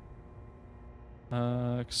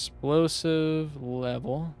 Explosive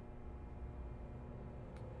level.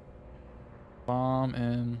 Bomb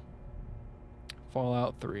in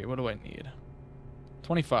Fallout 3. What do I need?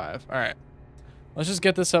 25. Alright. Let's just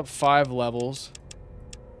get this up 5 levels.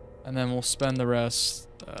 And then we'll spend the rest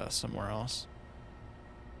somewhere else.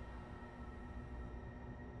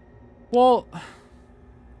 Well,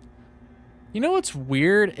 you know what's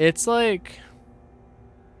weird? It's like...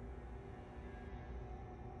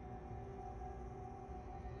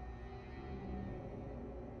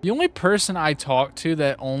 The only person I talked to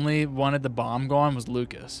that only wanted the bomb gone was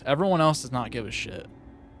Lucas. Everyone else does not give a shit.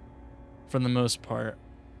 For the most part.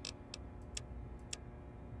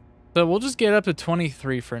 So we'll just get up to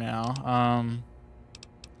 23 for now.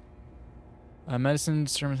 Medicine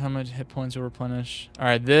determines how much hit points will replenish.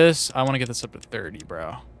 Alright, this, I want to get this up to 30,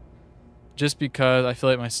 bro. Just because I feel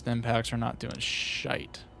like my stim packs are not doing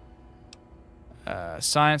shite.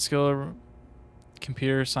 Science skill,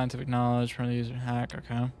 computer, scientific knowledge, from the user hack,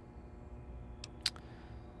 okay.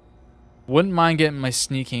 Wouldn't mind getting my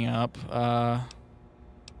sneaking up.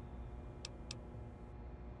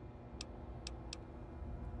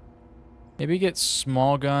 Maybe get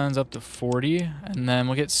small guns up to 40, and then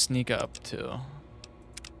we'll get sneak up too.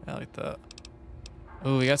 I like that.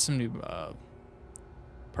 Oh, we got some new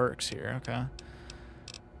perks here. Okay.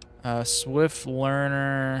 Swift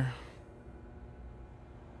learner.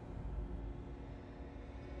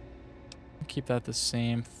 Keep that the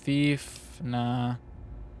same. Thief, nah.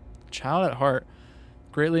 Child at heart.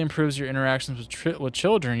 Greatly improves your interactions with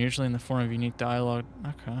children, usually in the form of unique dialogue.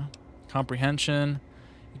 Okay. Comprehension.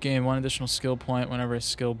 You gain 1 additional skill point whenever a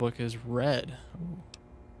skill book is read. Ooh.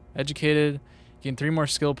 Educated. You gain 3 more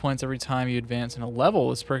skill points every time you advance in a level.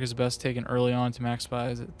 This perk is best taken early on to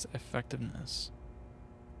maximize its effectiveness.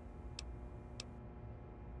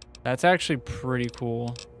 That's actually pretty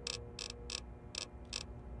cool.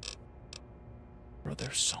 Bro,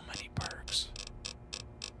 there's so many perks.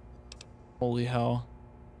 Holy hell.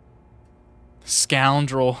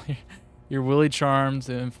 Scoundrel. You're really charmed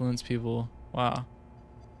to influence people. Wow.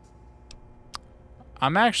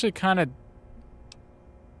 I'm actually kind of...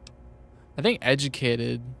 I think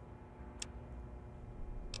educated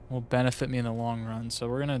will benefit me in the long run, so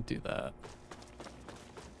we're going to do that.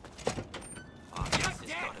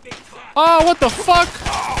 Oh, what the fuck?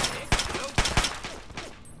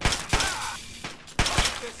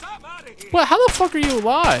 What? How the fuck are you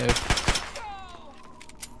alive?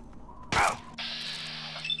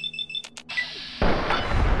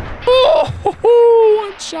 Oh,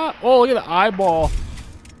 one shot. Oh, look at the eyeball.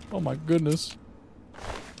 Oh my goodness.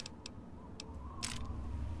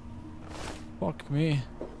 Fuck me.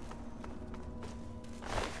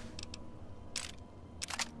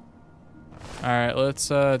 Alright, let's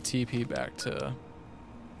TP back to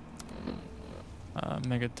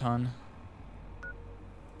Megaton.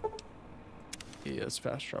 Yeah, let's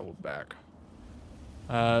fast travel back.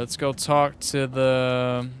 Let's go talk to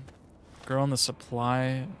the girl in the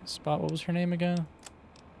supply spot. What was her name again?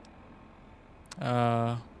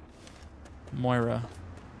 Moira.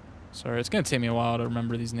 Sorry, it's gonna take me a while to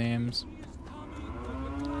remember these names.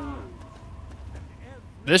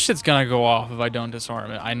 This shit's gonna go off if I don't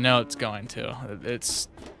disarm it. I know it's going to.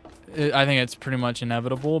 I think it's pretty much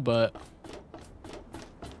inevitable, but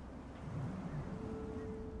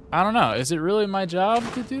I don't know. Is it really my job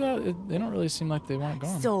to do that? They don't really seem like they want it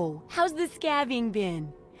gone. So, how's the scabbing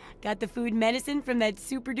been? Got the food medicine from that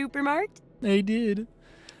super duper mart? They did.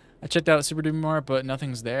 I checked out Super Duper Mart, but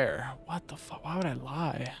nothing's there. What the fuck? Why would I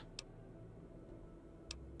lie?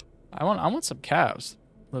 I want some cabs,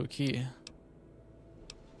 low key.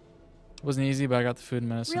 It wasn't easy, but I got the food and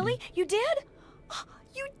medicine. Really? You did?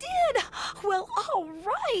 You did? Well, all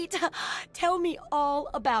right. Tell me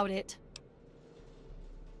all about it.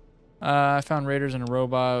 I found raiders and a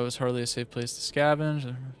robot. It was hardly a safe place to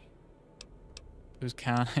scavenge. Who's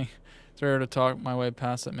counting? It's rare to talk my way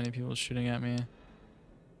past that many people shooting at me.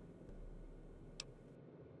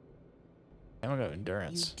 I don't got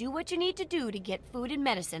endurance. You do what you need to do to get food and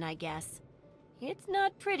medicine, I guess. It's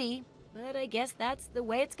not pretty, but I guess that's the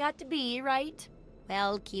way it's got to be, right?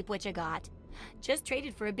 Well, keep what you got. Just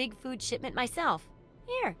traded for a big food shipment myself.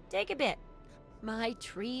 Here, take a bit. My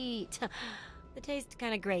treat. The taste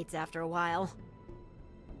kind of grates after a while.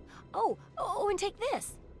 Oh, and take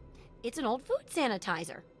this. It's an old food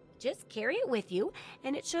sanitizer. Just carry it with you,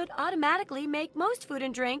 and it should automatically make most food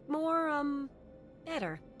and drink more,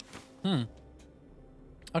 better.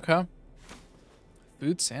 Okay.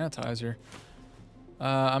 Food sanitizer.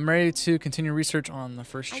 I'm ready to continue research on the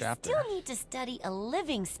first chapter. I still need to study a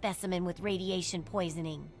living specimen with radiation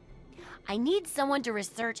poisoning. I need someone to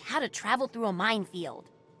research how to travel through a minefield.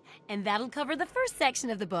 And that'll cover the first section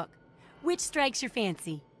of the book. Which strikes your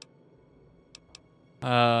fancy?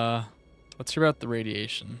 Let's hear about the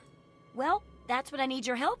radiation. Well, that's what I need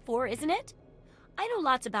your help for, isn't it? I know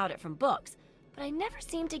lots about it from books, but I never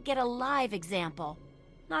seem to get a live example.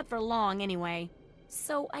 Not for long, anyway.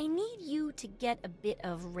 So I need you to get a bit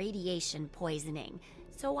of radiation poisoning,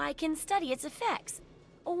 so I can study its effects.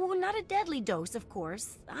 Oh, not a deadly dose, of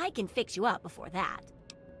course. I can fix you up before that.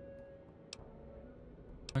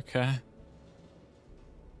 Okay.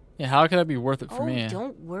 Yeah, how could that be worth it for me? Oh,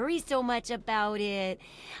 don't worry so much about it.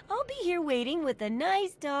 I'll be here waiting with a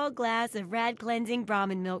nice tall glass of rad-cleansing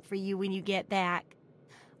Brahmin milk for you when you get back.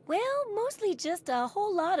 Well, mostly just a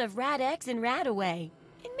whole lot of Rad-X and Rad-Away.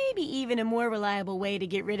 And maybe even a more reliable way to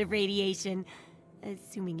get rid of radiation.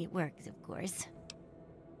 Assuming it works, of course.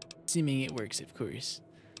 Assuming it works, of course.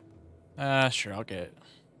 Sure, I'll get it.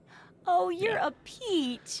 Oh, you're a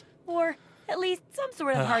peach. Or at least some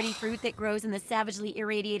sort of hardy fruit that grows in the savagely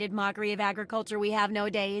irradiated mockery of agriculture we have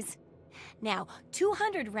nowadays. Now,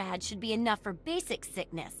 200 rads should be enough for basic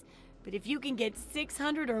sickness. But if you can get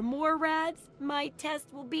 600 or more rads, my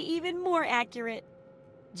test will be even more accurate.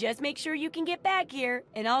 Just make sure you can get back here,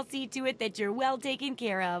 and I'll see to it that you're well taken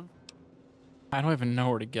care of. I don't even know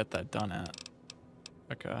where to get that done at.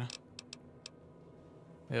 Okay.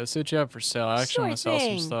 Yeah, let's see what you have for sale. I actually want to sell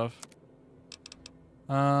some stuff.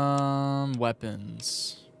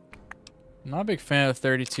 Weapons. I'm not a big fan of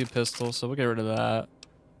 32 pistols, so we'll get rid of that.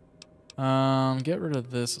 Get rid of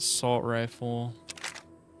this assault rifle.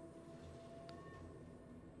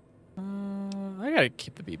 I gotta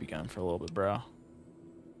keep the BB gun for a little bit, bro.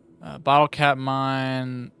 Bottle cap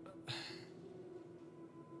mine.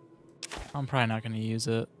 I'm probably not gonna use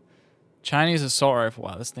it. Chinese assault rifle.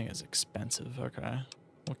 Wow, this thing is expensive. Okay,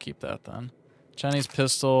 we'll keep that then. Chinese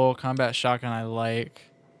pistol, combat shotgun I like.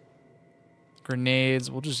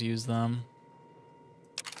 Grenades, we'll just use them.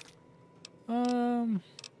 What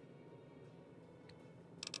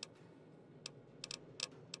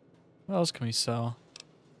else can we sell?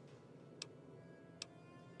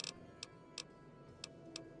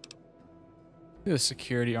 Do a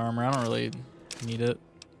security armor. I don't really need it.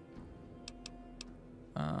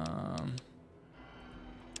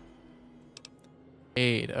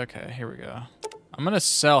 Aid. Okay, here we go. I'm gonna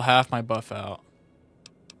sell half my buff out.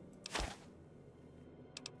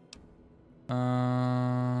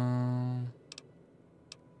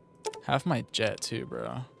 Half my jet too,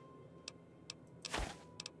 bro.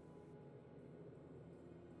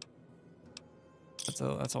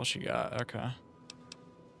 That's all she got. Okay.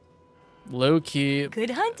 Low key.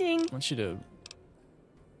 Good hunting. I want you to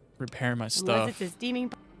repair my Unless stuff. it's a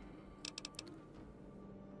steaming.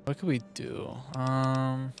 What could we do?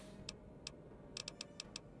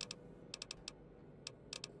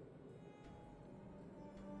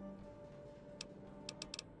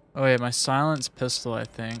 Oh yeah, my silenced pistol, I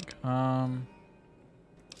think. Oh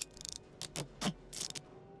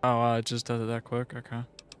wow, it just does it that quick. Okay.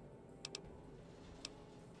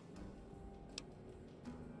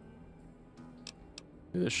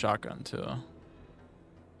 Do the shotgun too.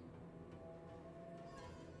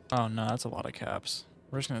 Oh no, that's a lot of caps.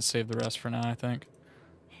 We're just gonna save the rest for now, I think.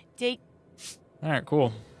 Take. All right,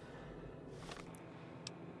 cool.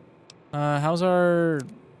 How's our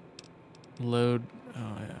load?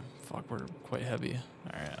 Oh yeah, fuck, we're quite heavy.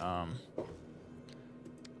 All right,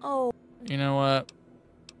 Oh. You know what?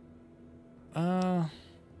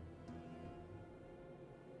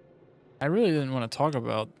 I really didn't want to talk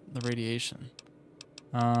about the radiation.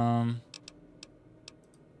 Yeah,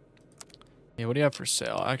 what do you have for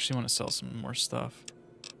sale? I actually want to sell some more stuff.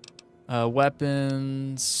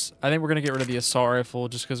 Weapons. I think we're gonna get rid of the assault rifle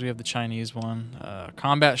just because we have the Chinese one.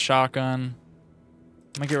 Combat shotgun.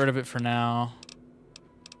 I'm gonna get rid of it for now.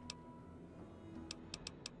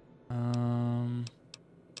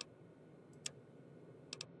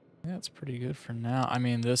 Yeah, it's pretty good for now. I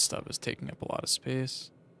mean, this stuff is taking up a lot of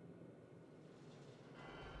space.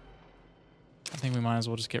 I think we might as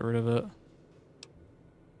well just get rid of it.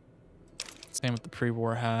 Same with the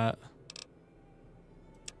pre-war hat.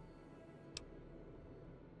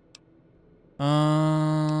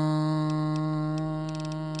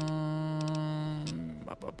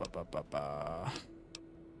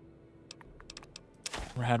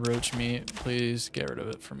 Rad roach meat, please get rid of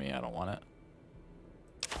it for me. I don't want it.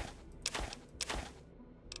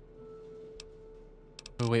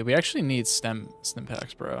 Oh, wait, we actually need stim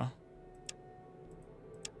packs, bro.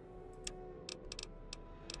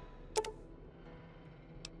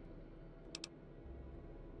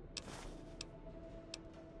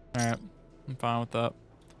 Alright, I'm fine with that.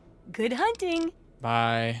 Good hunting.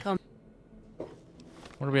 Bye. Come.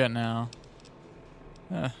 What are we at now?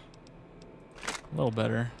 A little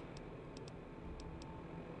better.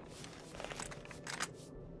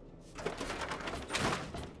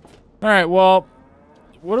 Alright, well,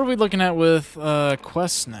 what are we looking at with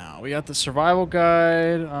quests now? We got the survival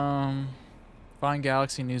guide, find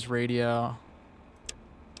Galaxy News Radio.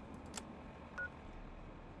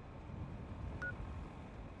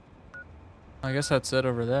 I guess that's it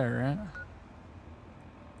over there,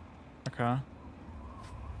 right? Okay.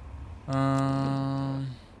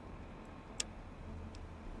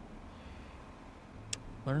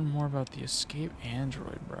 Learn more about the escape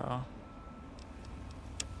android, bro.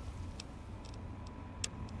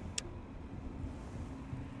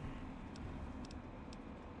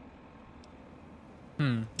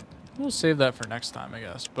 We'll save that for next time, I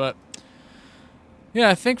guess. But yeah,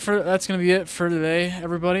 I think that's gonna be it for today,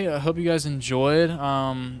 everybody. I hope you guys enjoyed.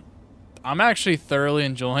 I'm actually thoroughly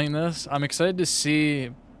enjoying this. I'm excited to see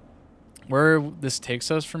where this takes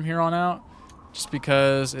us from here on out. Just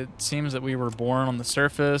because it seems that we were born on the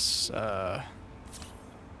surface. My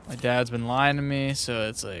dad's been lying to me, so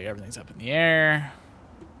it's like everything's up in the air.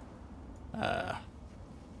 I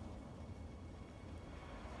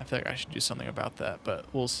feel like I should do something about that, but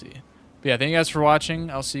we'll see. But yeah, thank you guys for watching.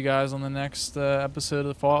 I'll see you guys on the next episode of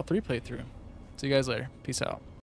the Fallout 3 playthrough. See you guys later. Peace out.